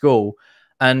coming into school.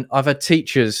 And I've had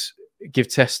teachers give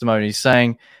testimonies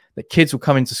saying that kids will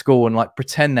come into school and like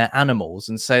pretend they're animals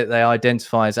and say that they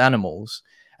identify as animals.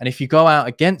 And if you go out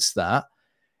against that,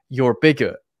 you're a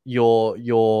bigot, you're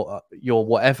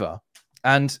whatever.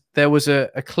 And there was a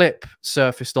clip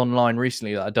surfaced online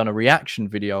recently that I'd done a reaction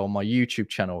video on my YouTube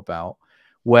channel about,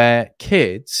 where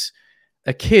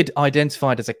a kid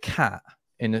identified as a cat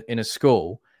in a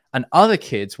school, and other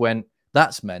kids went,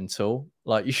 that's mental.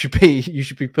 Like, you should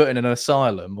be put in an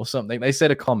asylum or something. They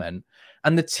said a comment,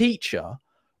 and the teacher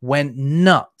went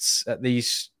nuts at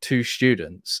these two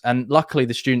students. And luckily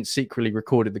the students secretly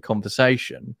recorded the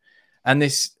conversation. And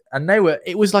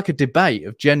it was like a debate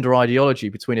of gender ideology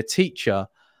between a teacher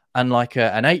and like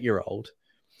an 8-year-old.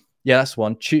 Yeah, that's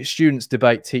one. Students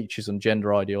debate teachers on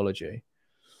gender ideology.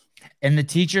 And the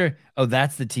teacher,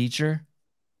 that's the teacher?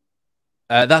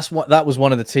 That was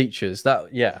one of the teachers.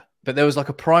 But there was like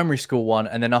a primary school one,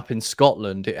 and then up in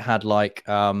Scotland, it had like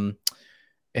an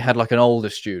older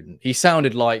student. He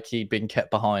sounded like he'd been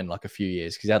kept behind like a few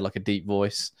years because he had like a deep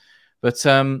voice. But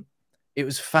it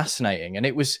was fascinating, and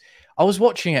I was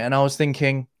watching it and I was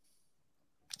thinking,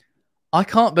 I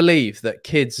can't believe that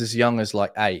kids as young as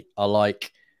like 8 are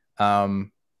like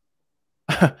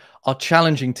are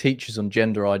challenging teachers on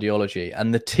gender ideology,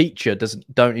 and the teacher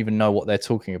don't even know what they're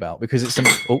talking about, because it's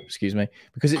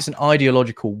an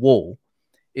ideological wall.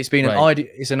 It's been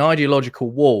it's an ideological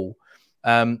wall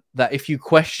that if you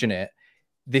question it,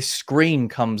 this screen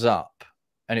comes up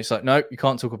and it's like, nope, you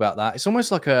can't talk about that. It's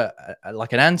almost like an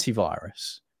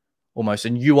antivirus almost,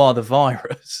 and you are the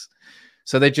virus.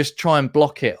 So they just try and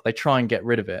block it. They try and get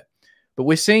rid of it. But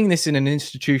we're seeing this in an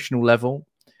institutional level,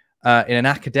 in an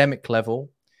academic level.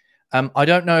 I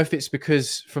don't know if it's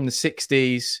because from the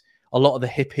 60s, a lot of the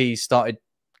hippies started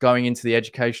going into the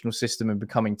educational system and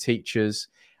becoming teachers.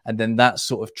 And then that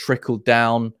sort of trickled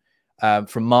down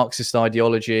from Marxist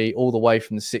ideology all the way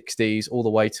from the 60s all the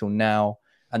way till now.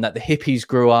 And that the hippies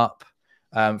grew up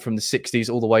from the 60s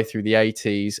all the way through the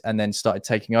 80s, and then started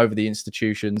taking over the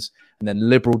institutions. And then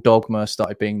liberal dogma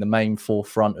started being the main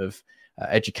forefront of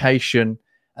education.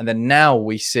 And then now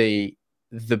we see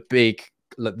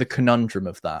the conundrum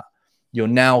of that. You're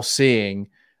now seeing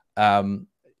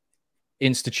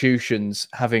institutions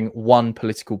having one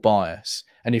political bias.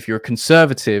 And if you're a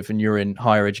conservative and you're in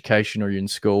higher education or you're in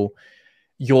school,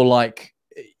 you're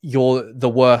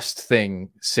the worst thing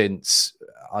since,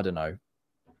 I don't know,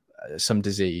 some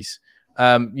disease.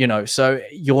 You know, so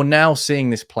you're now seeing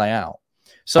this play out.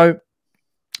 So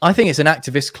I think it's an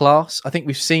activist class. I think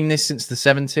we've seen this since the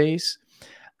 70s,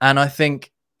 and I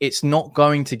think it's not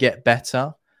going to get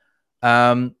better.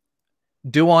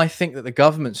 Do I think that the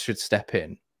government should step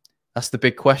in? That's the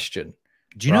big question.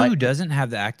 Do you know who doesn't have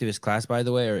the activist class, by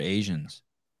the way, are Asians?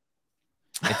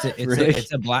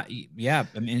 It's a black, yeah.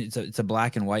 I mean, it's a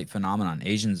black and white phenomenon.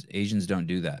 Asians don't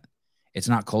do that. It's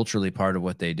not culturally part of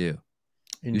what they do.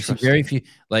 You see very few,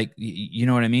 like, you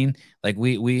know what I mean? Like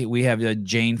we have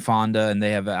Jane Fonda, and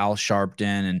they have Al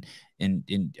Sharpton, and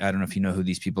I don't know if you know who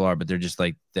these people are, but they're just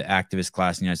like the activist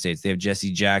class in the United States. They have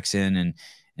Jesse Jackson,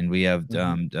 and we have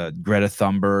Greta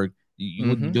Thunberg.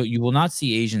 You will not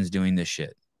see Asians doing this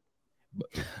shit.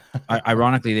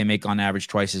 Ironically, they make on average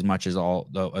twice as much as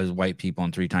as white people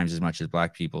and 3 times as much as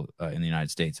black people in the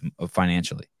United States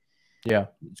financially. Yeah,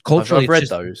 culturally, I've read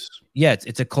those. Yeah,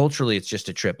 it's just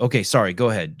a trip. Okay, sorry, go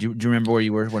ahead. Do you remember where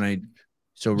you were when I?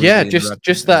 So yeah,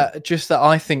 just that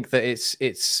I think that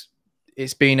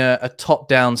it's been a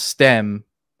top-down stem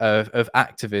of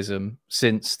activism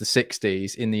since the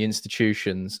 60s in the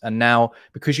institutions, and now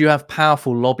because you have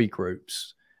powerful lobby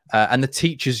groups and the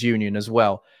teachers union as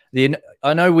well.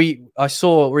 I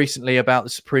saw recently about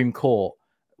the Supreme Court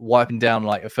wiping down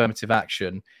like affirmative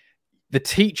action. The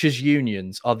teachers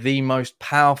unions are the most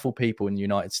powerful people in the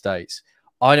United States.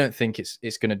 I don't think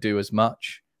it's going to do as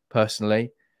much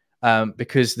personally,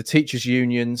 because the teachers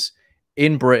unions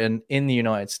in Britain, in the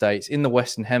United States, in the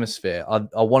Western Hemisphere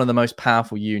are one of the most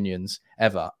powerful unions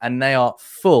ever. And they are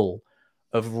full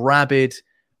of rabid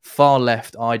far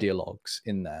left ideologues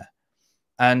in there.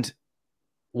 And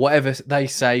whatever they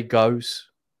say goes.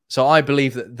 So I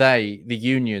believe that the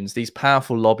unions, these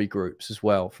powerful lobby groups as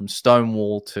well, from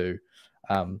Stonewall to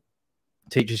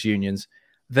teachers unions,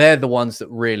 they're the ones that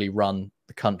really run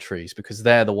the countries, because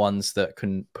they're the ones that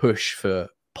can push for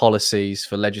policies,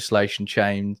 for legislation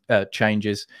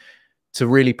changes, to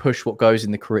really push what goes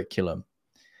in the curriculum.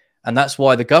 And that's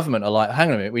why the government are like, hang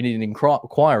on a minute, we need an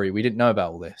inquiry. We didn't know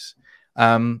about all this.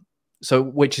 So,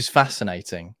 which is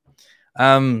fascinating.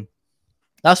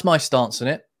 That's my stance on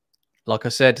it. Like I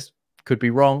said, could be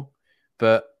wrong,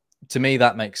 but to me,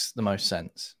 that makes the most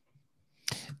sense.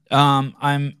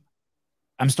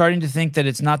 I'm starting to think that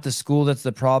it's not the school that's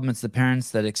the problem. It's the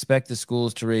parents that expect the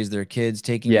schools to raise their kids,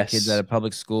 taking their kids out of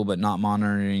public school, but not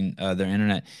monitoring their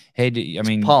internet. Hey, I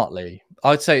mean, partly,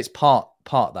 I'd say it's part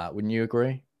that. Wouldn't you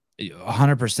agree?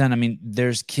 100%. I mean,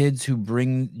 there's kids who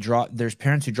there's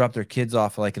parents who drop their kids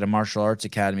off like at a martial arts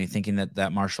academy, thinking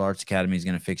that martial arts academy is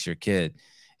going to fix your kid.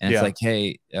 And it's like,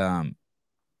 hey,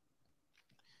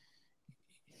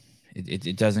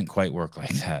 it doesn't quite work like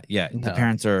that. Yeah, no. The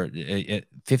parents are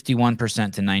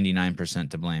 51% to 99%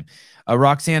 to blame.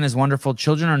 Roxanne is wonderful.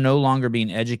 Children are no longer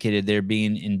being educated. They're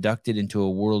being inducted into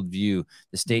a worldview.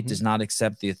 The state does not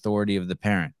accept the authority of the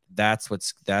parent. That's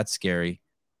scary.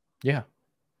 Yeah,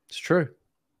 it's true.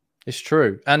 It's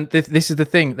true. And this is the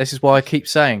thing. This is why I keep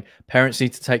saying parents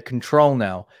need to take control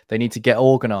now. They need to get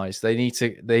organized. They need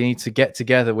to get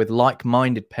together with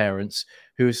like-minded parents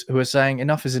who are saying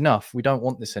enough is enough. We don't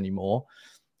want this anymore.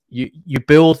 You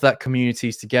build that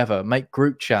communities together, make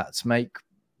group chats, make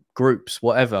groups,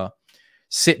 whatever.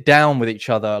 Sit down with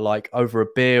each other like over a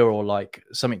beer or like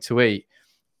something to eat.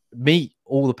 Meet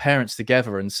all the parents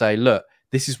together and say, look,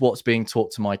 this is what's being taught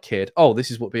to my kid. Oh,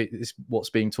 this is what's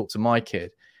being taught to my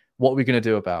kid. What are we going to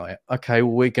do about it? Okay,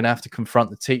 well, we're going to have to confront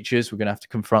the teachers. We're going to have to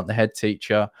confront the head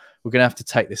teacher. We're going to have to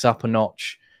take this up a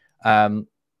notch, because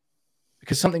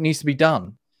something needs to be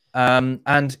done.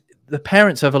 And the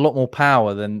parents have a lot more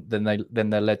power than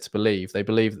they're led to believe. They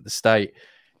believe that the state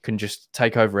can just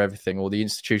take over everything, or the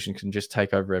institution can just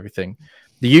take over everything.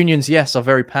 The unions, yes, are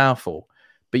very powerful,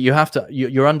 but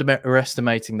you're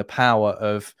underestimating the power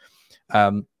of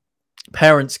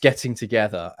parents getting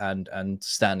together and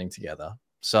standing together.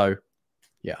 So,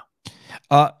 yeah.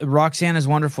 Roxanne is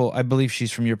wonderful. I believe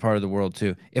she's from your part of the world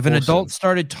too. If an adult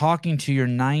started talking to your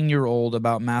 9-year-old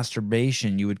about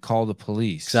masturbation, you would call the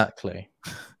police. Exactly.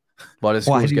 Why do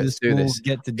schools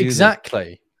get to do this?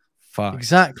 Exactly. Fuck.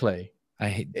 Exactly. I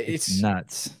hate it's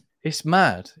nuts. It's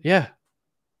mad. Yeah.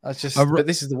 That's just. But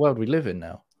this is the world we live in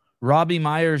now. Robbie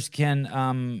Myers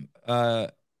can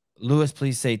Lewis,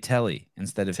 please say telly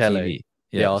instead of telly. TV.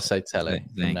 Yeah, I'll say telly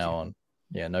from Thank now you. on.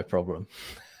 Yeah, no problem.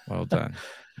 Well done.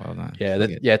 Well done.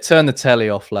 Yeah, turn the telly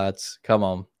off, lads. Come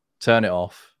on, turn it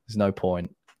off. There's no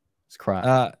point. It's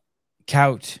crap.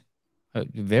 Couch.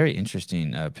 Very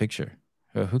interesting picture.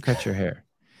 Who cut your hair?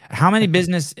 How many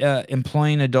business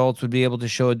employing adults would be able to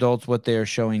show adults what they are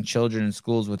showing children in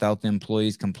schools without the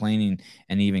employees complaining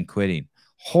and even quitting?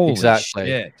 Holy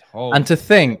shit. Holy and to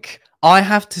think, I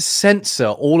have to censor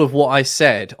all of what I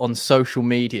said on social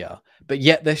media, but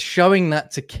yet they're showing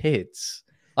that to kids.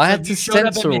 I had to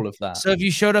censor all of that. So if you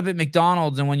showed up at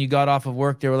McDonald's and when you got off of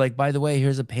work, they were like, by the way,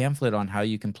 here's a pamphlet on how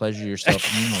you can pleasure yourself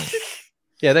anally.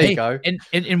 Yeah, there you go.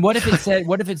 And what if it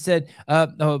said,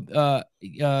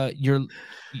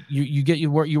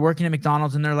 you're working at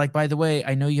McDonald's and they're like, by the way,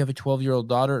 I know you have a 12-year-old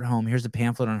daughter at home. Here's a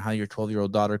pamphlet on how your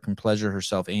 12-year-old daughter can pleasure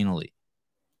herself anally.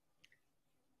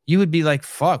 You would be like,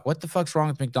 fuck, what the fuck's wrong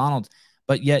with McDonald's?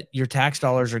 But yet your tax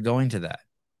dollars are going to that.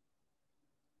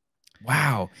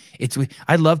 Wow.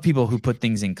 I love people who put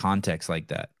things in context like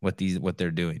that, what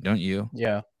they're doing, don't you?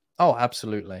 Yeah. Oh,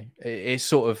 absolutely.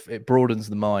 It broadens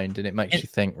the mind and it makes you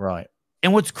think, right.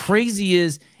 And what's crazy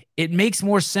is it makes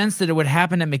more sense that it would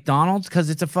happen at McDonald's because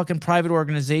it's a fucking private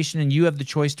organization and you have the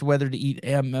choice to whether to eat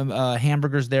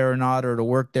hamburgers there or not, or to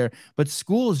work there. But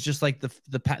school is just like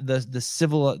the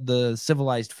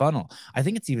civilized funnel. I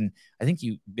think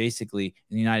you basically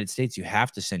in the United States, you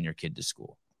have to send your kid to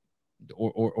school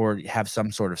or have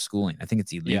some sort of schooling. I think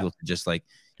it's illegal to just like,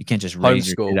 you can't just raise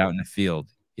your kid out in the field.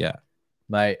 Yeah.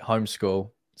 Mate,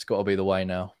 homeschool. It's got to be the way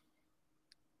now.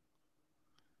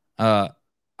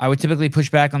 I would typically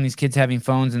push back on these kids having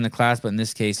phones in the class, but in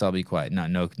this case, I'll be quiet.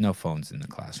 No phones in the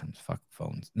classrooms. Fuck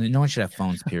phones. No one should have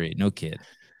phones, period. No kid.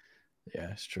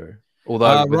 Yeah, it's true.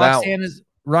 Although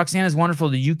Roxanne is wonderful.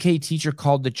 The UK teacher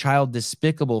called the child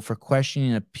despicable for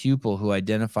questioning a pupil who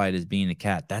identified as being a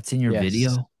cat. That's in your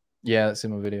video? Yeah, that's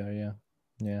in my video.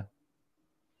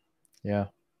 Yeah.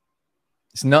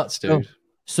 It's nuts, dude.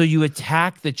 So you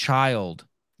attack the child.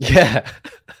 Yeah.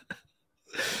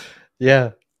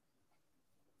 Yeah.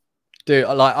 Dude,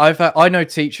 like I know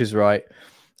teachers, right?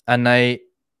 And they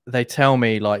tell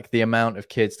me like the amount of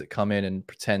kids that come in and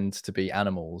pretend to be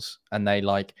animals, and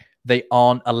they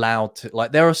aren't allowed to,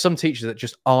 like, there are some teachers that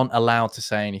just aren't allowed to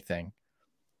say anything.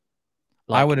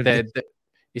 Like, I would have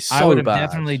it's so bad.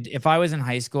 Definitely, if I was in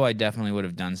high school, I definitely would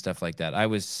have done stuff like that. I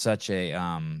was such a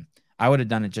I would have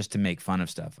done it just to make fun of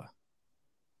stuff.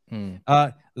 Here,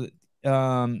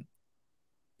 I'm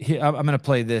gonna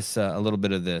play this a little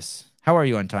bit of this. How are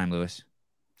you on time, Lewis?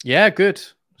 Yeah, good.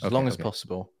 As long as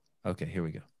possible. Okay, here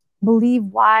we go. Believe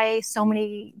why so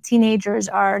many teenagers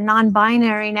are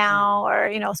non-binary now,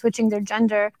 or switching their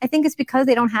gender. I think it's because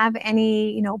they don't have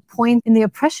any point in the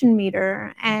oppression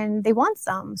meter, and they want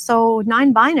some. So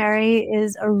non-binary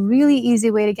is a really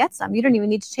easy way to get some. You don't even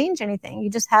need to change anything.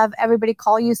 You just have everybody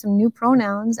call you some new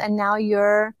pronouns, and now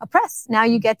you're oppressed. Now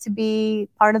you get to be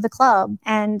part of the club.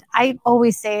 And I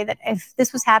always say that if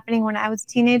this was happening when I was a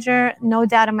teenager, no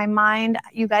doubt in my mind,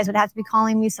 you guys would have to be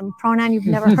calling me some pronoun you've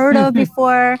never heard of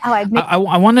before. I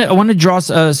want to draw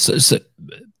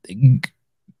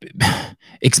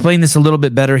explain this a little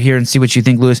bit better here and see what you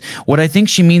think, Lewis. What I think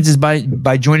she means is by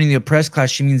joining the oppressed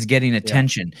class, she means getting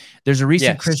attention. Yeah. There's a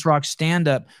recent Chris Rock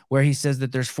stand-up where he says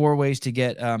that there's 4 ways to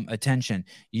get attention.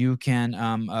 You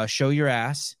can show your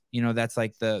ass. That's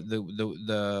like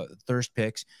the thirst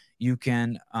pics. You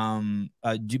can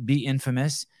be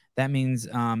infamous. That means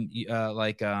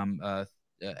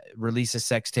release a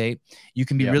sex tape. You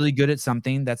can be really good at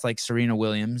something. That's like Serena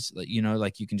Williams,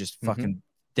 like you can just fucking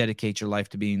dedicate your life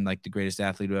to being like the greatest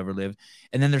athlete who ever lived.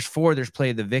 And then there's 4, there's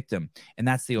play the victim, and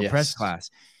that's the oppressed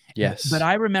class. Yes. But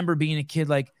I remember being a kid,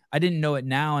 like I didn't know it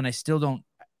now, and I still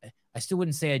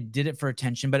wouldn't say I did it for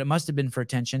attention, but it must have been for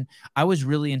attention. I was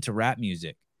really into rap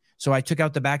music. So I took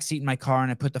out the back seat in my car and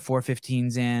I put the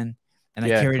 415s in, and I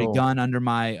carried a gun under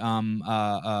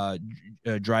my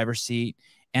driver's seat.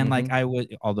 And like I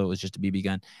would, although it was just a BB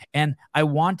gun, and I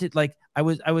wanted, like, I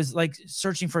was like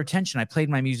searching for attention. I played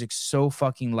my music so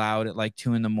fucking loud at like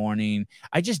 2 a.m.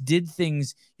 I just did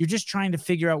things. You're just trying to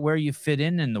figure out where you fit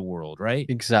in the world, right?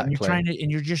 Exactly. And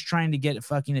you're just trying to get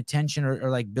fucking attention or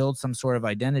like build some sort of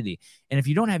identity. And if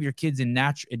you don't have your kids in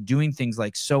doing things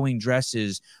like sewing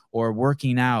dresses or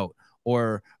working out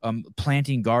or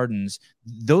planting gardens,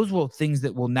 those things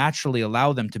that will naturally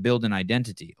allow them to build an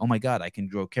identity. Oh my God, I can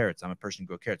grow carrots. I'm a person who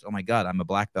grow carrots. Oh my God, I'm a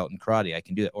black belt in karate. I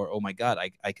can do that. Or, oh my God,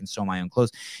 I can sew my own clothes.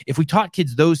 If we taught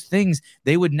kids those things,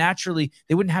 they wouldn't have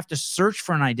to search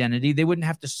for an identity. They wouldn't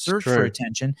have to search for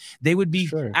attention. They would be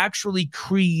actually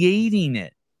creating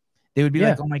it. They would be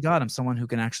like, oh my God, I'm someone who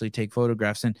can actually take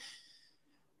photographs. And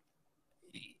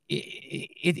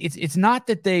it's not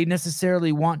that they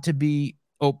necessarily want to be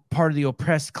part of the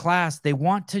oppressed class. They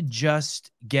want to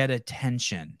just get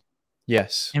attention.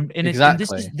 Yes, and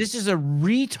exactly. This is a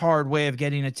retard way of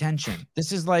getting attention.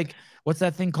 This is like, what's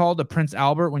that thing called? The Prince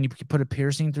Albert, when you put a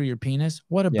piercing through your penis.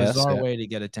 What a bizarre way to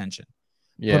get attention.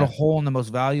 Put a hole in the most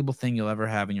valuable thing you'll ever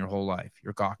have in your whole life,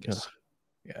 your caucus.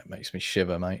 Yeah, it makes me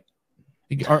shiver, mate.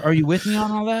 Are you with me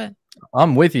on all that?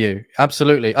 I'm with you.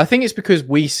 Absolutely. I think it's because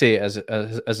we see it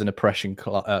as an oppression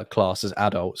class as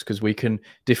adults, because we can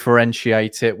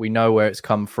differentiate it. We know where it's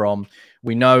come from.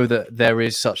 We know that there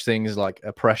is such things like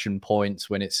oppression points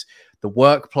when it's the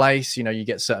workplace. You know, you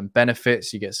get certain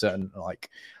benefits, you get certain like,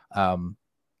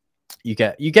 you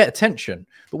get attention.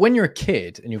 But when you're a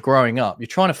kid and you're growing up, you're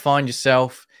trying to find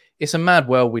yourself. It's a mad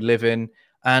world we live in.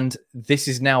 And this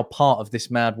is now part of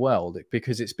this mad world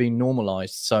because it's been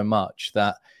normalized so much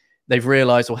that they've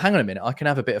realized, well, hang on a minute, I can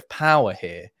have a bit of power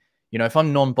here. You know, if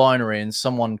I'm non-binary and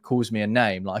someone calls me a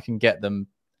name, like I can get them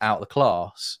out of the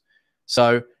class.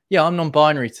 So yeah, I'm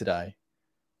non-binary today.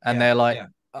 And they're like,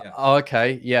 oh,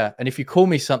 okay, yeah. And if you call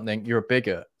me something, you're a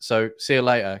bigot. So see you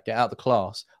later, get out of the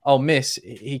class. Oh, miss,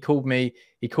 he called me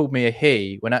a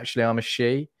he when actually I'm a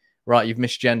she. Right, you've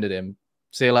misgendered him.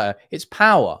 See you later. It's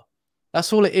power.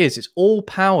 That's all it is. It's all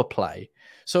power play.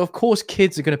 So of course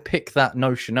kids are going to pick that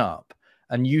notion up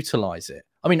and utilize it.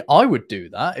 I mean, I would do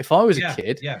that if I was a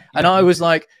kid. And I was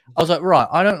like, right,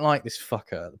 I don't like this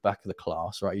fucker at the back of the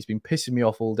class, right? He's been pissing me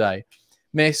off all day.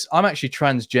 Miss, I'm actually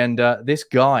transgender. This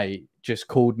guy just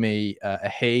called me a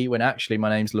he when actually my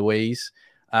name's Louise.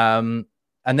 And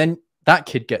then that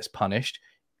kid gets punished.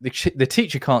 The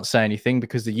teacher can't say anything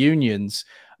because the unions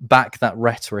back that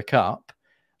rhetoric up.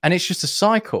 And it's just a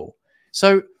cycle.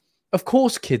 So of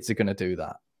course kids are going to do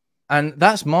that. And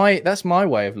that's my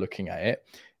way of looking at it.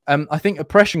 I think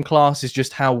oppression class is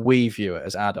just how we view it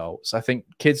as adults. I think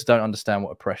kids don't understand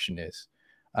what oppression is.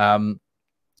 And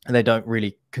they don't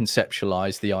really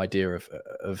conceptualize the idea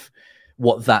of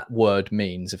what that word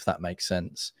means, if that makes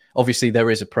sense. Obviously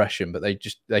there is oppression, but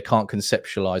they can't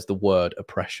conceptualize the word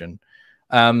oppression.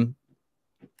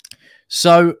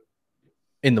 So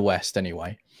in the West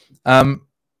anyway.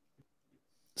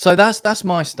 So that's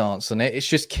my stance on it. It's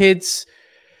just kids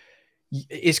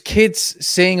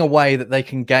seeing a way that they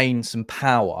can gain some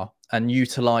power and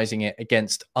utilizing it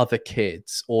against other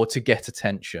kids or to get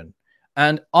attention.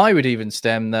 And I would even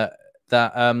stem that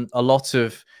a lot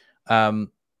of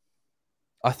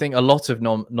I think a lot of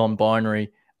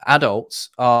non-binary adults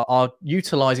are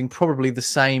utilizing probably the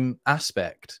same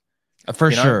aspect. For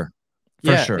sure.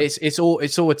 Sure. It's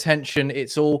all attention.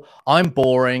 It's all, I'm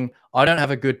boring. I don't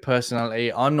have a good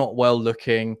personality. I'm not well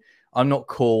looking. I'm not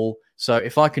cool. So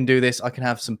if I can do this, I can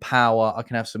have some power. I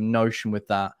can have some notion with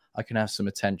that. I can have some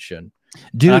attention.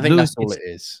 Dude, and I think that's all it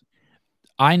is.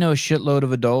 I know a shitload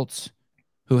of adults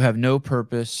who have no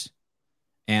purpose,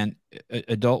 and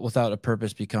adult without a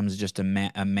purpose becomes just a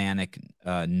manic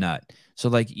nut. So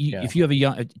like if you have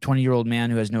a 20-year-old man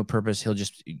who has no purpose,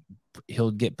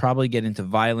 he'll probably get into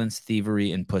violence,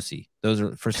 thievery, and pussy. Those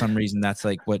are, for some reason, that's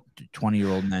like what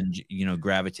 20-year-old men,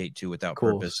 gravitate to without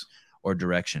purpose or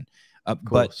direction.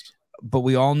 But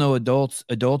we all know adults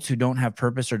who don't have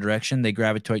purpose or direction, they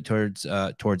gravitate towards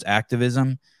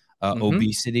activism,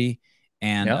 obesity,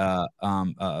 and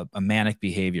manic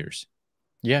behaviors.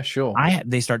 Yeah, sure.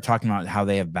 They start talking about how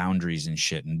they have boundaries and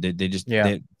shit, and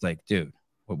they're like, dude,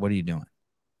 what are you doing?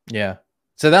 Yeah.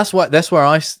 So that's where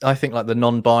I think like the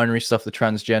non-binary stuff, the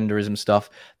transgenderism stuff,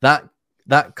 that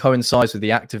coincides with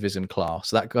the activism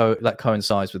class. That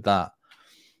coincides with that.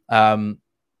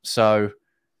 So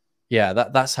yeah,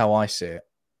 that's how I see it.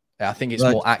 I think it's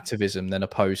more activism than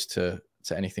opposed to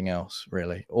anything else,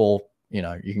 really. Or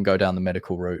you can go down the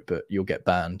medical route, but you'll get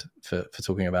banned for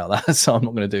talking about that. So I'm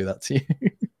not going to do that to you.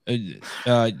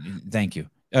 Thank you,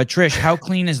 Trish. How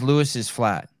clean is Lewis's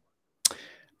flat?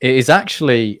 It is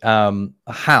actually a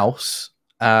house.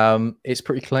 It's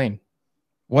pretty clean.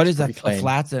 What is that? A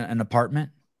flat's an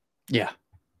apartment? Yeah.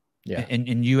 Yeah.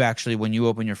 And you actually, when you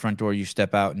open your front door, you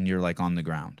step out and you're like on the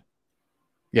ground.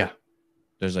 Yeah.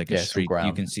 There's like a street.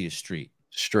 You can see a street.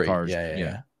 Cars.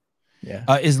 Yeah.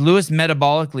 Is Lewis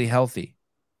metabolically healthy?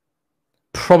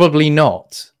 Probably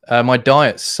not. My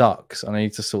diet sucks. I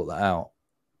need to sort that out.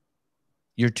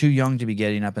 You're too young to be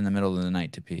getting up in the middle of the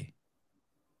night to pee.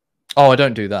 Oh, I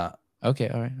don't do that. Okay.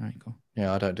 All right, cool.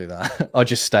 Yeah, I don't do that. I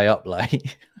just stay up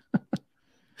late.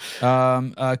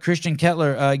 Christian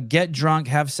Kettler, get drunk,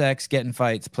 have sex, get in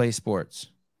fights, play sports.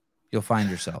 You'll find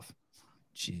yourself.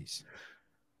 Jeez.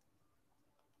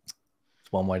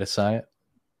 It's one way to say it.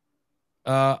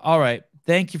 All right.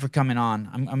 Thank you for coming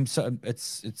on. I'm so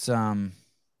it's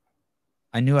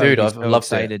I knew Dude, I I've would be so loved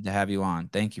excited to have you on.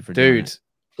 Thank you for doing Dude, it.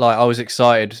 like I was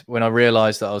excited when I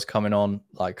realized that I was coming on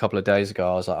like a couple of days ago.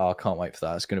 I was like, oh, I can't wait for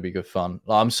that. It's going to be good fun.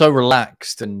 Like, I'm so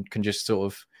relaxed and can just sort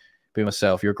of be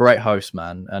myself. You're a great host,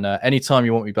 man. And anytime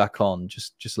you want me back on,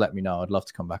 just let me know. I'd love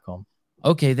to come back on.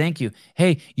 Okay, thank you.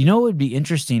 Hey, you know what would be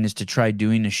interesting is to try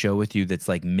doing a show with you that's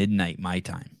like midnight my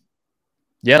time.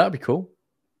 Yeah, that'd be cool.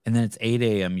 And then it's 8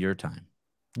 a.m. your time.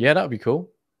 Yeah, that'd be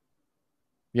cool.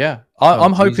 Yeah,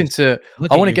 I'm hoping to.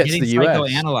 I want to get to the US.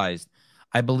 Psychoanalyzed.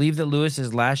 I believe that Lewis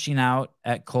is lashing out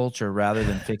at culture rather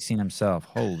than fixing himself.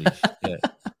 Holy shit!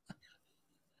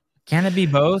 Can it be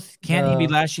both? Can't he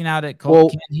be lashing out at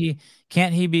culture? Well,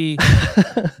 Can't he be?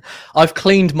 I've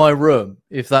cleaned my room.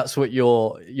 If that's what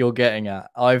you're getting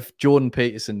at, I've Jordan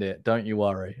Petersoned it. Don't you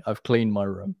worry. I've cleaned my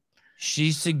room.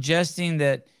 She's suggesting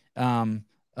that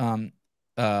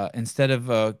instead of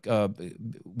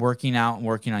working out and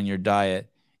working on your diet,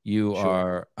 you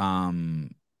are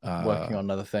working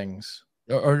on other things,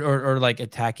 or like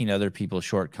attacking other people's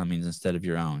shortcomings instead of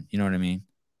your own. You know what I mean?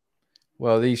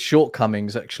 Well, these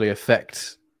shortcomings actually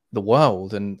affect the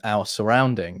world and our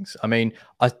surroundings. I mean,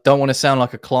 I don't want to sound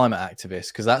like a climate activist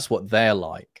because that's what they're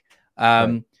like.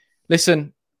 Right.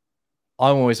 Listen,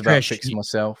 I'm always about Trish, fixing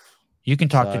myself. You can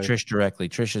talk to Trish directly.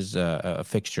 Trish is a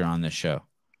fixture on this show.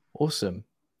 Awesome.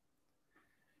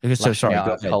 So sorry, go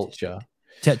ahead. Culture.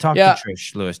 Talk to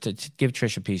Trish, Lewis. Give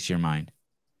Trish a piece of your mind.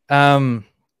 I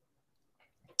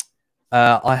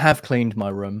have cleaned my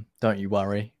room. Don't you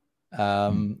worry.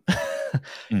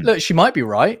 Look, she might be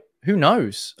right. Who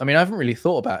knows? I mean, I haven't really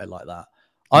thought about it like that.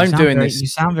 You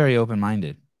sound very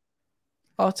open-minded.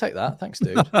 I'll take that. Thanks,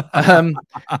 dude.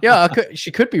 Yeah,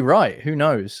 she could be right. Who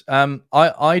knows?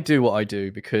 I do what I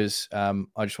do because I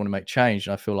just want to make change,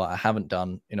 and I feel like I haven't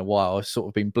done in a while. I've sort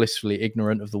of been blissfully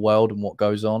ignorant of the world and what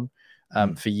goes on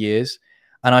for years,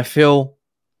 and I feel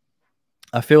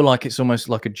like it's almost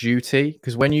like a duty,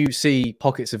 because when you see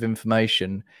pockets of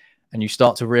information and you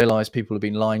start to realize people have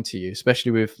been lying to you,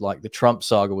 especially with like the Trump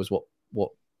saga was what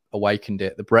awakened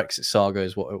it. The Brexit saga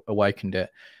is what awakened it.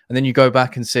 And then you go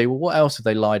back and see, well, what else have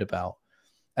they lied about?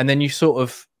 And then I feel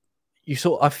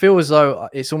as though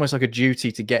it's almost like a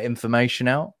duty to get information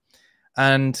out.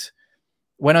 And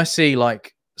when I see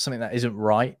like something that isn't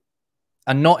right,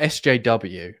 and not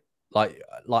SJW, like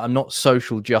I'm not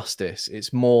social justice.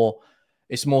 It's more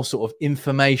sort of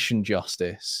information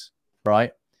justice,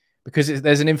 right? Because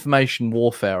there's an information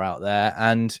warfare out there,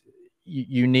 and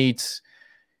you need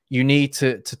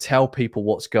to tell people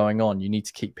what's going on. You need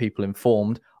to keep people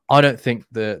informed. I don't think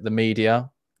the media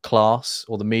class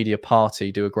or the media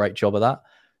party do a great job of that.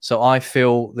 So I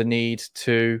feel the need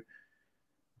to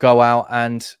go out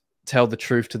and tell the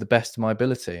truth to the best of my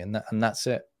ability, and that's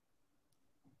it.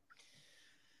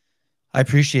 I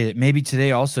appreciate it. Maybe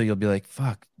today also you'll be like,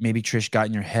 fuck, maybe Trish got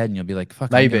in your head and you'll be like, fuck,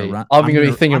 maybe. I'm going to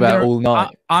be thinking about it all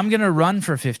night. I'm going to run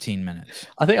for 15 minutes.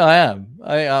 I think I am.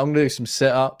 I'm going to do some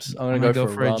sit-ups. I'm going to go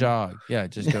for a jog. Yeah,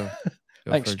 just go.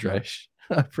 Thanks, Trish.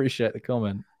 I appreciate the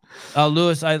comment.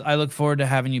 Lewis, I look forward to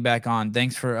having you back on.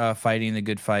 Thanks for fighting the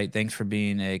good fight. Thanks for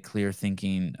being a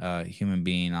clear-thinking human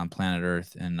being on planet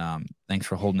Earth. And thanks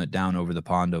for holding it down over the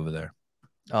pond over there.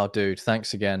 Oh, dude,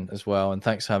 thanks again as well. And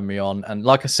thanks for having me on. And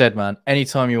like I said, man,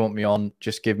 anytime you want me on,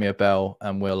 just give me a bell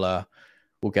and we'll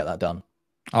get that done.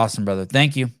 Awesome, brother.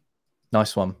 Thank you.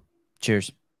 Nice one.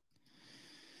 Cheers.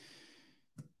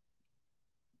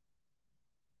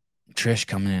 Trish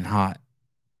coming in hot.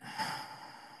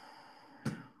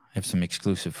 I have some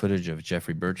exclusive footage of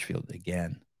Jeffrey Birchfield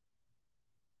again.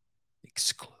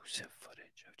 Exclusive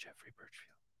footage of Jeffrey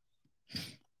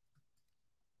Birchfield.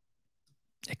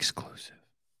 Exclusive.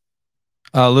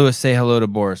 Lewis, say hello to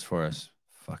Boris for us.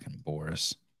 Fucking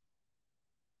Boris.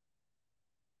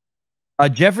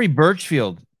 Jeffrey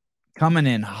Birchfield coming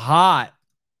in hot.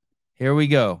 Here we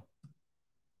go.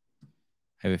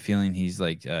 I have a feeling he's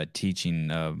like teaching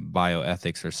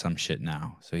bioethics or some shit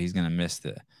now. So he's gonna miss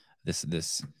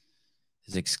this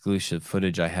exclusive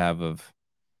footage I have of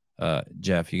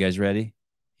Jeff. You guys ready?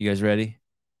 You guys ready?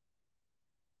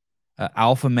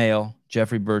 Alpha male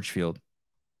Jeffrey Birchfield.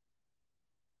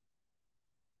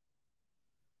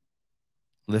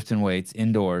 Lifting weights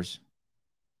indoors.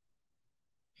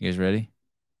 You guys ready?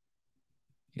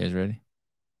 You guys ready?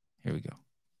 Here we go.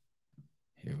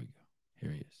 Here we go.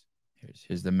 Here he is.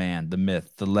 Here's the man, the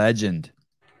myth, the legend.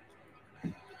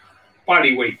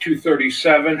 Body weight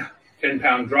 237,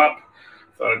 10-pound drop.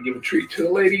 Thought I'd give a treat to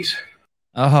the ladies.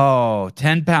 Oh,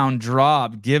 10-pound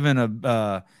drop. Given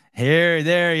a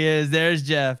there he is. There's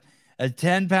Jeff. A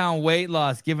 10-pound weight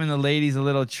loss, giving the ladies a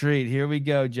little treat. Here we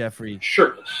go, Jeffrey.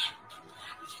 Shirtless.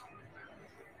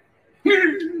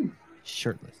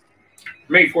 Shirtless.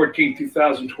 May 14,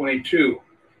 2022.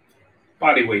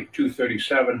 Body weight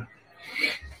 237.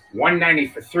 190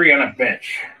 for 3 on a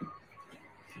bench.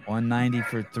 190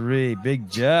 for 3. Big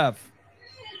Jeff.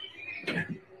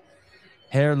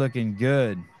 Hair looking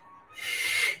good.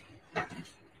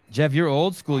 Jeff, you're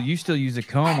old school. You still use a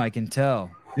comb, I can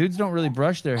tell. Dudes don't really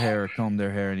brush their hair or comb their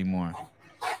hair anymore.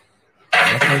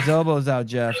 Get those elbows out,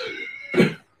 Jeff.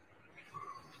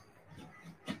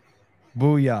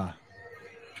 Booyah.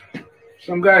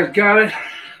 Some guys got it.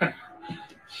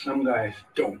 Some guys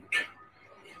don't.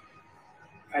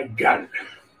 I got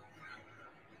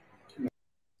it.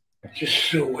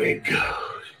 Just the way it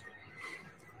goes.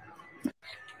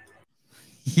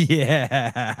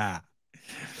 Yeah.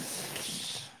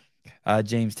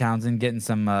 James Townsend getting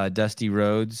some Dusty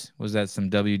Rhodes. Was that some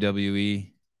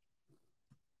WWE?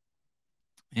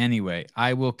 Anyway,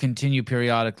 I will continue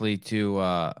periodically to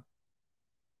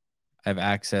have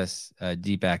access,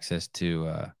 deep access to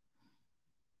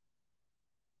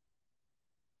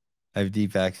I have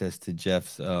deep access to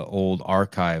Jeff's old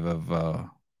archive of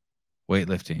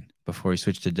weightlifting. Before he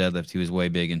switched to deadlift, he was way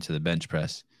big into the bench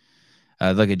press.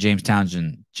 Look at James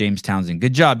Townsend. James Townsend.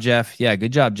 Good job, Jeff. Yeah,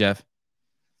 good job, Jeff.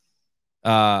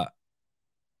 Uh-oh.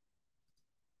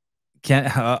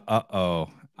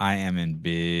 I am in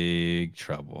big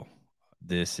trouble.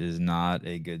 This is not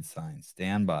a good sign.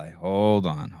 Stand by. Hold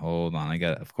on.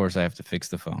 Of course, I have to fix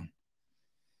the phone.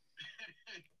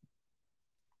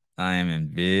 I am in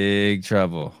big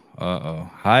trouble. Uh-oh.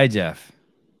 Hi, Jeff.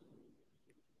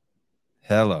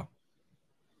 Hello.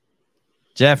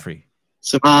 Jeffrey.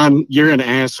 Sevan, you're an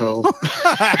asshole.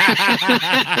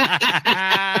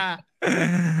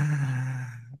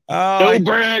 Don't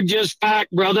brag, just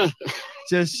fact, brother.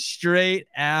 Just straight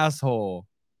asshole.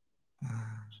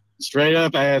 Straight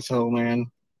up asshole, man.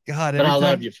 God, but I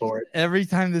love you for it. Every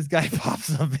time this guy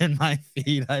pops up in my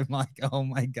feed, I'm like, oh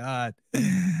my God.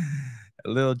 A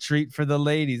little treat for the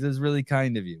ladies. It was really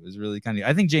kind of you.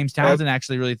 I think James Townsend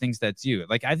actually really thinks that's you.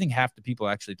 Like, I think half the people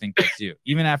actually think that's you.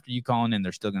 Even after you calling in,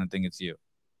 they're still going to think it's you.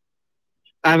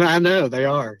 I know they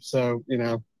are. So,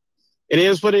 it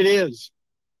is what it is.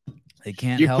 They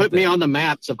can't You help put me on the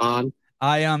map, Sevan.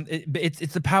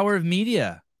 It's the power of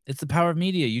media. It's the power of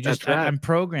media. I'm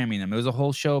programming them. It was a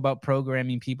whole show about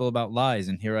programming people about lies,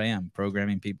 and here I am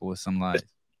programming people with some lies.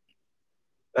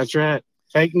 That's right.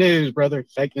 Fake news, brother.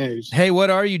 Fake news. Hey, what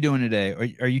are you doing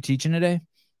today? Are you teaching today?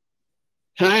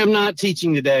 I am not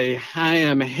teaching today. I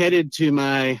am headed to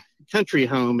my country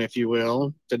home, if you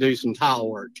will, to do some tile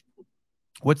work.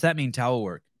 What's that mean, towel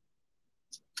work?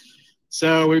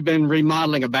 So we've been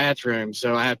remodeling a bathroom,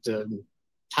 so I have to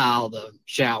tile the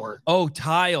shower. Oh,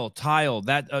 tile.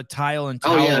 That tile and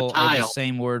towel are the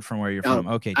same word from where you're from.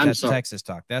 Okay, that's Texas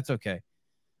talk. That's okay.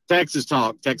 Texas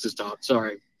talk.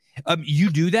 Sorry. You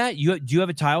do that? Do you have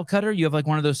a tile cutter? You have like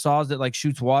one of those saws that like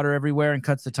shoots water everywhere and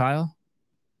cuts the tile?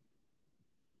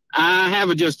 I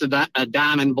have just a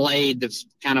diamond blade that's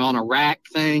kind of on a rack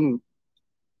thing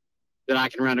that I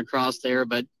can run across there,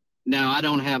 but no, I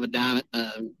don't have a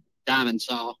diamond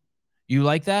saw. You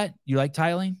like that? You like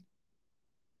tiling?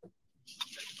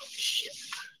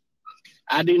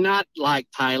 I do not like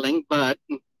tiling, but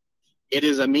it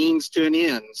is a means to an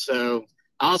end. So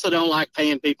I also don't like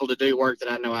paying people to do work that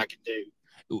I know I can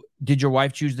do. Did your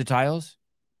wife choose the tiles?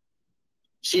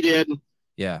 She did.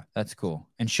 Yeah, that's cool.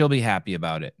 And she'll be happy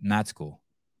about it. And that's cool.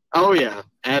 Oh, yeah,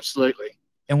 absolutely.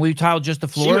 And will you tile just the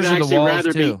floors or the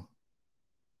walls too?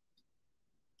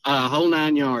 Whole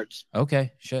 9 yards.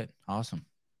 Okay, shit. Awesome.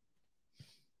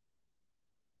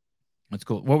 That's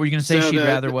cool. What were you going to say? She'd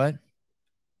rather what?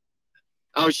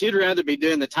 Oh, she'd rather be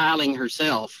doing the tiling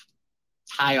herself.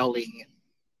 Tiling.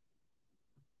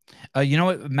 You know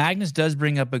what? Magnus does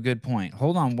bring up a good point.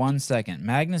 Hold on 1 second.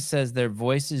 Magnus says their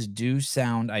voices do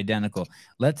sound identical.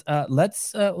 Let's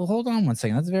hold on 1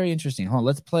 second. That's very interesting. Hold on.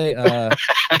 Let's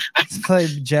play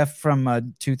Jeff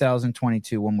from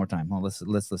 2022 one more time. Hold on,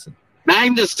 let's listen.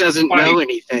 Magnus doesn't know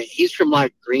anything. He's from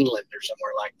like Greenland or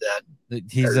somewhere like that.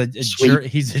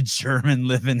 He's a German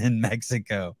living in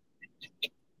Mexico.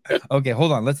 Okay,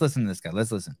 hold on. Let's listen to this guy.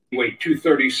 Let's listen. Weight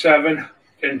 237,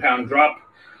 10-pound drop.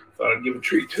 Thought I'd give a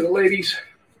treat to the ladies.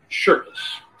 Shirtless.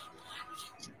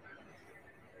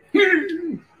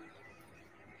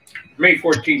 May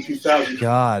 14, 2000.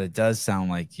 God, it does sound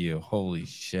like you. Holy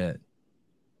shit.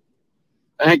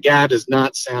 That guy does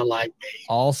not sound like me.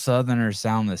 All Southerners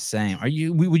sound the same.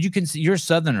 Would you consider, you're a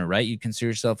Southerner, right? You consider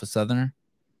yourself a Southerner?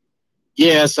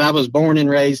 Yes, I was born and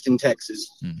raised in Texas.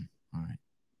 All right.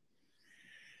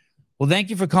 Well,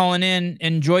 thank you for calling in.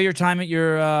 Enjoy your time at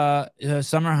your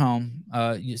summer home.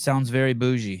 It sounds very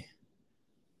bougie.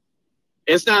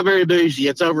 It's not very bougie.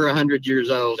 It's over 100 years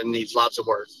old and needs lots of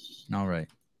work. All right.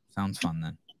 Sounds fun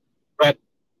then. But,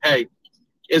 hey,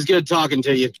 it's good talking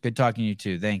to you. Good talking to you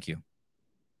too. Thank you.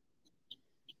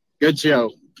 Good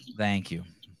show. Thank you.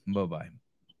 Bye-bye.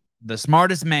 The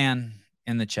smartest man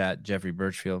in the chat, Jeffrey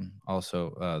Birchfield,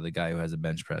 also the guy who has a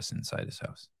bench press inside his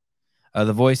house.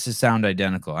 The voices sound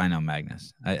identical. I know,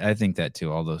 Magnus. I think that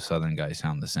too. All those Southern guys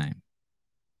sound the same.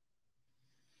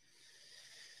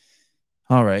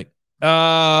 All right.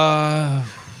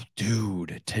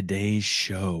 Dude, today's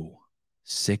show,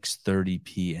 6:30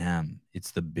 p.m.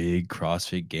 It's the big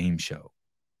CrossFit game show.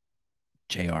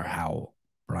 J.R. Howell,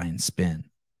 Brian Spinn,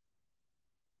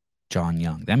 John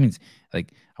Young. That means,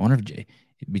 like, I wonder if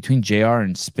between JR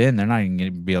and Spin, they're not even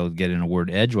going to be able to get in a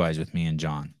word edgewise with me and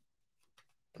John.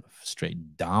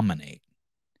 Straight dominate.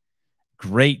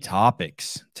 Great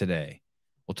topics today.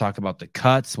 We'll talk about the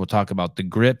cuts. We'll talk about the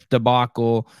grip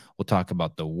debacle. We'll talk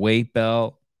about the weight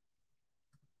belt.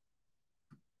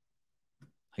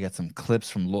 I got some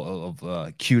clips from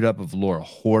queued up of Laura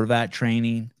Horvat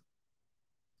training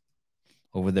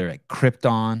over there at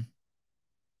Krypton.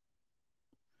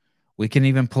 We can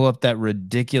even pull up that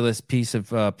ridiculous piece of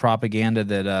propaganda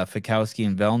that Fikowski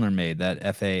and Vellner made, that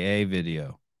FAA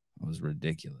video. It was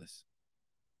ridiculous.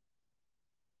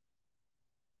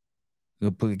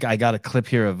 I got a clip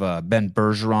here of Ben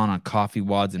Bergeron on Coffee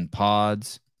Wads and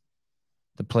Pods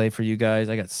to play for you guys.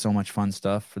 I got so much fun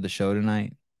stuff for the show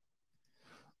tonight.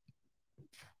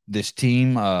 This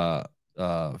team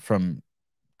from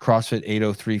CrossFit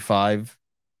 8035,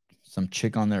 some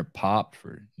chick on there popped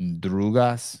for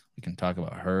Drugas. We can talk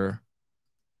about her.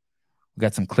 We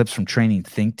got some clips from Training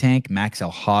Think Tank. Max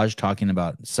El-Haj talking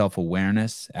about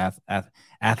self-awareness,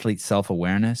 athlete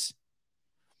self-awareness.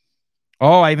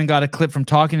 Oh, I even got a clip from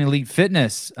Talking Elite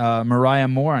Fitness. Mariah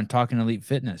Moore on Talking Elite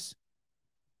Fitness.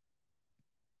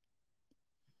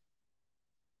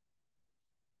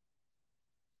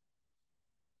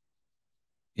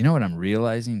 You know what I'm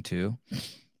realizing too?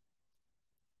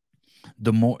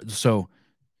 The more so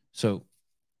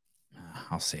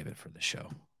I'll save it for the show.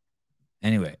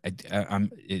 Anyway,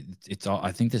 it's all,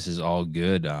 I think this is all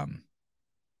good. I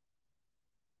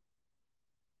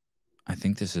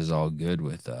think this is all good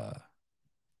with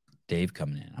Dave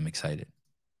coming in. I'm excited.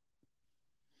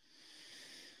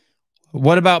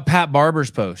 What about Pat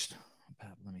Barber's post?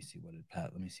 Let me see what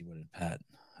did Pat.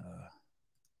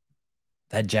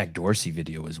 That Jack Dorsey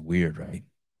video was weird, right?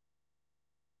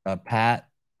 Patrick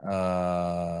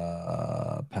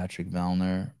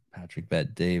Vellner, Patrick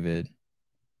Bet David.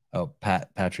 Oh,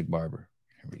 Patrick Barber.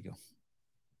 Here we go.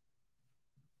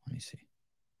 Let me see.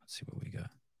 Let's see what we got.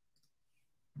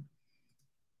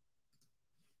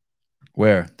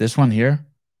 Where? This one here?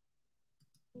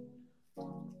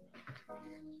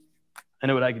 I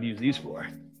know what I could use these for.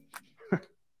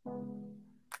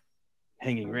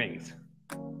 Hanging rings.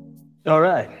 All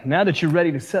right, now that you're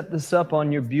ready to set this up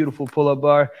on your beautiful pull-up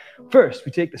bar, first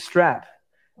we take the strap,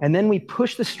 and then we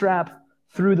push the strap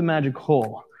through the magic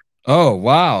hole. Oh,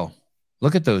 wow.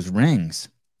 Look at those rings.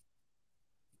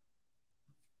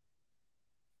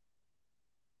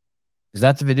 Is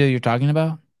that the video you're talking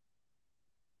about?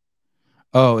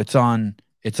 Oh, it's on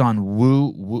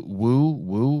woo.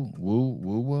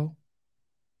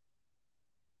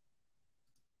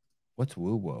 What's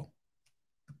woo?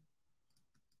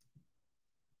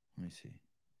 Let me see.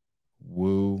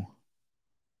 Whoa.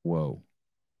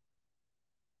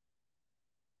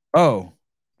 Oh,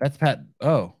 that's Pat.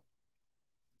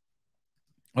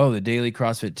 Oh, the daily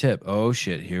CrossFit tip. Oh,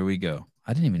 shit. Here we go.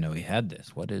 I didn't even know he had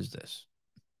this. What is this?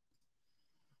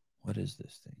 What is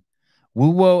this thing?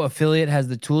 WooWo affiliate has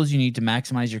the tools you need to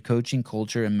maximize your coaching,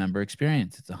 culture, and member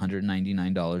experience. It's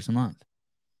 $199 a month.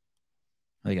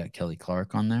 They got Kelly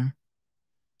Clark on there.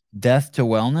 Death to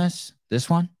Wellness. This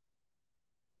one?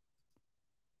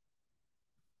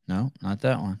 No, not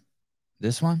that one.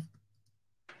 This one?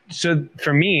 So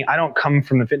for me, I don't come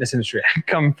from the fitness industry. I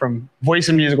come from voice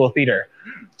and musical theater.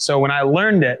 So when I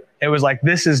learned it, it was like,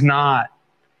 this is not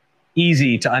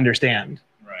easy to understand.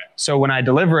 Right. So when I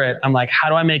deliver it, I'm like, how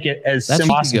do I make it as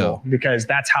simple as possible? Because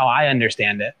that's how I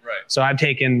understand it. Right. So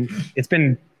it's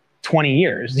been 20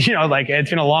 years, like it's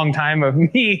been a long time of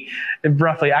me,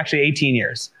 roughly actually 18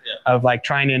 years of like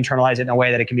trying to internalize it in a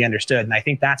way that it can be understood. And I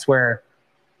think that's where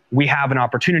we have an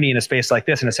opportunity in a space like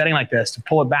this, in a setting like this, to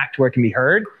pull it back to where it can be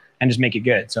heard and just make it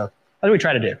good. So that's what we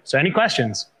try to do. So any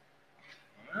questions?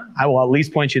 I will at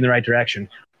least point you in the right direction.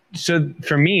 So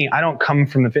for me, I don't come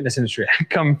from the fitness industry. I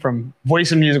come from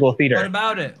voice and musical theater. What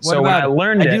about it? So when I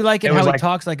learned it, I do like it was how he like,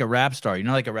 talks like a rap star. You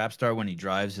know, like a rap star when he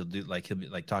drives, he'll be like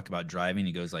talk about driving.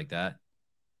 He goes like that.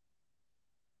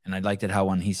 And I liked it how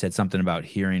when he said something about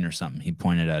hearing or something, he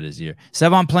pointed at his ear.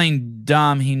 Sevan playing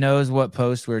dumb. He knows what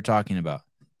post we were talking about.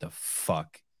 The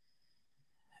fuck.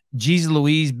 Jesus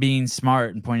Louise being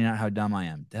smart and pointing out how dumb I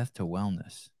am. Death to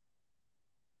wellness.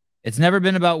 It's never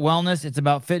been about wellness. It's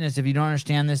about fitness. If you don't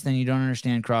understand this, then you don't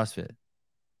understand CrossFit.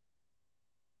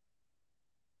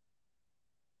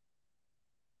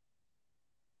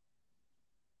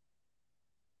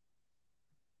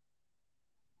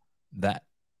 That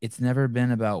it's never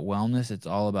been about wellness. It's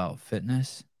all about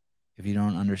fitness. If you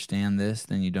don't understand this,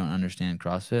 then you don't understand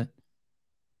CrossFit.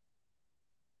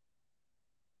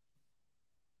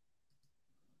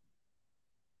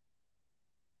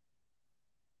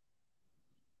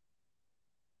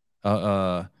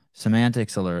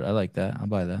 Semantics alert. I like that. I'll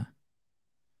buy that.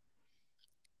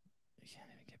 You can't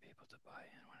even get people to buy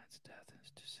in when it's death and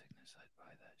it's just sickness. I'd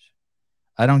buy that shit.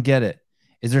 I don't get it.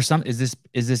 Is there some? Is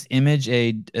this image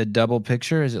a double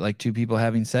picture? Is it like two people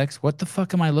having sex? What the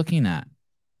fuck am I looking at?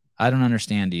 I don't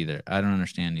understand either. I don't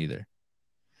understand either.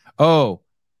 Oh,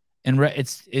 and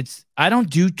it's. I don't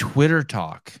do Twitter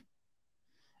talk.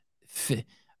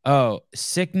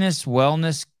 Sickness,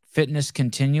 wellness, fitness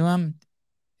continuum.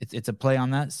 It's a play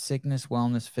on that. Sickness,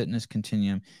 wellness, fitness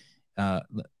continuum.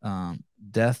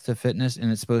 Death to fitness,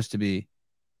 and it's supposed to be.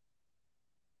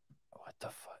 What the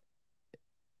fuck?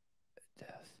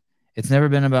 Death. It's never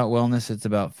been about wellness. It's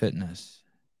about fitness.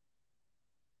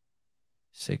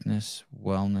 Sickness,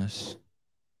 wellness.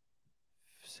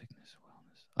 Sickness,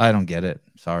 wellness. I don't get it.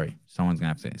 Sorry. Someone's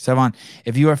going to have to say it. Sevan,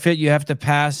 if you are fit, you have to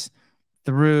pass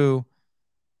through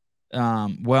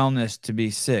wellness to be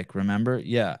sick. Remember?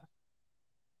 Yeah.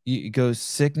 It goes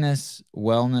sickness,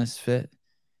 wellness, fit.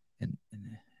 And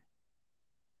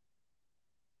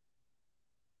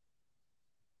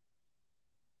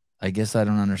I guess I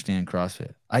don't understand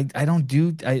CrossFit. I don't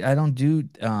do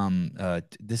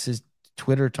this is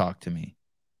Twitter talk to me.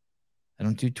 I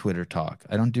don't do Twitter talk.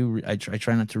 I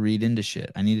try not to read into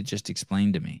shit. I need it just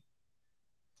explained to me.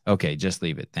 Okay, just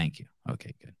leave it. Thank you.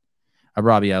 Okay, good.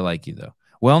 Robbie, I like you though.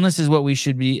 Wellness is what we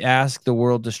should be asked the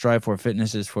world to strive for.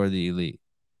 Fitness is for the elite.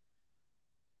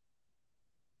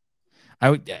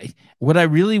 What I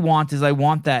really want is I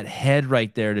want that head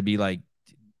right there to be like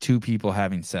two people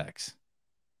having sex,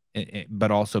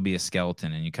 but also be a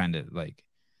skeleton, and you kind of like,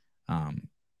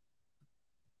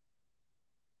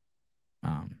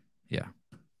 yeah.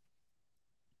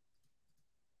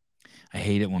 I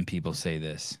hate it when people say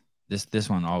this. This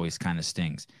one always kind of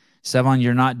stings. Sevan,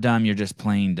 you're not dumb. You're just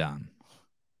plain dumb.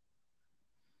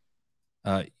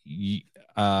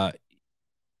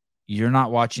 You're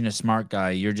not watching a smart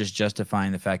guy. You're just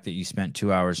justifying the fact that you spent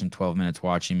 2 hours and 12 minutes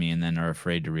watching me and then are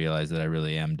afraid to realize that I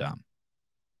really am dumb.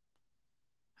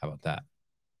 How about that?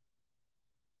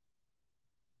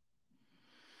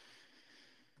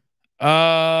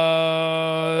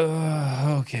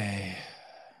 Okay.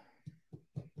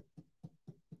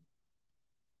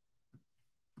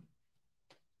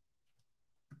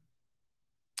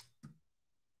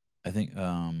 I think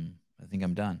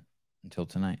I'm done until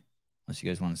tonight. Unless you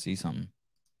guys want to see something.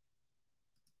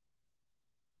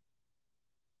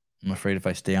 I'm afraid if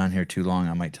I stay on here too long,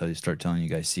 I might start telling you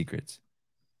guys secrets.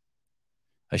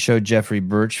 I showed Jeffrey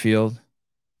Birchfield.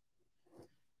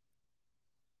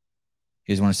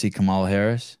 You guys want to see Kamala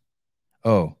Harris?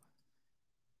 Oh.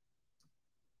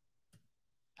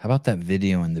 How about that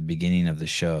video in the beginning of the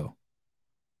show?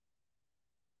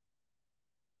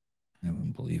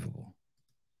 Unbelievable.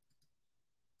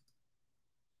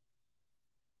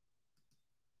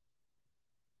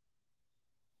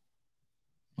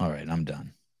 All right, I'm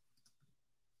done.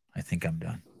 I think I'm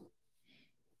done.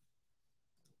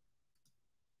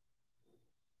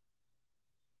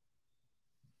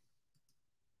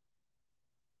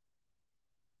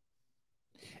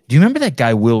 Do you remember that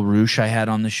guy Will Roosh I had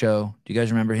on the show? Do you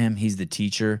guys remember him? He's the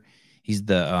teacher. He's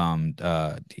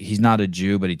the he's not a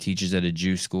Jew, but he teaches at a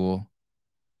Jew school.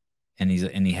 And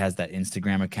he has that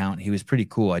Instagram account. He was pretty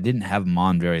cool. I didn't have him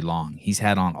on very long. He's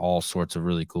had on all sorts of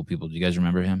really cool people. Do you guys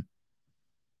remember him?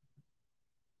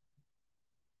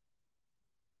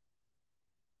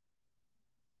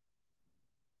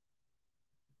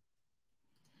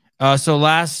 So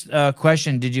last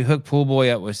question. Did you hook Pool Boy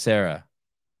up with Sarah?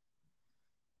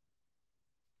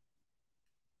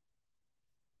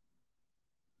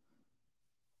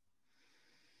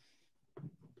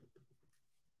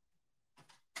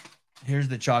 Here's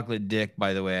the chocolate dick,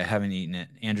 by the way. I haven't eaten it.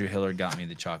 Andrew Hiller got me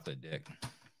the chocolate dick.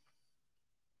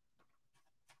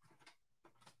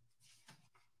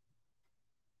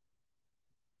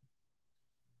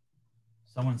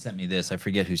 Someone sent me this. I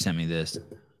forget who sent me this.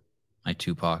 My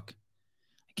Tupac.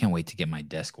 I can't wait to get my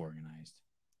desk organized.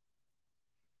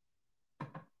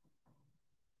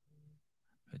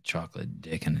 A chocolate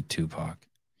dick and a Tupac.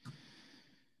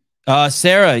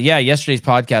 Sarah, yeah, yesterday's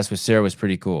podcast with Sarah was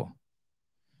pretty cool.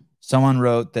 Someone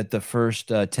wrote that the first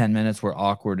 10 minutes were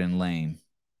awkward and lame,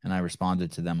 and I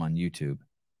responded to them on YouTube.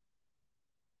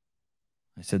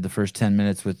 I said the first 10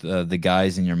 minutes with the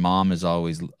guys and your mom is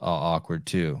always awkward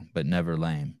too, but never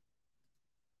lame.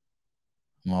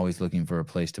 I'm always looking for a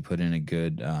place to put in a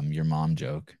good your mom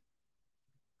joke.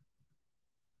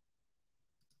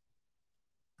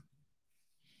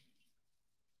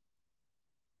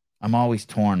 I'm always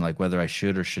torn, like whether I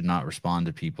should or should not respond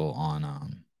to people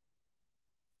on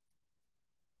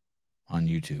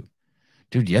YouTube.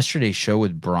 Dude, yesterday's show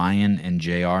with Brian and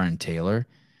JR and Taylor,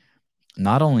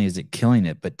 not only is it killing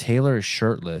it, but Taylor is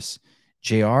shirtless.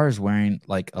 JR is wearing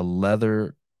like a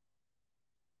leather,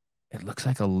 it looks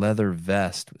like a leather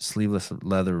vest, sleeveless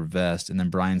leather vest, and then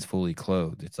Brian's fully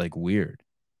clothed. It's like weird.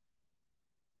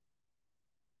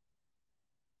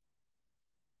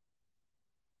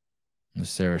 The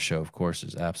Sarah show, of course,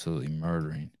 is absolutely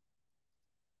murdering.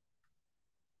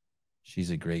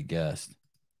 She's a great guest.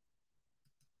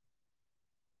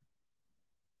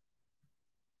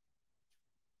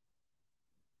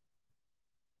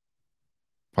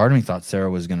 Part of me thought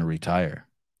Sarah was going to retire.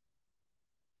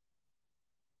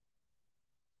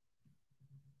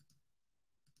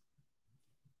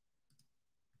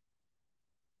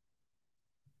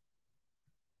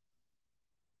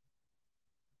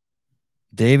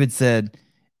 David said,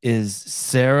 is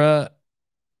Sarah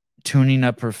tuning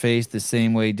up her face the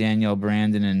same way Danielle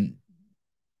Brandon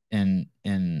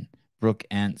and Brooke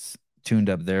Entz tuned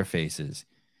up their faces?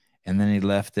 And then he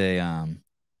left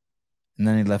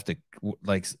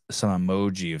like some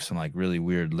emoji of some like really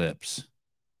weird lips.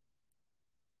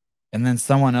 And then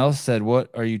someone else said, what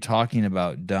are you talking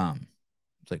about, dumb?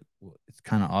 It's like, well, it's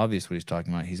kind of obvious what he's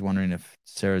talking about. He's wondering if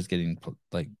Sarah's getting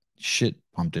like shit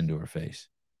pumped into her face.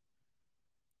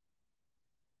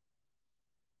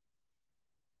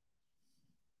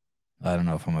 I don't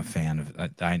know if I'm a fan of,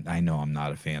 I know I'm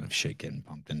not a fan of shit getting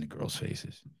pumped into girls'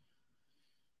 faces.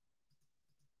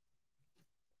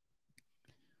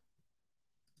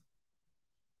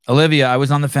 Olivia, I was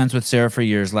on the fence with Sarah for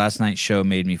years. Last night's show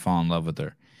made me fall in love with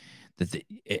her.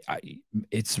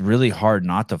 It's really hard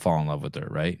not to fall in love with her,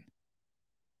 right?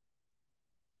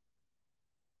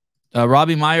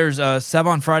 Robbie Myers,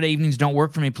 Sevan Friday evenings don't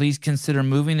work for me. Please consider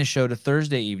moving the show to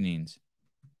Thursday evenings.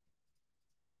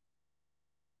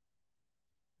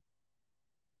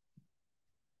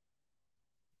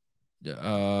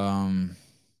 Um,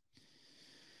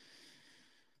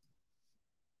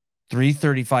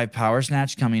 3:35 power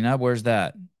snatch coming up. Where's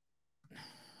that?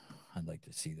 I'd like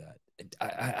to see that.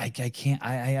 I can't.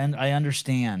 I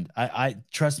understand. I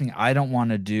trust me. I don't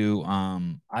want to do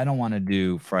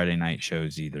Friday night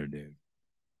shows either, dude.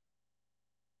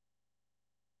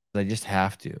 I just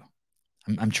have to.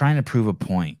 I'm trying to prove a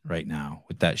point right now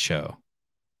with that show,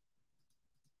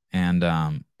 and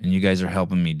you guys are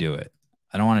helping me do it.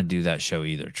 I don't want to do that show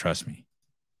either. Trust me.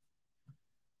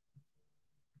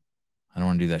 I don't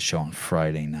want to do that show on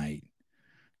Friday night.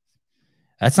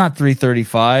 That's not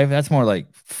 3:35. That's more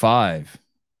like 5.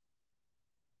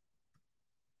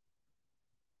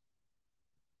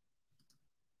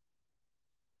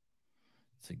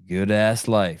 It's a good ass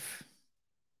life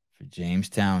for James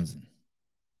Townsend.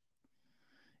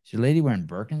 Is your lady wearing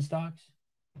Birkenstocks?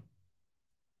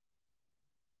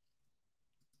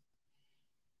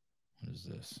 What is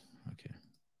this? Okay.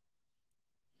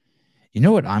 You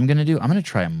know what I'm going to do? I'm going to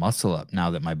try a muscle up now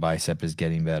that my bicep is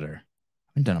getting better. I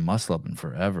haven't done a muscle up in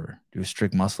forever. Do a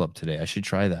strict muscle up today. I should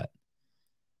try that.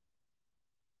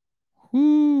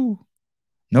 Whoo.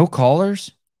 No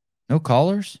collars? No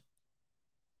collars?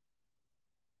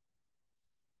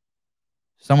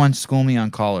 Someone school me on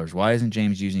collars. Why isn't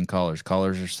James using collars?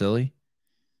 Collars are silly.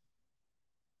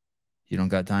 You don't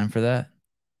got time for that?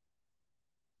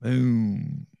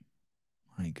 Boom.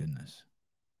 My goodness.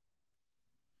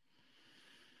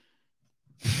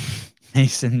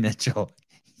 Mason Mitchell.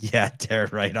 Yeah, tear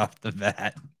right off the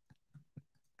bat.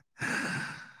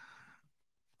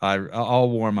 I'll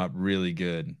warm up really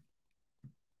good.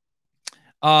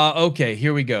 Okay,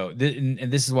 here we go.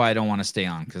 And this is why I don't want to stay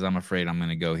on, because I'm afraid I'm going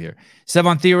to go here.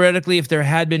 Sevan, theoretically, if there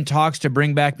had been talks to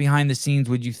bring back behind the scenes,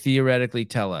 would you theoretically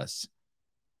tell us?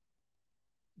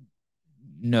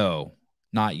 No,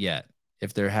 not yet.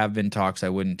 If there have been talks, I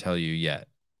wouldn't tell you yet.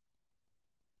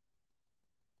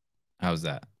 How's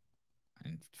that?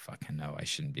 I fucking know I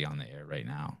shouldn't be on the air right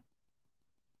now.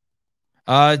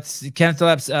 It's Kenneth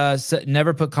Phillips.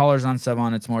 Never put collars on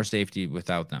Sevan. It's more safety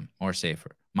without them. More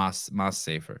safer. Mas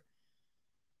safer.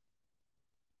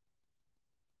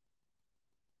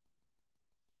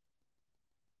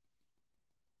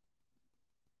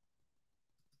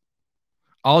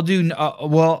 I'll do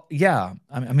well, yeah.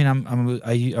 I mean,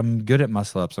 I'm good at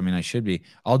muscle ups. I mean, I should be.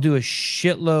 I'll do a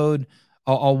shitload.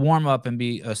 I'll warm up and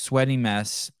be a sweaty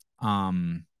mess.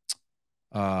 I'll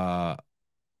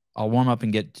warm up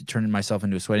and get to turn myself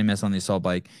into a sweaty mess on the assault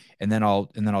bike, and then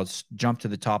I'll jump to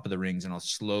the top of the rings and I'll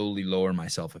slowly lower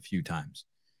myself a few times.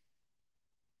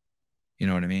 You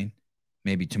know what I mean?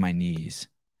 Maybe to my knees.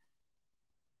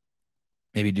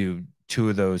 Maybe do 2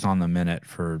 of those on the minute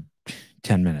for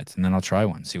 10 minutes, and then I'll try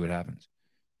one, see what happens.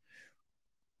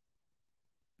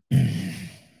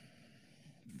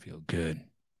 Feel good.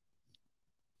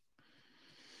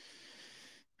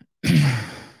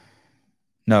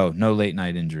 No late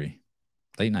night injury.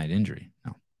 Late night injury.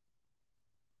 No.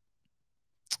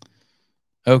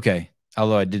 Okay.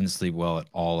 Although I didn't sleep well at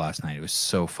all last night. It was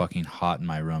so fucking hot in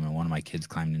my room, and one of my kids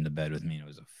climbed into bed with me, and it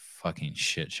was a fucking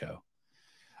shit show.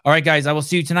 All right, guys, I will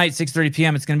see you tonight, 6:30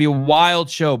 p.m. It's going to be a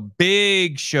wild show.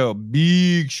 Big show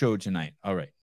tonight. All right.